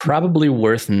 It's probably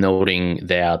worth noting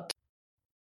that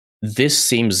this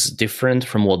seems different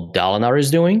from what Dalinar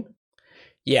is doing.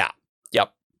 Yeah.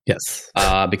 Yep. Yes.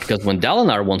 Because when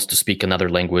Dalinar wants to speak another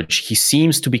language, he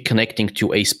seems to be connecting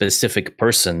to a specific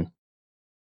person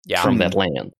from that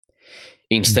land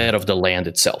instead of the land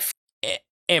itself.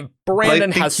 And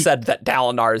Brandon has said that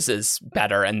Dalinar's is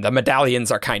better, and the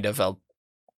medallions are kind of a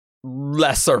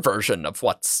lesser version of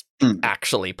what's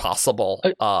actually possible.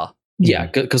 Yeah,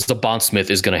 because the bondsmith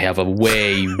is going to have a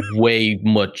way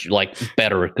much like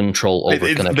better control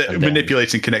over connection.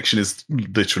 Manipulating connection is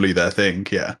literally their thing.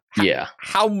 Yeah. Yeah.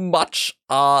 How much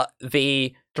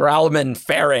the Dralman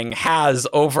Faring has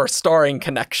over storing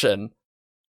connection?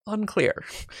 Unclear.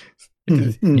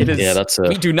 It is. Yeah,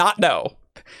 we do not know.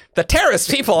 The Terrace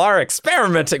people are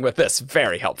experimenting with this.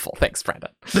 Very helpful. Thanks, Brandon.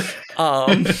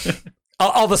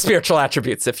 All the spiritual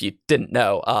attributes, if you didn't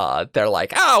know, they're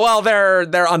like,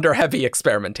 they're under heavy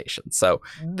experimentation, so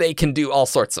they can do all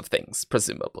sorts of things,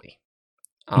 presumably.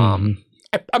 I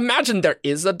imagine there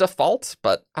is a default,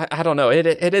 but I don't know.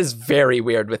 It is very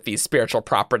weird with these spiritual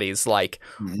properties, like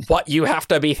what you have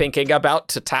to be thinking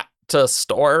about to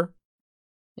store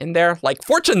in there. Like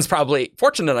fortune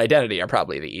and identity are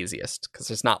probably the easiest because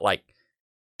there's not like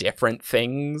different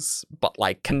things, but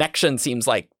like connection seems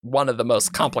like one of the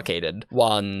most complicated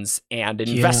ones, and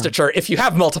investiture, if you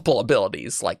have multiple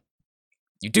abilities, like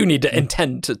you do need to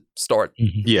intend to store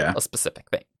a specific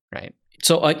thing, right?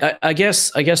 So I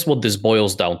guess what this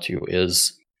boils down to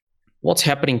is what's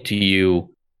happening to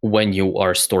you when you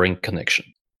are storing connection.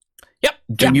 Yep.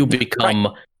 Do you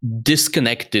become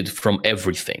disconnected from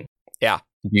everything? Yeah.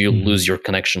 Do you lose your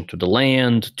connection to the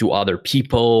land, to other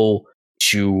people,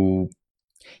 to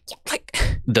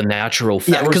like the natural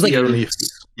because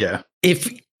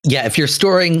if you're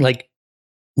storing like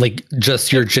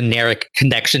just your generic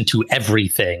connection to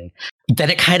everything, then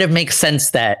it kind of makes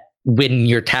sense that when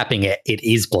you're tapping it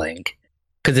is blank,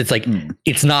 because it's like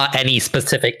it's not any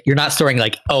specific. You're not storing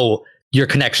like, oh, your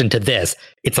connection to this.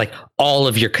 It's like all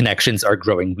of your connections are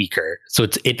growing weaker, so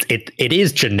it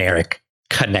is generic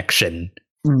connection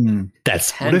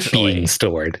that's being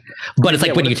stored. But it's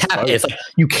like when you tap it, it's like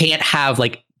you can't have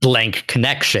like blank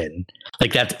connection.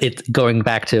 Like it's going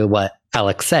back to what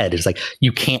Alex said. It's like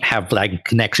you can't have blank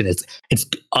connection. It's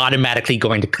automatically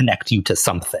going to connect you to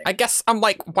something. I guess I'm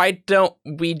like, why don't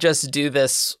we just do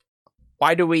this?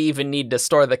 Why do we even need to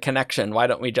store the connection? Why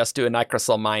don't we just do a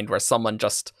Nicrosol mind where someone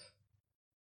just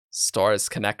stores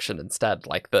connection instead,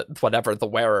 like whatever the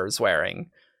wearer's wearing,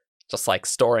 just like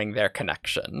storing their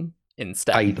connection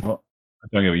instead. I don't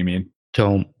get what you mean.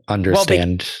 Don't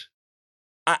understand.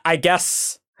 Well, I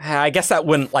guess that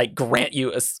wouldn't like grant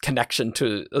you a connection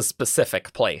to a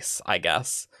specific place, I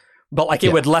guess. But like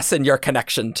it would lessen your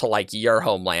connection to like your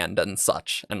homeland and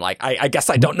such. And like I guess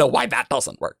I don't know why that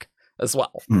doesn't work as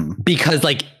well. Because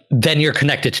like then you're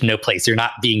connected to no place. You're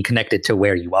not being connected to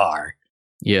where you are.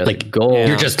 Yeah, like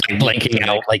you're just like blanking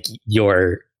out like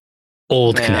your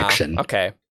old connection.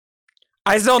 Okay.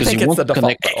 I don't think it's the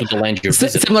default. Connect to the land you're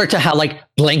visiting. Similar to how like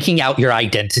blanking out your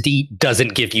identity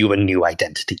doesn't give you a new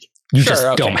identity. You Sure, just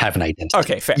okay. don't have an identity.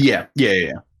 Okay, fair. Yeah.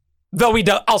 Though we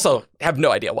also have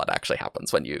no idea what actually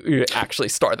happens when you actually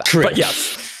store that. True. But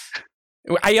yes,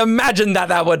 I imagine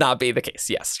that would not be the case.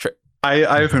 Yes, true.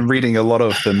 I've been reading a lot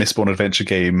of the Mistborn Adventure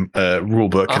Game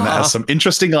rulebook, and that has some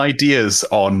interesting ideas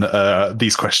on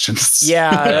these questions.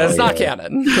 Yeah, it's not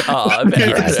canon. It's not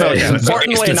canon.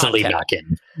 Importantly, not Explicitly canon. not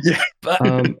canon. But,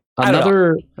 I don't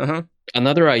Another Uh-huh.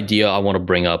 another idea I want to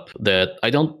bring up that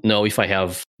I don't know if I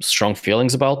have strong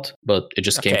feelings about, but it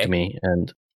just came Okay. to me,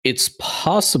 and it's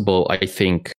possible, I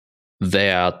think,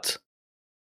 that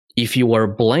if you are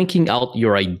blanking out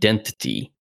your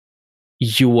identity,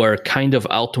 you are kind of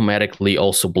automatically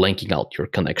also blanking out your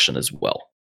connection as well.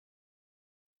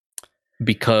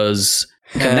 Because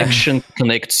connection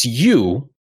connects you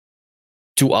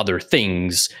to other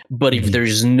things, but if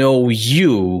there's no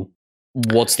you,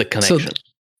 what's the connection? So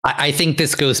I think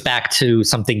this goes back to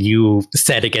something you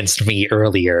said against me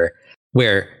earlier,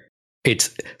 where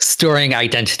it's storing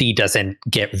identity doesn't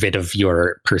get rid of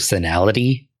your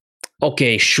personality.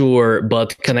 Okay, sure,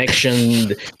 but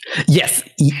connection, Yes.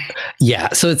 Yeah.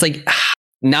 So it's like,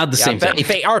 not the same thing.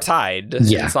 They are tied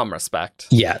Yeah. in some respect.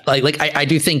 yeah, like I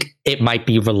do think it might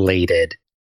be related,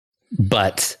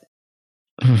 but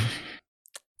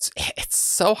It's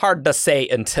so hard to say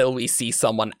until we see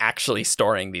someone actually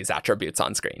storing these attributes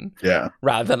on screen, Yeah.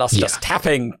 rather than us just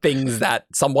tapping things that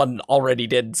someone already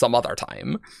did some other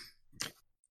time.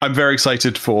 I'm very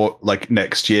excited for like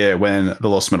next year when the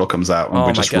Lost Metal comes out and Oh we're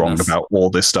my just wrong goodness. about all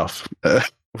this stuff.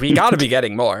 We got to be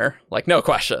getting more, like no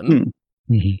question.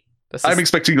 Mhm. This I'm is,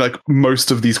 expecting like most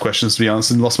of these questions to be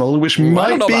answered in Lost Metal, which Ooh, I might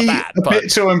don't know about be that, a but-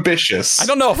 bit too ambitious. I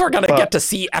don't know if we're gonna but- get to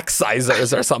see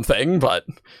excisers or something, but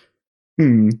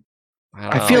Hmm.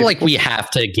 I feel like we have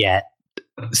to get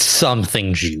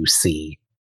something juicy.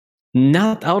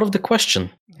 Not out of the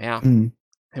question. yeah. Hmm.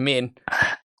 I mean,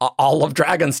 all of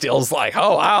Dragonsteel's like,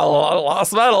 oh wow,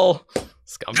 Lost Metal,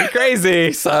 it's gonna be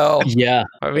crazy. So Yeah,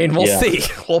 I mean, we'll Yeah. see.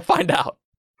 We'll find out.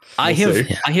 I We'll have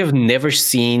see. I have never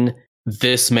seen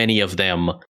this many of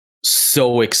them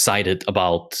so excited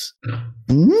about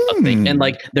a thing. And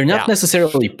like they're not Yeah.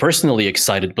 necessarily personally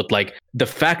excited, but like the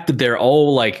fact that they're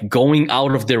all like going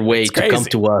out of their way It's to come crazy.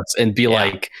 to us and be Yeah.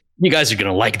 like, you guys are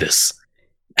gonna like this.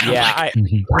 And I'm Yeah, like,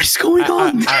 Mhm. what is going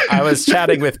on? I was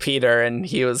chatting with Peter, and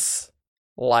he was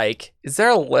like, "Is there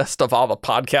a list of all the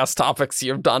podcast topics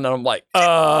you've done?" And I'm like,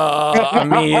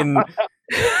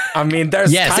 I mean,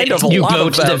 there's Yes, kind of a you lot go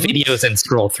of to them. the videos and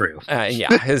scroll through.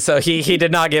 Yeah, so he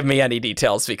did not give me any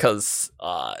details because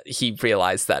he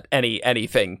realized that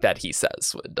anything that he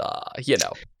says would give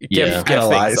Yeah. things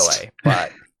Analyzed. away.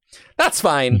 But that's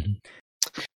fine.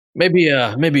 Maybe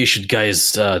you should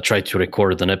guys try to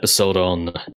record an episode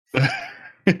on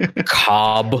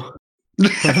Cobb.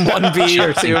 1B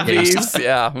or 2Bs.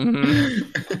 Yeah.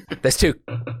 Mhm. There's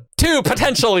two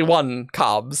potentially one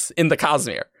Cobbs in the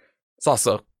Cosmere. It's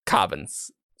also Cobb in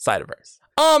Cyberverse.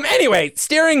 Anyway,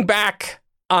 steering back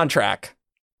on track.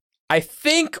 I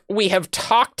think we have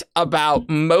talked about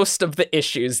most of the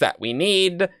issues that we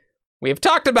need. We have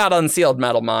talked about unsealed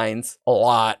metal mines a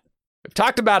lot. We've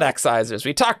talked about excisers.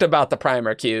 We talked about the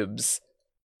primer cubes.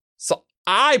 So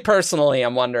I personally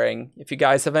am wondering if you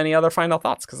guys have any other final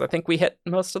thoughts, because I think we hit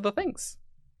most of the things.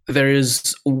 There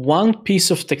is one piece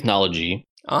of technology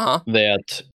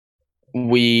that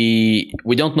we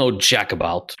don't know jack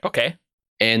about, Okay.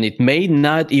 and it may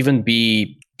not even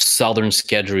be Southern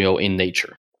Scadrio in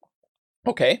nature.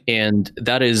 Okay. And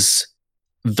that is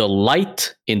the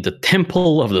light in the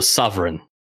Temple of the Sovereign.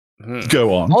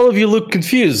 Go on. All of you look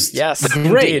confused. Yes.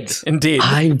 Great. Indeed.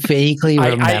 I vaguely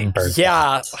remember.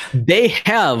 Yeah. They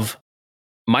have,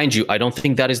 mind you, I don't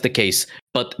think that is the case,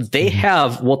 but they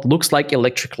have what looks like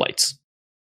electric lights.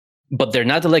 But they're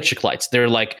not electric lights. They're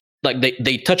like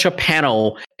they touch a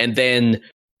panel and then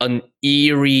an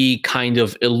eerie kind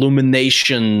of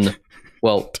illumination.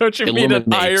 Well, Don't you mean an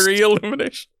illuminates. eerie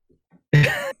illumination?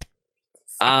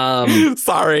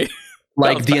 Sorry.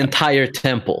 like was the bad. entire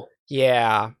temple.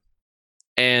 Yeah.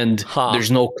 And Huh. there's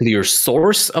no clear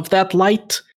source of that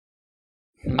light.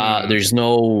 There's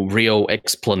no real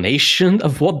explanation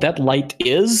of what that light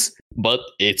is, but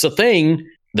it's a thing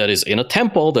that is in a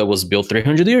temple that was built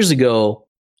 300 years ago.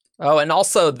 Oh, and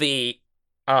also the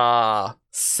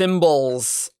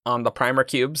symbols on the primer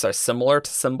cubes are similar to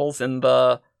symbols in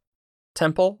the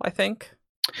temple, I think.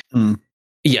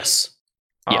 Yes,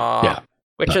 Yeah.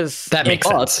 Which is That makes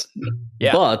but, sense.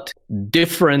 Yeah. but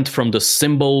different from the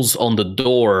symbols on the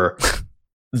door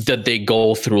that they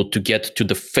go through to get to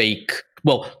the fake,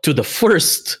 well, to the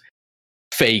first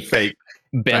fake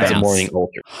Bands of Mourning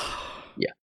altar.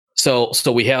 Yeah. So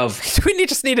we have. We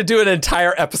just need to do an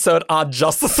entire episode on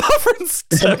just the Sovereign's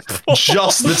temple.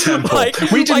 Just the temple.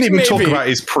 We didn't even talk about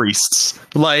his priests.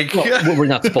 Like, well, we're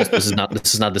not supposed to. This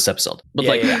is not this episode. But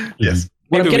yes.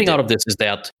 What I'm getting out of this is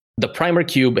that the primer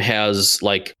cube has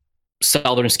like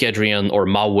Southern Scadrian or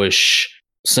Mawish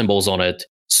symbols on it.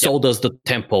 So does the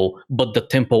temple, but the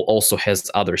temple also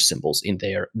has other symbols in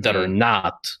there that are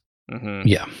not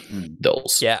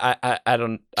those. Yeah, I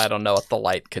don't know what the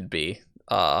light could be.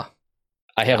 I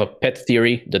have a pet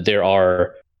theory that there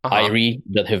are Airi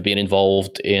that have been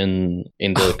involved in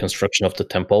the construction of the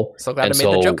temple. So glad I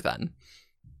made the joke then.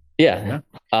 Yeah.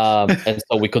 And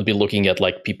so we could be looking at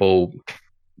like people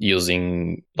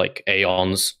using like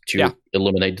aeons to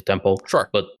illuminate the temple. Sure.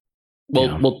 But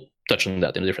we'll touch on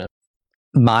that in a different.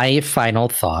 My final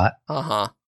thought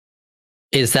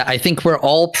is that I think we're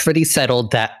all pretty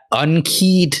settled that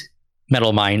unkeyed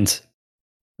metal mines,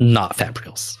 not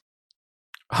Fabrials.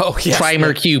 Oh, yes.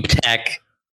 Primer cube tech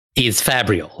is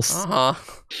Fabrials.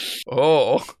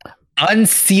 Oh.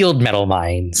 Unsealed metal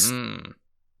mines.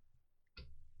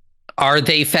 Are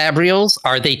they Fabrials?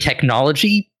 Are they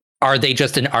technology? Are they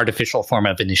just an artificial form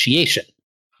of initiation?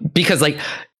 Because, like,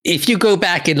 if you go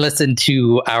back and listen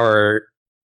to our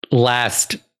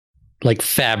last, like,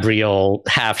 Fabrial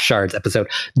Half Shards episode,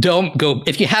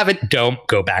 if you haven't, don't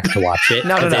go back to watch it.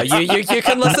 No. You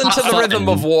can listen to the Rhythm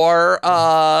of War.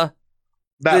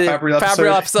 That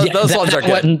Fabrial episode. Yeah, those ones are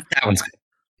good. That one's good.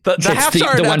 The Half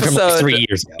Shard the one episode, from like 3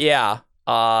 years ago. Yeah.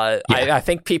 I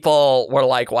think people were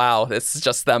like, wow, this is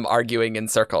just them arguing in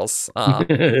circles.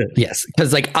 Yes,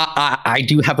 because like I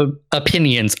do have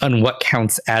opinions on what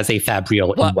counts as a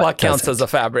Fabrial and what counts as a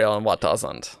Fabrial and what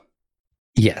doesn't.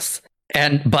 Yes,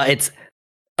 but it's.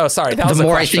 Oh, sorry. That was the a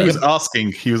more question. He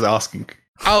was asking.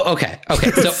 Oh, okay.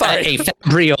 So a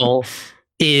Fabrial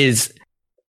is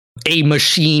a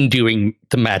machine doing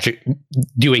the magic.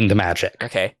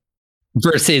 Okay.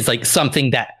 Versus like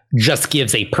something that just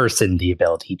gives a person the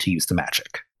ability to use the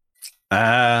magic.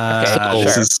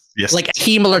 Yes. Like a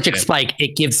hemalurgic spike,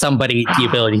 it gives somebody the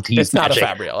ability to use It's not magic. a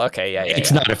Fabrial. Okay, yeah.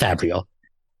 It's not a Fabrial.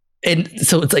 And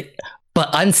so it's like, but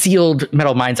unsealed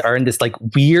metal mines are in this like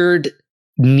weird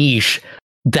niche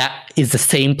that is the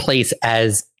same place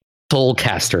as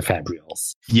Soulcaster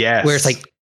Fabrials. Yes. Where it's like,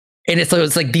 and it's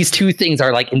like these two things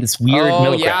are like in this weird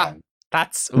middle ground.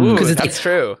 That's it's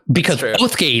true. Because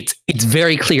both gates, it's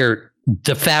very clear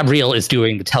the Fabrial is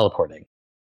doing the teleporting.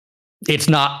 It's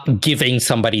not giving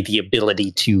somebody the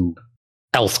ability to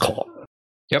else call.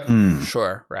 Yep.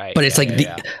 Sure, right. But it's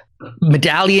the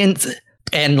medallions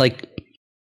and like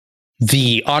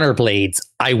the honor blades,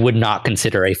 I would not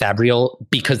consider a Fabrial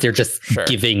because they're just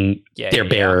giving their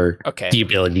bearer the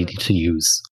ability to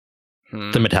use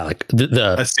the metallic,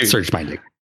 the surge binding.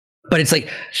 But it's like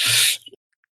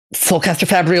Soulcaster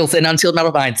Fabrials and Unsealed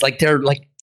Metal Mines, like they're like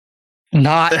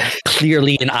not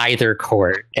clearly in either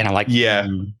court. And I'm like,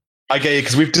 I get you,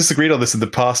 because we've disagreed on this in the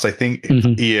past, I think,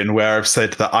 Ian, where I've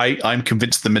said that I'm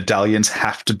convinced the medallions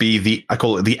have to be I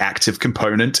call it the active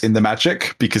component in the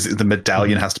magic, because the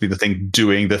medallion has to be the thing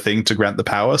doing the thing to grant the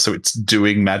power, so it's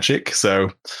doing magic.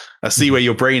 So I see where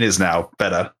your brain is now.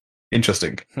 Better.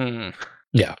 Interesting.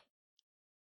 Yeah.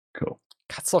 Cool.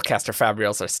 Soulcaster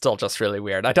Fabrials are still just really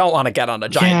weird. I don't want to get on a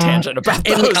giant tangent about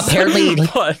those. And apparently,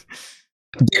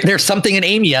 there's something in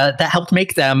Amia that helped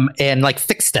make them and like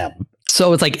fix them.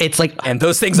 So it's like, and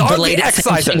those things are the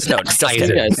excisors. No,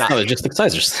 just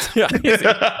excisors. Yeah,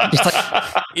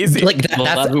 easy. Like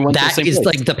that is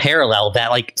like the parallel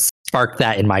that like sparked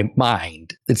that in my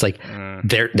mind. It's like shut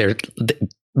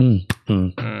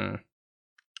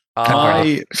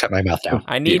my mouth down.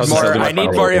 I need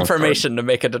more information to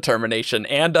make a determination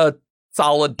and a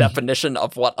solid definition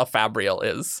of what a Fabrial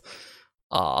is.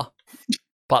 But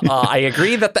I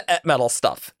agree that the et metal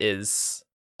stuff is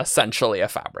essentially a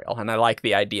Fabrial, and I like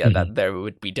the idea that there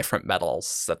would be different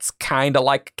metals. That's kind of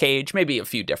like Cage, maybe a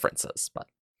few differences, but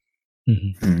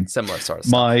similar sort of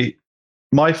stuff.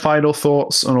 My final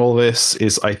thoughts on all this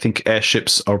is I think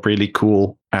airships are really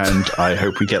cool, and I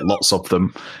hope we get lots of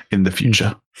them in the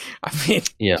future. I mean,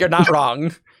 you're not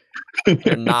wrong.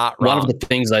 You're not wrong. One of the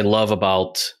things I love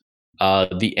about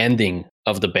the ending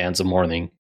of the Bands of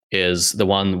Mourning is the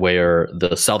one where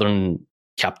the Southern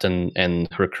captain and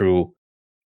her crew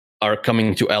are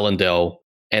coming to Elendel,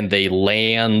 and they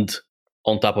land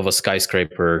on top of a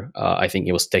skyscraper. I think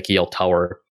it was Tekiel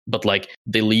Tower, but like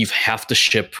they leave half the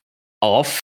ship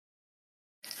off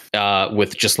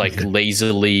with just like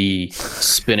lazily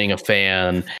spinning a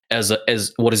fan as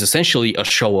what is essentially a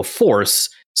show of force,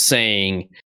 saying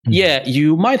yeah,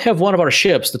 you might have one of our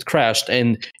ships that crashed,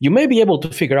 and you may be able to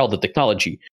figure out the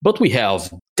technology, but we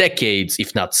have decades,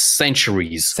 if not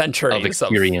centuries of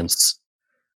experience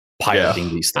piloting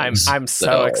these things. I'm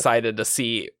so excited to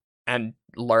see and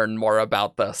learn more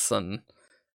about this, and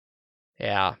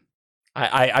yeah.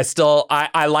 I still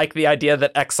like the idea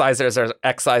that excisers are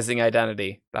excising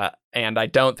identity, and I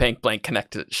don't think blank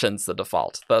connection's the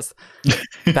default.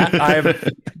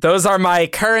 Those are my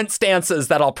current stances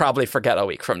that I'll probably forget a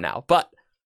week from now. But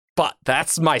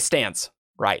that's my stance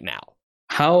right now.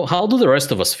 How do the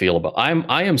rest of us feel about?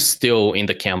 I am still in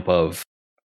the camp of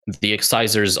the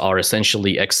excisers are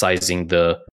essentially excising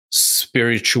the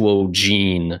spiritual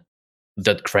gene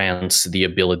that grants the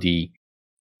ability.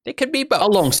 It could be both.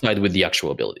 Alongside with the actual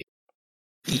ability.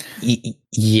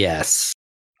 Yes.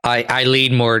 I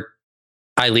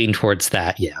lean towards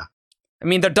that, yeah. I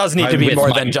mean, there does need to be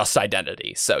more than just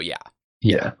identity, so yeah.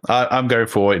 Yeah. I'm going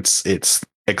for it's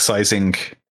excising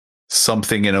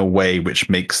something in a way which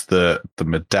makes the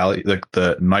medallion,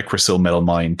 the Nicrosil metal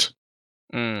mind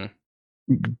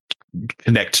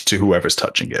connect to whoever's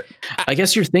touching it. I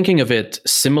guess you're thinking of it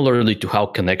similarly to how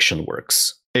connection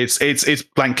works. It's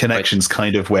blank connections,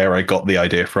 kind of where I got the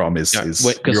idea from. Because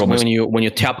when you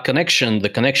tap connection, the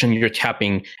connection you're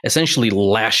tapping essentially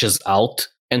lashes out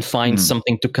and finds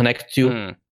something to connect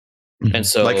to, and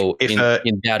so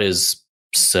that is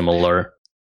similar.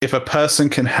 If a person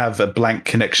can have a blank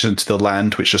connection to the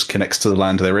land, which just connects to the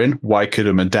land they're in, why could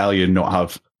a medallion not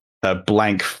have a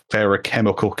blank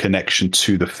ferrochemical connection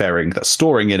to the fairing that's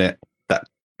storing in it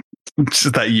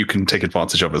that you can take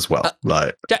advantage of as well?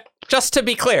 Just to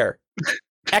be clear,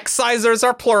 excisers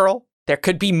are plural. There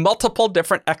could be multiple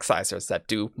different excisers that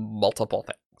do multiple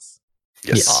things.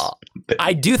 Yes.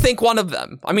 I do think one of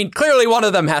them, clearly one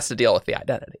of them has to deal with the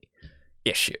identity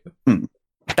issue.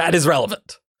 That is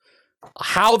relevant.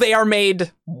 How they are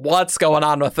made, what's going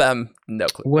on with them, no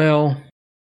clue. Well,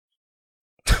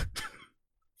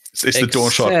 it's the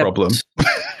Dawnshard problem.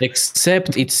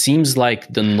 Except it seems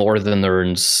like the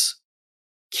Northerners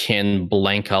can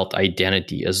blank out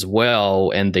identity as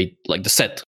well, and they like the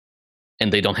set,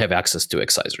 and they don't have access to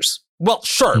excisers. Well,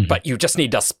 sure, but you just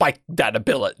need to spike that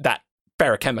ability, that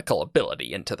ferrochemical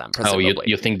ability into them. Presumably. Oh,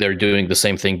 you think they're doing the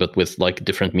same thing but with like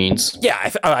different means?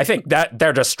 Yeah, I think that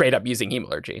they're just straight up using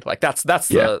hemalurgy. Like that's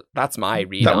my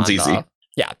read. That one's easy.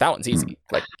 Yeah, that one's easy.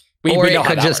 Like we know it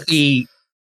could just be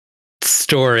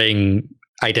storing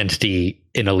identity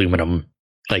in aluminum.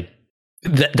 Like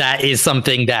that is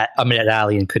something that a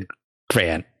medallion could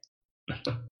grant.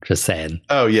 Just saying.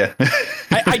 Oh yeah.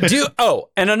 I do. Oh,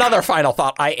 and another final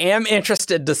thought. I am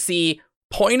interested to see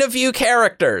point of view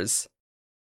characters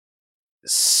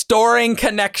storing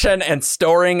connection and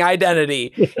storing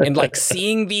identity and like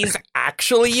seeing these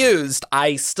actually used.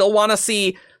 I still want to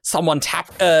see someone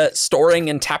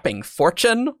storing and tapping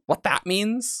fortune, what that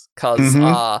means. Because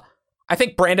I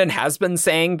think Brandon has been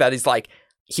saying that he's like,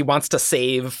 he wants to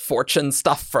save fortune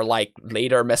stuff for like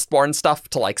later Mistborn stuff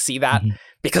to like see that,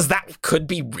 because that could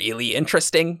be really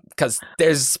interesting because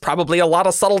there's probably a lot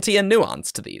of subtlety and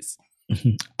nuance to these.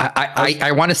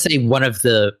 I want to say one of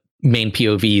the main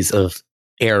POVs of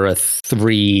Era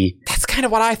 3. That's kind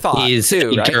of what I thought is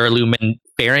too, right? Duralumin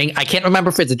fairing. I can't remember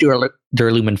if it's a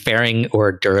Duralumin fairing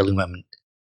or Duralumin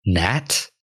Nat,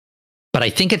 but I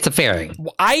think it's a fairing.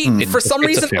 For some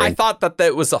reason, I thought that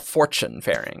it was a fortune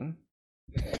fairing,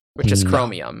 which is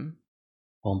chromium.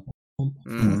 I will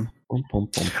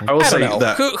I say don't know.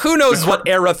 that Who knows what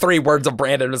Era 3 Words of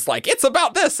Brandon was like? It's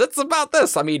about this. It's about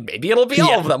this. I mean, maybe it'll be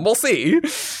all of them. We'll see.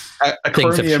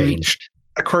 Things have changed.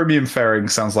 A chromium fairing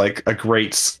sounds like a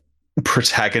great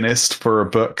protagonist for a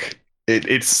book.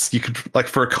 It's you could like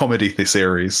for a comedy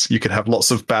series, you could have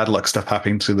lots of bad luck stuff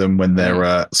happening to them when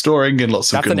they're storing, and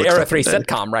lots of good luck. That's an Era 3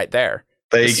 sitcom right there.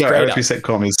 There you go. Era 3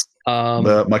 sitcom is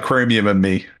my chromium and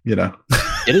me. You know,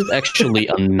 it is actually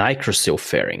a Nicrosil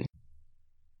fairing.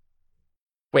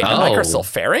 Wait, a Nicrosil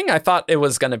fairing? I thought it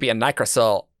was going to be a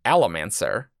Nicrosil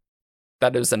Allomancer.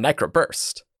 That it was a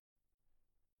Nicroburst.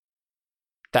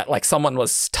 That like someone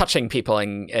was touching people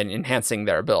and enhancing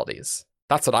their abilities.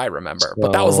 That's what I remember.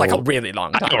 But that was like a really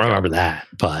long time. I don't remember that,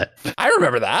 but I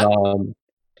remember that.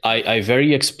 I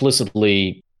very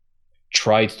explicitly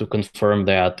tried to confirm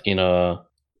that in a,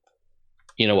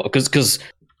 because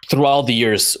throughout the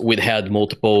years we'd had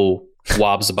multiple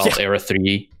WABs about Era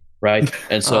 3, right?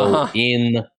 And so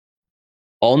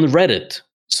on Reddit,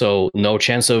 so no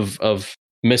chance of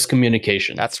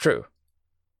miscommunication. That's true.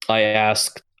 I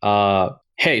asked,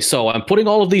 hey, so I'm putting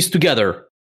all of these together.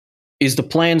 Is the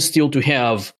plan still to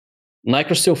have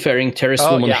Nicrosil fairing Terrace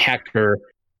Woman hacker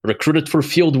recruited for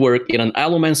fieldwork in an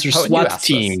Allomancer SWAT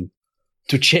team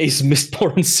to chase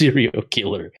Mistborn serial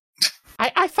killer.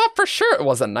 I thought for sure it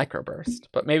was a Necroburst,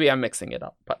 but maybe I'm mixing it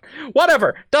up. But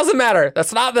whatever, doesn't matter.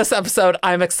 That's not this episode.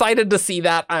 I'm excited to see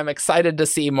that. I'm excited to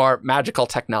see more magical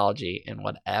technology in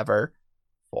whatever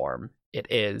form it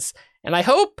is. And I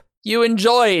hope you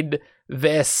enjoyed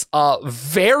this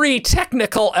very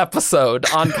technical episode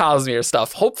on Cosmere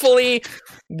stuff. Hopefully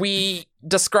we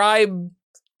describe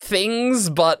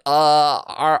things, but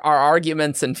our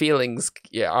arguments and feelings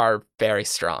are very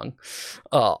strong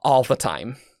all the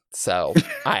time. So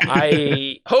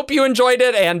I hope you enjoyed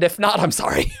it, and if not, I'm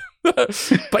sorry.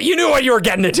 But you knew what you were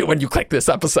getting into when you clicked this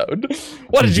episode.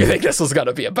 What did you think this was going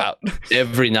to be about?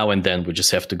 Every now and then, we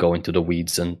just have to go into the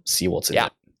weeds and see what's in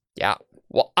it. Yeah.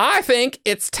 Well, I think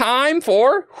it's time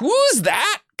for Who's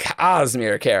That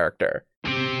Cosmere Character?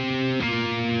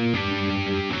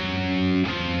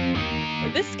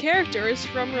 This character is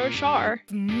from Roshar.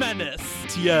 Menace,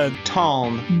 Tien,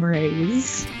 Tom,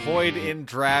 Raise, Void in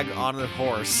drag on a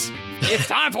horse. It's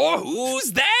time for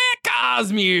Who's That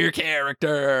Cosmere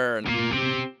Character?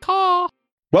 Caw.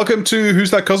 Welcome to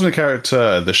Who's That Cosmic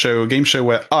Character, the game show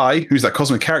where I, Who's That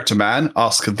Cosmic Character Man,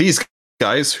 ask these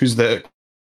guys, who's the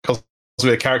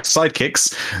Cosmic Character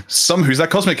sidekicks, some Who's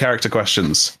That Cosmic Character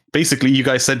questions. Basically, you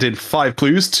guys sent in 5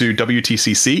 clues to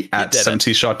WTCC at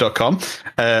 70shot.com.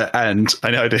 And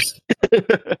I know I did.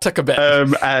 Took a bit.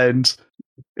 And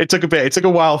it took a bit. It took a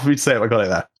while for me to say it. I got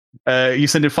it there. You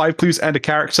send in 5 clues and a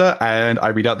character, and I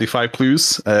read out the 5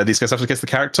 clues. These guys have to guess the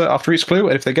character after each clue,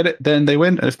 and if they get it, then they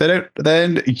win. And if they don't,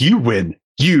 then you win.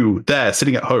 You there,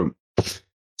 sitting at home.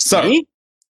 So,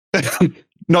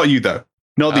 not you though.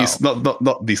 Not these.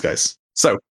 Not these guys.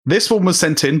 So this one was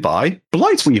sent in by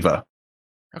Blightweaver.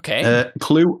 Okay.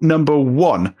 Clue number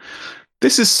 1.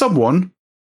 This is someone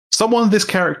this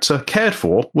character cared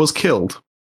for was killed.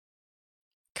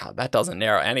 God, that doesn't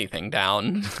narrow anything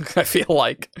down. I feel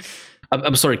like.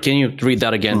 I'm sorry, can you read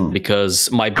that again? Because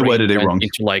my brain went wrong.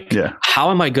 into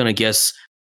how am I going to guess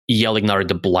Yelignar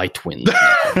the Blightwind?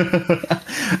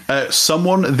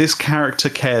 Someone this character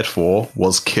cared for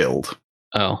was killed.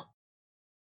 Oh.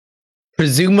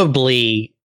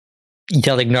 Presumably,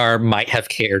 Yelignar might have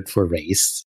cared for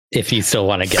Race, if you still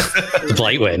want to get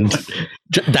Blightwind.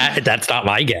 That's not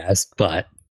my guess, but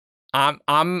I'm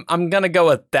gonna go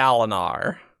with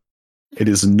Dalinar. It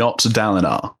is not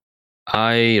Dalinar.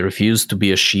 I refuse to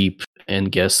be a sheep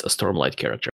and guess a Stormlight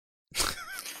character.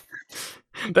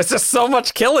 There's just so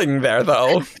much killing there,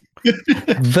 though.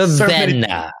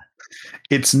 Vivenna.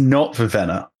 It's not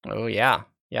Vivenna. Oh yeah,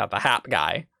 the hat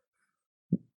guy.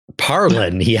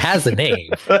 Parlin, he has a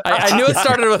name. I knew it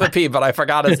started with a P, but I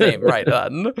forgot his name right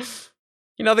then.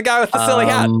 You know, the guy with the silly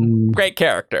hat. Great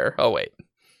character. Oh, wait.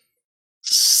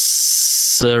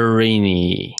 Sereni.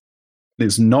 It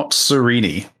is not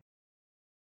Sereni.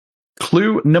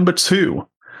 Clue number 2.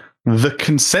 The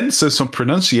consensus on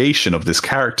pronunciation of this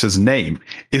character's name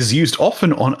is used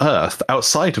often on Earth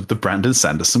outside of the Brandon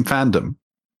Sanderson fandom.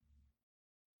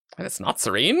 And it's not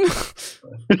Serene?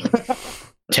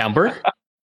 Timber?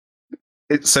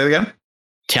 Say it again?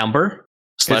 Timber?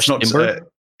 Slash Timber?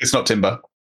 It's not Timber.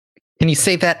 Can you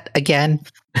say that again?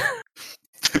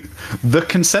 The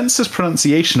consensus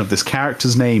pronunciation of this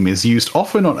character's name is used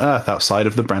often on Earth outside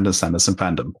of the Brandon Sanderson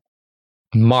fandom.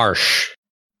 Marsh.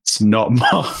 It's not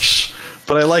Marsh,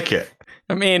 but I like it.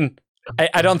 I mean,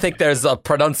 I don't think there's a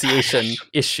pronunciation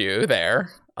issue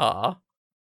there.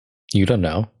 You don't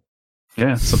know.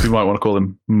 Yeah, some people might want to call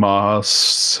him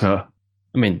Mars. I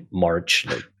mean, March.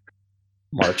 Like,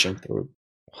 marching through.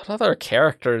 What other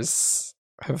characters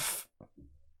have...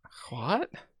 What?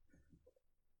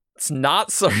 It's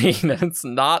not Serena. It's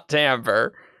not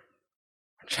Timber.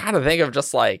 I'm trying to think of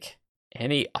just, like,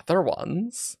 any other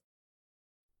ones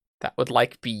that would,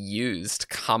 like, be used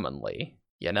commonly,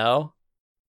 you know?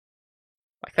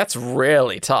 Like, that's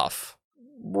really tough.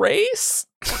 Race?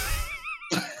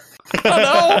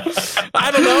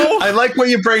 I don't know. I like where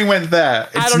your brain went there.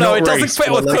 I don't know. It doesn't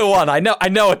fit with clue 1. I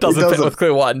know it doesn't fit with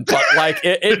clue 1, but like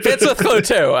it fits with clue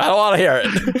 2. I don't want to hear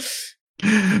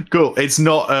it. Cool. It's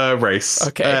not Race.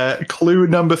 Okay. Clue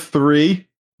number 3.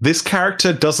 This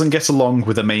character doesn't get along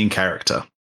with the main character.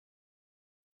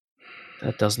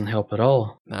 That doesn't help at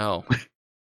all. No.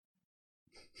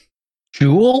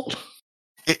 Jewel?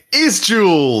 It is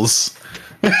Jules.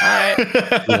 All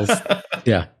right.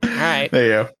 Yeah. All right. There you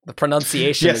go. The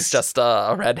pronunciation is just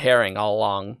a red herring all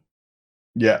along.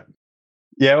 Yeah.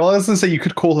 Yeah, well, I was going to say you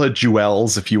could call her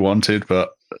Jewels if you wanted, but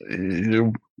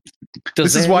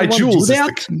this is why Jules is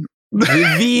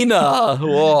Vivina.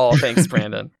 Whoa, thanks,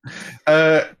 Brandon.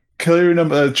 Clue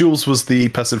number Jules was the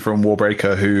person from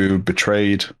Warbreaker who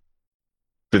betrayed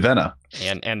Vivenna.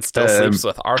 And still sleeps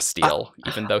with Arsteel,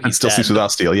 even though he's and still dead. sleeps with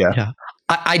Arsteel, yeah.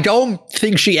 I don't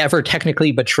think she ever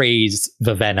technically betrays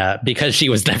Vivenna because she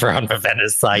was never on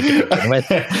Vivenna's side to begin with.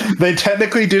 They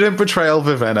technically didn't betray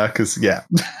Vivenna because, yeah.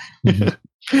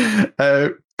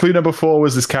 Clue number 4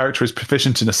 was this character is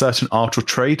proficient in a certain art or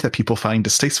trade that people find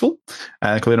distasteful.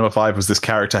 And clue number 5 was this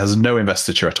character has no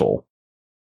investiture at all.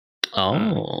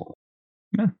 Oh.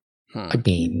 Yeah. I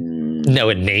mean, no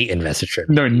innate investiture.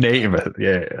 No innate investiture,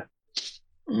 yeah.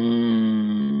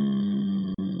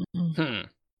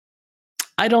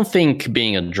 I don't think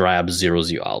being a drab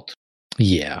zeroes you out.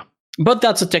 Yeah. But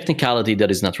that's a technicality that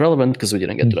is not relevant because we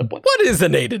didn't get to that point. What is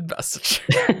innate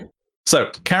investiture?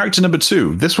 So, character number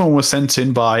 2. This one was sent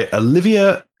in by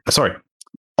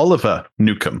Oliver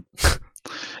Newcomb.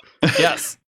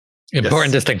 Yes.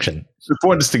 Important distinction.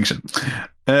 Important distinction.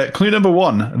 Clue number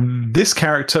 1. This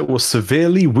character was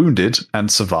severely wounded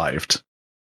and survived.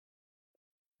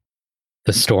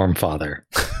 The Stormfather.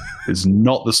 Is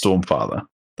not the Stormfather.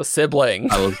 The sibling.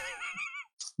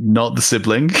 Not the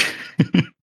sibling.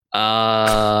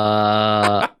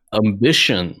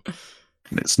 Ambition.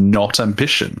 It's not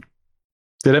Ambition.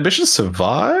 Did Ambition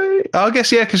survive? I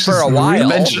guess, yeah, because For a while.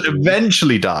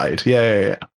 Eventually died.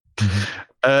 Yeah.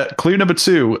 Clue number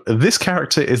 2. This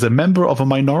character is a member of a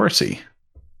minority.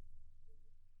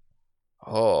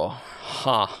 Oh,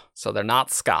 huh. So they're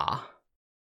not Ska.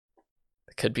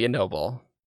 It could be a noble.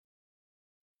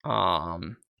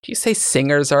 Do you say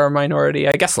singers are a minority?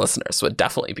 I guess listeners would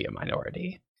definitely be a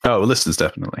minority. Oh, listeners,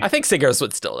 definitely. I think singers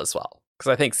would still as well,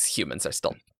 because I think humans are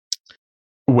still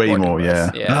way more,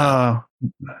 yeah.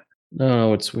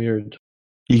 No, it's weird.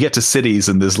 You get to cities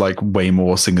and there's like way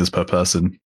more singers per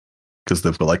person because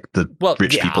they've got like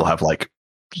rich people have like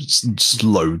just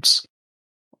loads.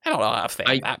 I don't know if they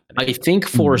have that many. I think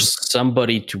for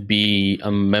somebody to be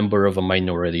a member of a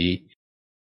minority,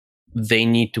 they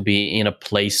need to be in a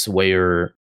place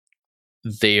where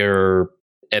their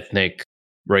ethnic,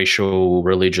 racial,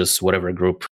 religious, whatever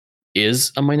group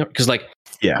is a minority. Because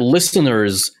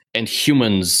listeners and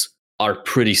humans are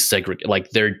pretty segregated. Like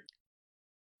they're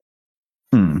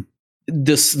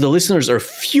the listeners are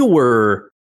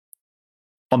fewer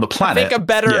on the planet. I think a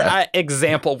better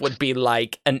example would be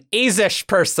like an Azish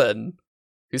person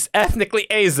who's ethnically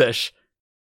Azish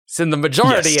is in the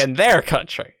majority in their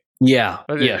country. Yeah,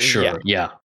 sure.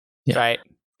 Yeah. Right.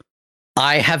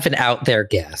 I have an out there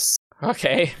guess.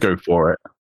 Okay. Go for it.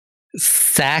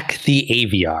 Sack the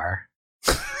Aviar.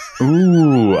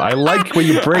 Ooh, I like where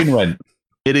your brain went.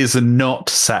 It is not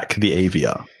Sack the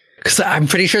Aviar. Because I'm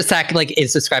pretty sure Sack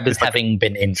is described as having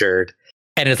been injured.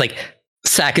 And it's like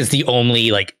Sack is the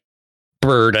only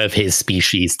bird of his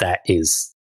species that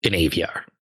is an Aviar.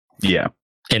 Yeah.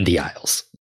 In the Isles.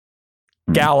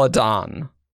 Galadon.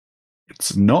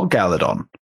 It's not Galadon.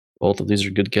 Both of these are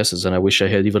good guesses, and I wish I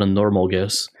had even a normal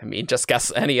guess. I mean, just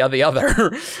guess any of the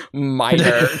other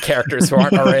minor characters who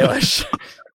aren't Aurelish. I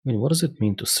mean, what does it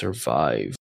mean to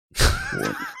survive?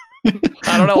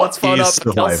 I don't know. Let's phone up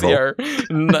Kelsier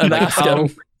and ask him.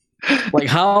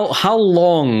 How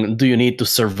long do you need to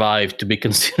survive to be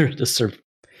considered a survivor?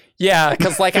 Yeah,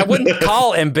 because I wouldn't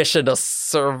call Ambition a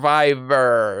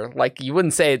survivor. You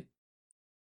wouldn't say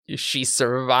she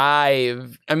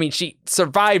survived. I mean, she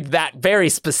survived that very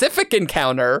specific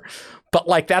encounter, but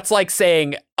that's like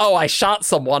saying, oh, I shot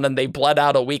someone and they bled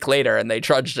out a week later and they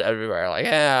trudged everywhere. I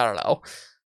don't know.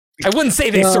 I wouldn't say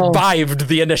they survived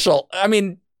the initial. I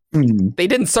mean, they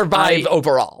didn't survive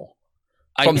overall.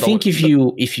 I think if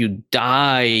you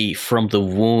die from the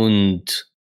wound,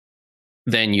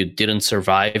 then you didn't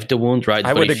survive the wound, right?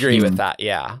 I would agree with that.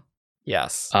 Yeah.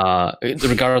 Yes.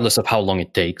 Regardless of how long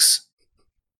it takes.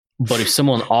 But if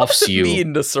someone offs you,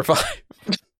 mean to survive?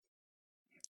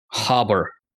 Hobber.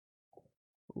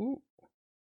 Ooh.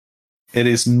 It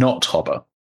is not Hobber.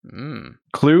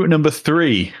 Clue number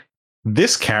 3.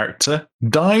 This character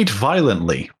died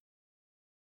violently.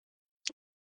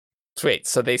 Wait,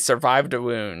 so they survived a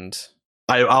wound.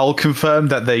 I'll confirm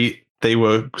that they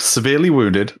were severely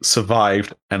wounded,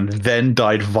 survived, and then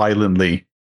died violently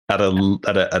at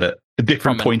a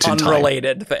different point in time.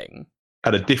 Unrelated thing.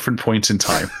 At a different point in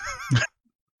time.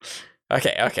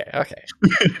 Okay.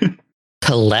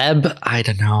 Taleb? I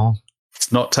don't know.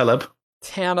 It's not Taleb.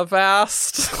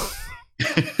 Tanavast.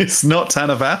 It's not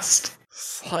Tanavast.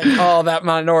 It's that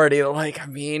minority.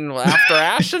 After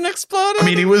Ashen exploded. I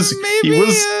mean, he was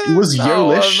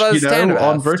Yolish,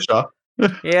 on Roshar.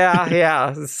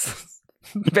 yeah.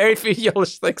 Very few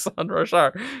Yolish things on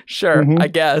Roshar. Sure, I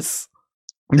guess.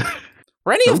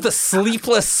 Were any of the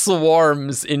sleepless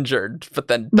swarms injured, but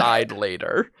then died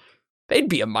later? They'd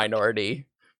be a minority,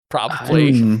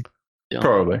 probably.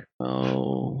 Probably.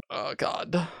 Oh,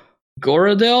 God.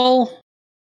 Gorodel?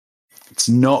 It's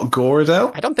not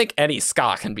Gorodel. I don't think any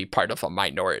ska can be part of a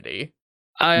minority.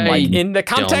 I Like in the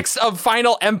context of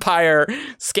Final Empire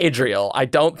Scadrial, I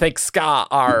don't think ska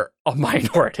are a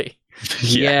minority.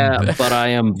 yeah, but I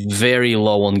am very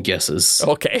low on guesses.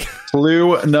 Okay.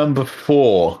 Clue number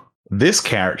 4. This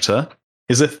character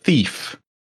is a thief.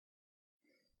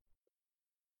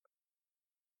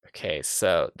 Okay,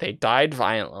 so they died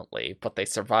violently, but they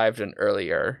survived an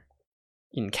earlier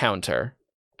encounter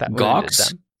that wounded Gox?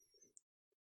 them.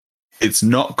 It's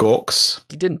not Gorks.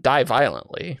 He didn't die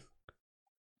violently.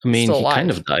 I mean, Still he alive.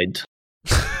 kind of died.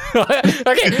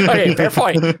 okay, fair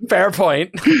point. Fair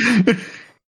point.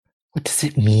 What does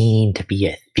it mean to be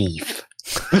a thief?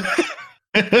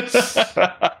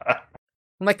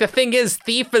 Like, the thing is,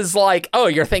 thief is like, oh,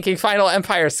 you're thinking Final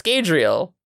Empire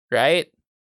Scadrial, right?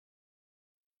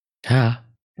 Yeah.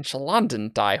 And Shallan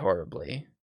didn't die horribly,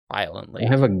 violently. I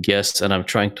have a guess, and I'm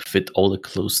trying to fit all the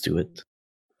clues to it.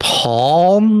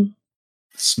 Palm?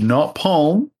 It's not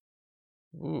Palm.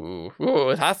 Ooh,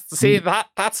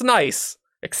 that's nice.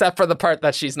 Except for the part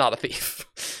that she's not a thief.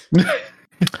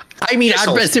 I mean, She I'm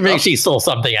stole assuming stuff. she stole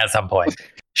something at some point.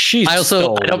 She I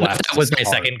stole don't know if Wax's that was my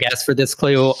heart. second guess for this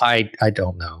clue. I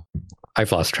don't know.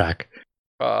 I've lost track.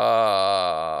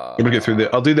 Let me get through the.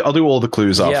 I'll do all the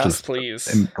clues after Yes, please.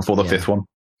 before the Yeah. 5th one.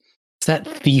 It's that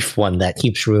thief one that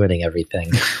keeps ruining everything.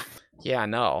 Yeah,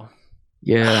 no.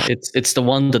 Yeah, it's the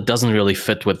one that doesn't really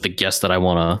fit with the guess that I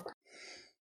want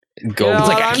to go. You know It's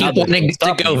like what, I I'm keep not- wanting to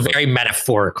Stop go me. very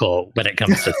metaphorical when it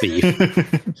comes to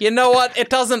thief. You know what? It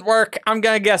doesn't work. I'm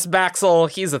gonna guess Baxel.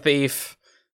 He's a thief.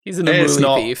 He's an It's unruly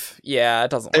not. thief. Yeah, it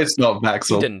doesn't work. It's not He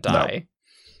Maxwell. didn't No. die.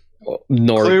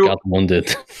 Nor Clue. got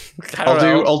wounded. I don't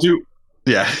know.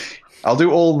 I'll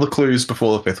do all the clues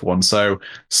before the 5th one. So,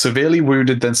 severely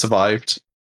wounded, then survived,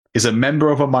 is a member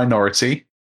of a minority,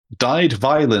 died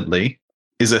violently,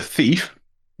 is a thief.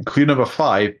 Clue number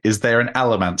 5 is they're an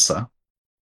allomancer.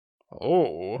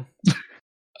 Oh.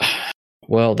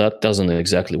 Well, that doesn't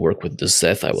exactly work with the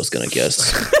Zeth I was gonna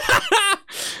guess.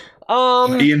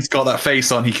 Ian's got that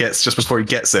face on he gets just before he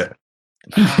gets it.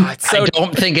 It's so I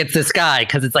don't think it's this guy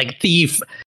because it's like thief.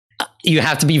 You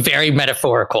have to be very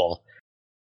metaphorical.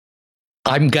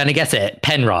 I'm gonna guess it.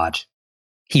 Penrod.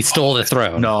 He stole the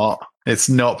throne. No, it's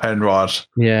not Penrod.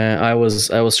 Yeah, I was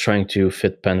trying to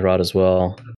fit Penrod as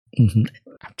well. Mhm.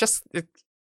 just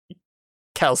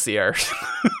Kelsier.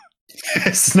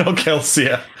 It's not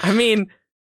Kelsier. I mean,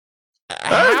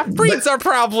 half-breeds are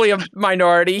probably a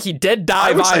minority. He did die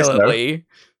I would say so. violently.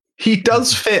 He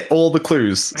does fit all the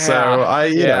clues, so Yeah,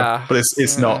 you know, yeah. but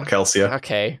it's not Kelsier.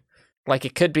 Okay. Like,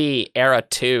 it could be Era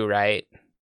 2, right?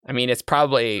 I mean, it's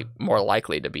probably more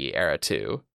likely to be Era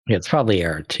 2. Yeah, it's probably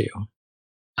Era 2.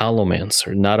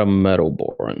 Allomancer, not a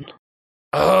Metalborn.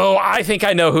 Oh, I think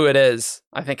I know who it is.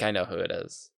 I know who it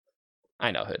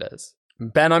is.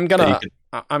 Ben, I'm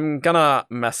gonna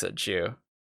message you.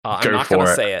 I'm Go not for gonna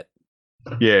it. say it.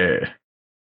 Yeah.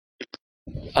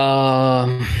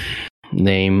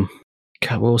 Name.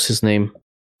 God, what was his name?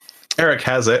 Eric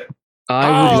has it.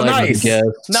 I would like nice. to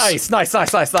guess.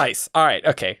 Nice. All right,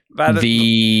 okay. That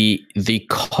is- The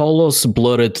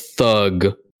Colossus-blooded thug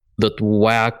that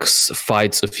Wax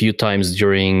fights a few times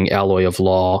during Alloy of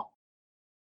Law.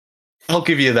 I'll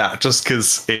give you that just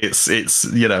because it's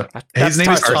you know that's his name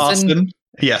is Tarson. Tarson.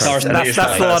 Yes, Tarson. it is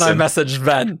That's the one I Tarson. messaged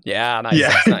Ben. Yeah, nice.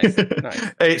 Yeah, Nice.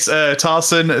 It's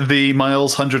Tarson, the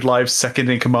Miles 100 Lives second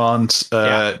in command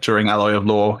Yeah. during Alloy of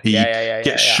Law. He Yeah.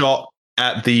 gets shot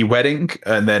at the wedding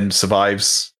and then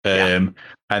survives, and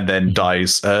then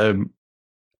dies. I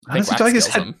How think does he die? Wax His kills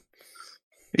head- him.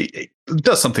 he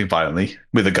does something violently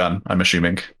with a gun, I'm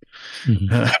assuming.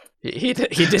 Mhm. He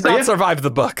did So, not yeah. survive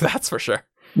the book, that's for sure.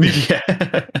 Yeah.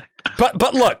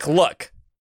 But look.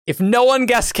 If no one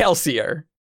guessed Kelsier,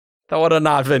 that would have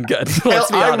not been good.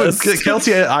 Let's be honest.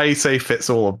 Kelsier, I say, fits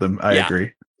all of them. I Yeah.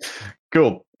 agree.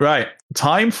 Cool. Right.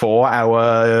 Time for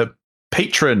our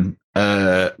patron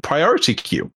priority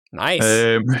queue. Nice.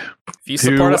 If you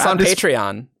support us on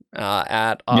Patreon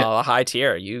at a high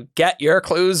tier, you get your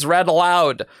clues read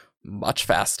aloud much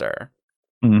faster.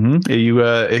 Mm-hmm.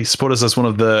 You support us as one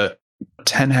of the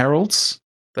 10 heralds?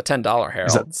 The $10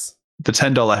 heralds. The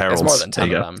 $10 heralds. There's more than There 10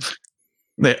 you of go. them.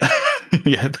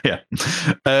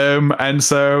 yeah. And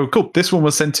so, cool. This one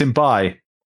was sent in by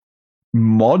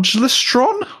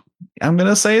Modulastron, I'm going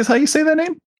to say is how you say their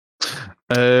name.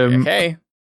 Okay.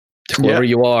 Whoever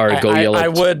you are, go yell I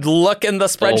at would look in the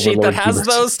spreadsheet Overlord that has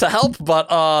Hubert. those to help, but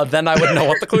then I would know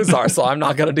what the clues are, so I'm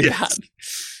not going to do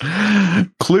that.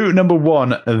 Clue number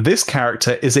 1. This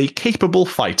character is a capable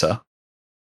fighter.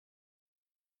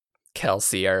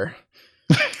 Kelsier.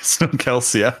 It's not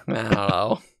Kelsier. I don't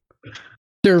know.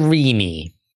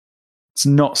 Serini. It's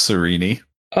not Serini.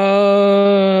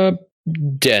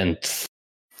 Denth.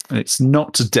 It's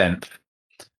not Denth.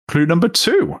 Clue number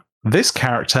 2. This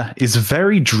character is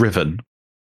very driven.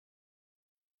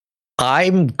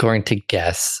 I'm going to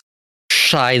guess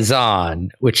Shyzon,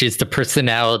 which is the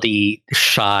personality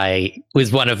Shy,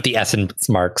 was one of the essence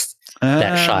marks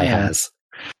that Shy has.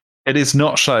 It is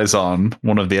not Shyzon,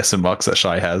 one of the essence marks that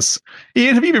Shy has.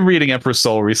 Ian, have you been reading Emperor's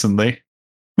Soul recently?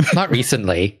 Not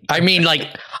recently. I mean,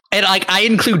 I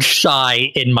include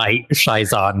Shy in my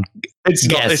Shyzon.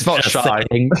 It's not Shy.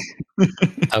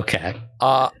 Okay.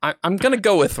 I'm gonna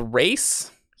go with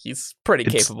Race. He's pretty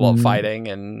capable of fighting,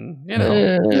 and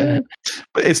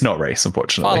but it's not Race,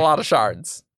 unfortunately. fought a lot of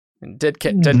shards. And did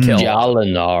kill. a lot.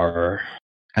 Dalinar.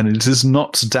 And it is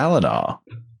not Dalinar.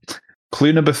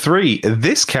 Clue number 3.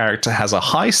 This character has a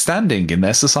high standing in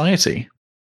their society.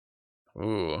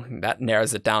 Ooh, that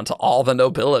narrows it down to all the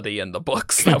nobility in the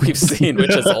books that we've seen,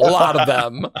 which is a lot of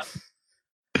them.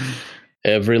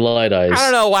 Every light eyes. I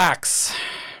don't know, Wax.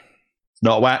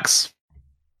 Not Wax.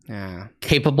 Yeah.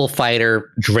 Capable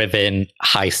fighter, driven,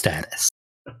 high status.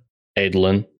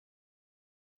 Adolin.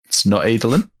 It's not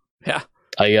Adolin. Yeah.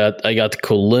 I got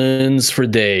Collins for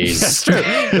days. That's true.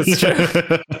 That's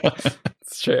true.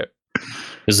 It's true.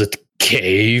 Is it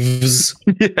Caves?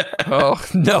 Yeah. Oh,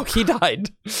 no, he died.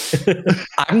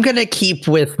 I'm going to keep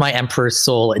with my Emperor's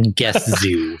Soul and guess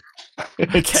Zoo.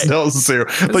 It's not Zoo.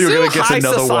 But you're going to guess high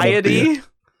another society?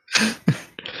 one.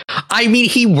 I mean,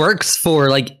 he works for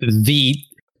the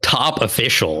top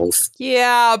officials.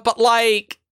 Yeah, but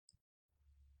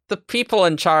the people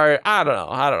in charge, I don't know.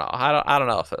 I don't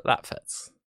know if that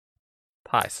fits.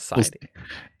 High society.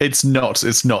 It's not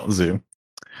Zoo.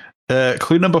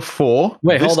 Clue number 4.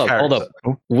 Wait, hold up.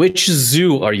 Oh. Which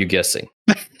zoo are you guessing?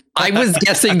 I was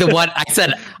guessing the one I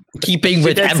said, keeping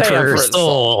with did say Emperor's Emperor's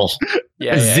Soul.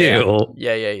 Yeah, Zoo.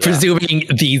 Yeah. Presuming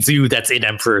the zoo that's in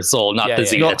Emperor's Soul, not the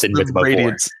zoo Not that's in the Mythic War.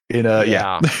 Radiance in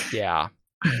Yeah.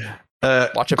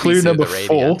 Watch a clue piece of number the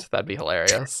Radiant. 4. That'd be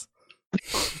hilarious.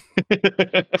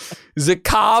 Is it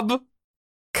Cobb?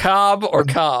 Cobb or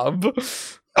Cobb?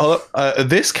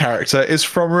 This character is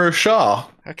from Roshar.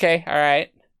 Okay, all right.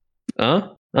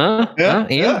 Ian?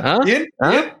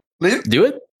 Ian? Do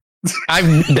it?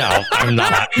 I'm not.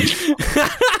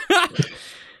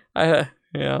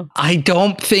 Yeah. I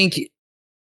don't think I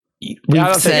we've don't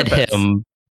think said it fits. him.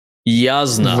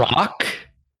 Yasna. Rock?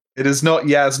 It is not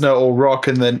Yasna or Rock.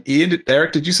 And then Ian,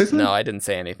 Eric, did you say something? No, I didn't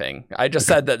say anything. I just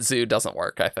said that Zoo doesn't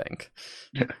work, I think.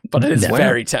 But it is No.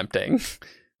 very tempting.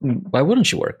 Why wouldn't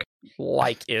she work?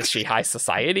 Is she high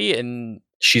society? And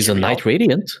She's a Knight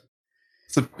Radiant.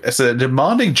 It's a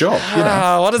demanding job, you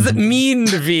know. what does it mean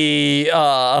to be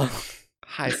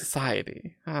high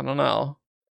society? I don't know.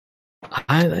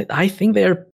 I think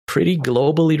they're pretty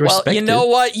globally respected. Well, you know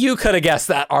what? You could have guessed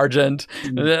that, Argent.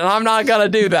 I'm not gonna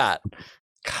do that.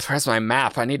 God, where's my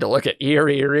map? I need to look at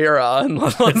Era and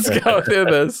let's go through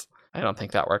this. I don't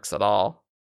think that works at all.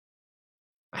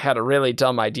 I had a really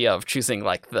dumb idea of choosing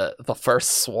the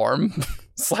first swarm.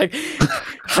 It's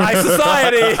high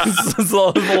society is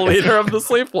the leader of the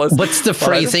Sleepless. What's the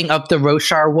phrasing of the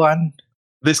Roshar one?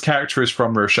 This character is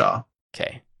from Roshar.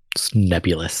 Okay. It's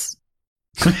nebulous.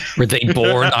 Were they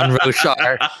born on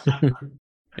Roshar?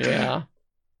 Yeah.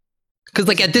 Because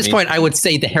at this point, I would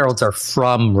say the heralds are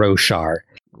from Roshar,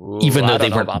 even though they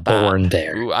weren't born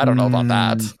there. Ooh, I don't know about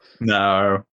that.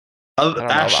 No.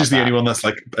 Ash is the only one that's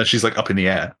she's up in the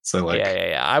air. So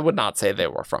Yeah. I would not say they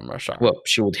were from Roshar. Well,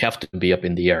 she would have to be up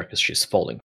in the air because she's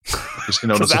falling. just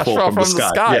in order to Ash fall fell from the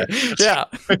sky. Yeah.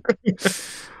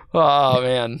 Oh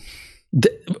man.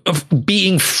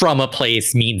 Being from a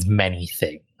place means many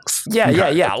things. Yeah.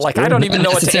 I don't even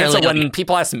know what to answer Necessarily, when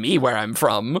people ask me where I'm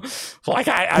from. I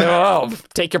don't know.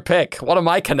 Take your pick. What am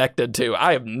I connected to?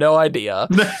 I have no idea.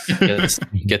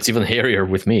 Gets even hairier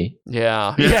with me.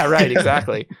 Yeah. Yeah. Right.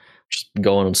 Exactly. Just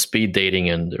going on speed dating,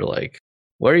 and they're like,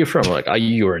 "Where are you from?" I'm like,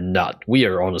 you are not. We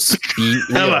are on a speed.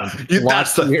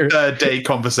 That's the third day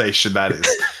conversation. That is.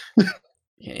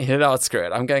 Screw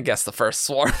it. I'm gonna guess the first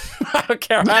swarm. I don't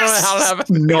care. I don't have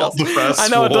anything not else. the first I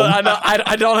know. swarm.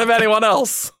 I don't have anyone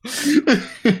else.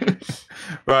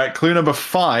 Right. Clue number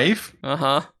 5.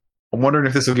 I'm wondering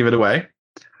if this will give it away.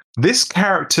 This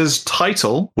character's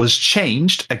title was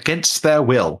changed against their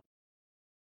will.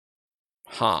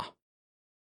 Huh.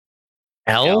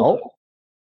 L?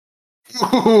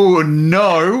 Oh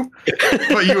no!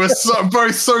 But you were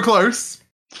both so close.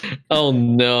 Oh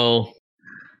no!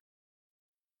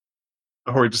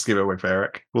 Or just give it away for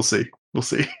Eric. We'll see.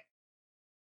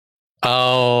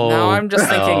 Oh. Now I'm just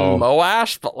thinking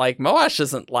Moash, but like Moash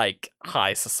isn't like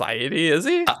high society, is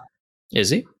he? Is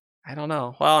he? I don't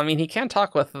know. Well, I mean, he can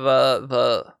talk with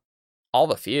the all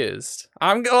the fused.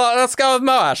 Let's go with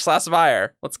Moash /Vire.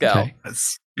 Let's go. Okay.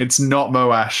 It's not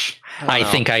Moash. I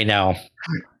think I know.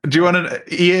 Do you want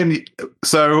to, Ian?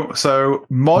 So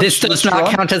Mod. This does not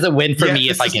count as a win for me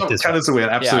if I get this count right. as a win.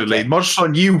 Absolutely, Yeah, okay.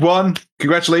 Modstron, you won.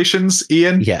 Congratulations,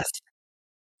 Ian. Yes.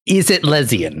 Is it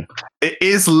Lesian? It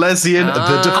is Lesian, the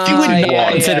I would defeated not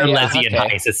one. consider yeah, Lesian okay.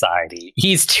 high society.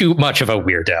 He's too much of a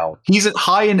weirdo. He's at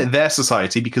high in their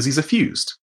society because he's a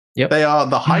fused. Yep. They are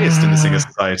the highest in the Singer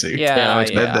society. Yeah, Yeah,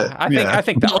 I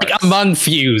think that Like works. among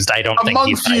fused, I don't think Among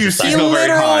he's high fused, He he's society. not very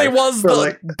high. literally was But, the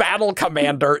like- battle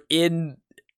commander in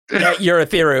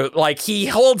Urithiru. Like, he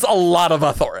holds a lot of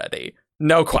authority.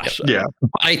 No question. Yeah.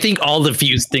 I think all the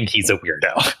fused think he's a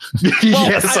weirdo.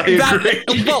 Yes, I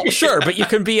agree. Well, sure, but you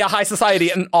can be a high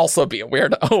society and also be a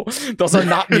weirdo. Those are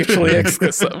not mutually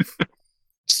exclusive.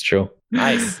 It's true.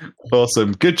 Nice.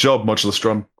 Awesome. Good job,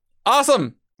 Modulastron.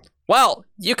 Awesome. Well,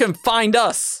 you can find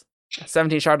us at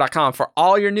 17shard.com for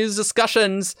all your news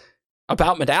discussions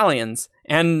about medallions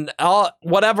and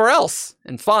whatever else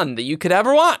and fun that you could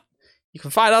ever want. You can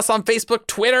find us on Facebook,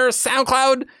 Twitter,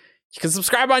 SoundCloud. You can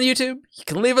subscribe on YouTube. You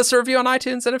can leave us a review on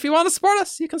iTunes. And if you want to support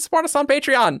us, you can support us on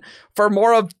Patreon for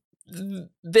more of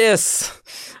this,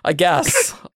 I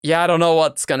guess. Yeah, I don't know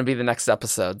what's going to be the next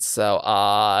episode. So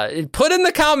put in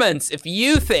the comments if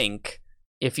you think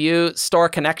if you store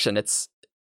connection, it's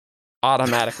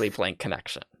automatically blank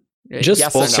connection. Just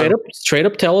Yes or no? straight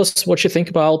up tell us what you think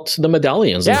about the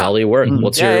medallions and Yeah. how they work. Mhm.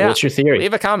 What's Yeah, your theory?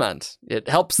 Leave a comment. It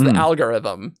helps the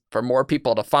algorithm for more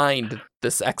people to find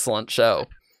this excellent show.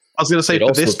 I was going to say, It for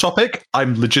also- this topic,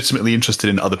 I'm legitimately interested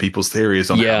in other people's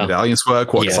theories on Yeah. how medallions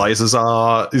work, what Yeah. sizes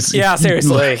are. Yeah,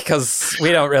 seriously, because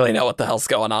we don't really know what the hell's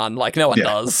going on. Like, no one Yeah.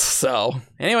 does. So,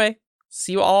 anyway,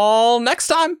 see you all next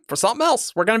time for something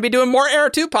else. We're going to be doing more Era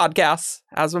 2 podcasts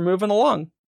as we're moving along.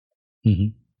 Bye.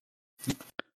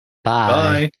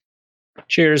 Bye.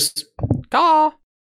 Cheers. Caw.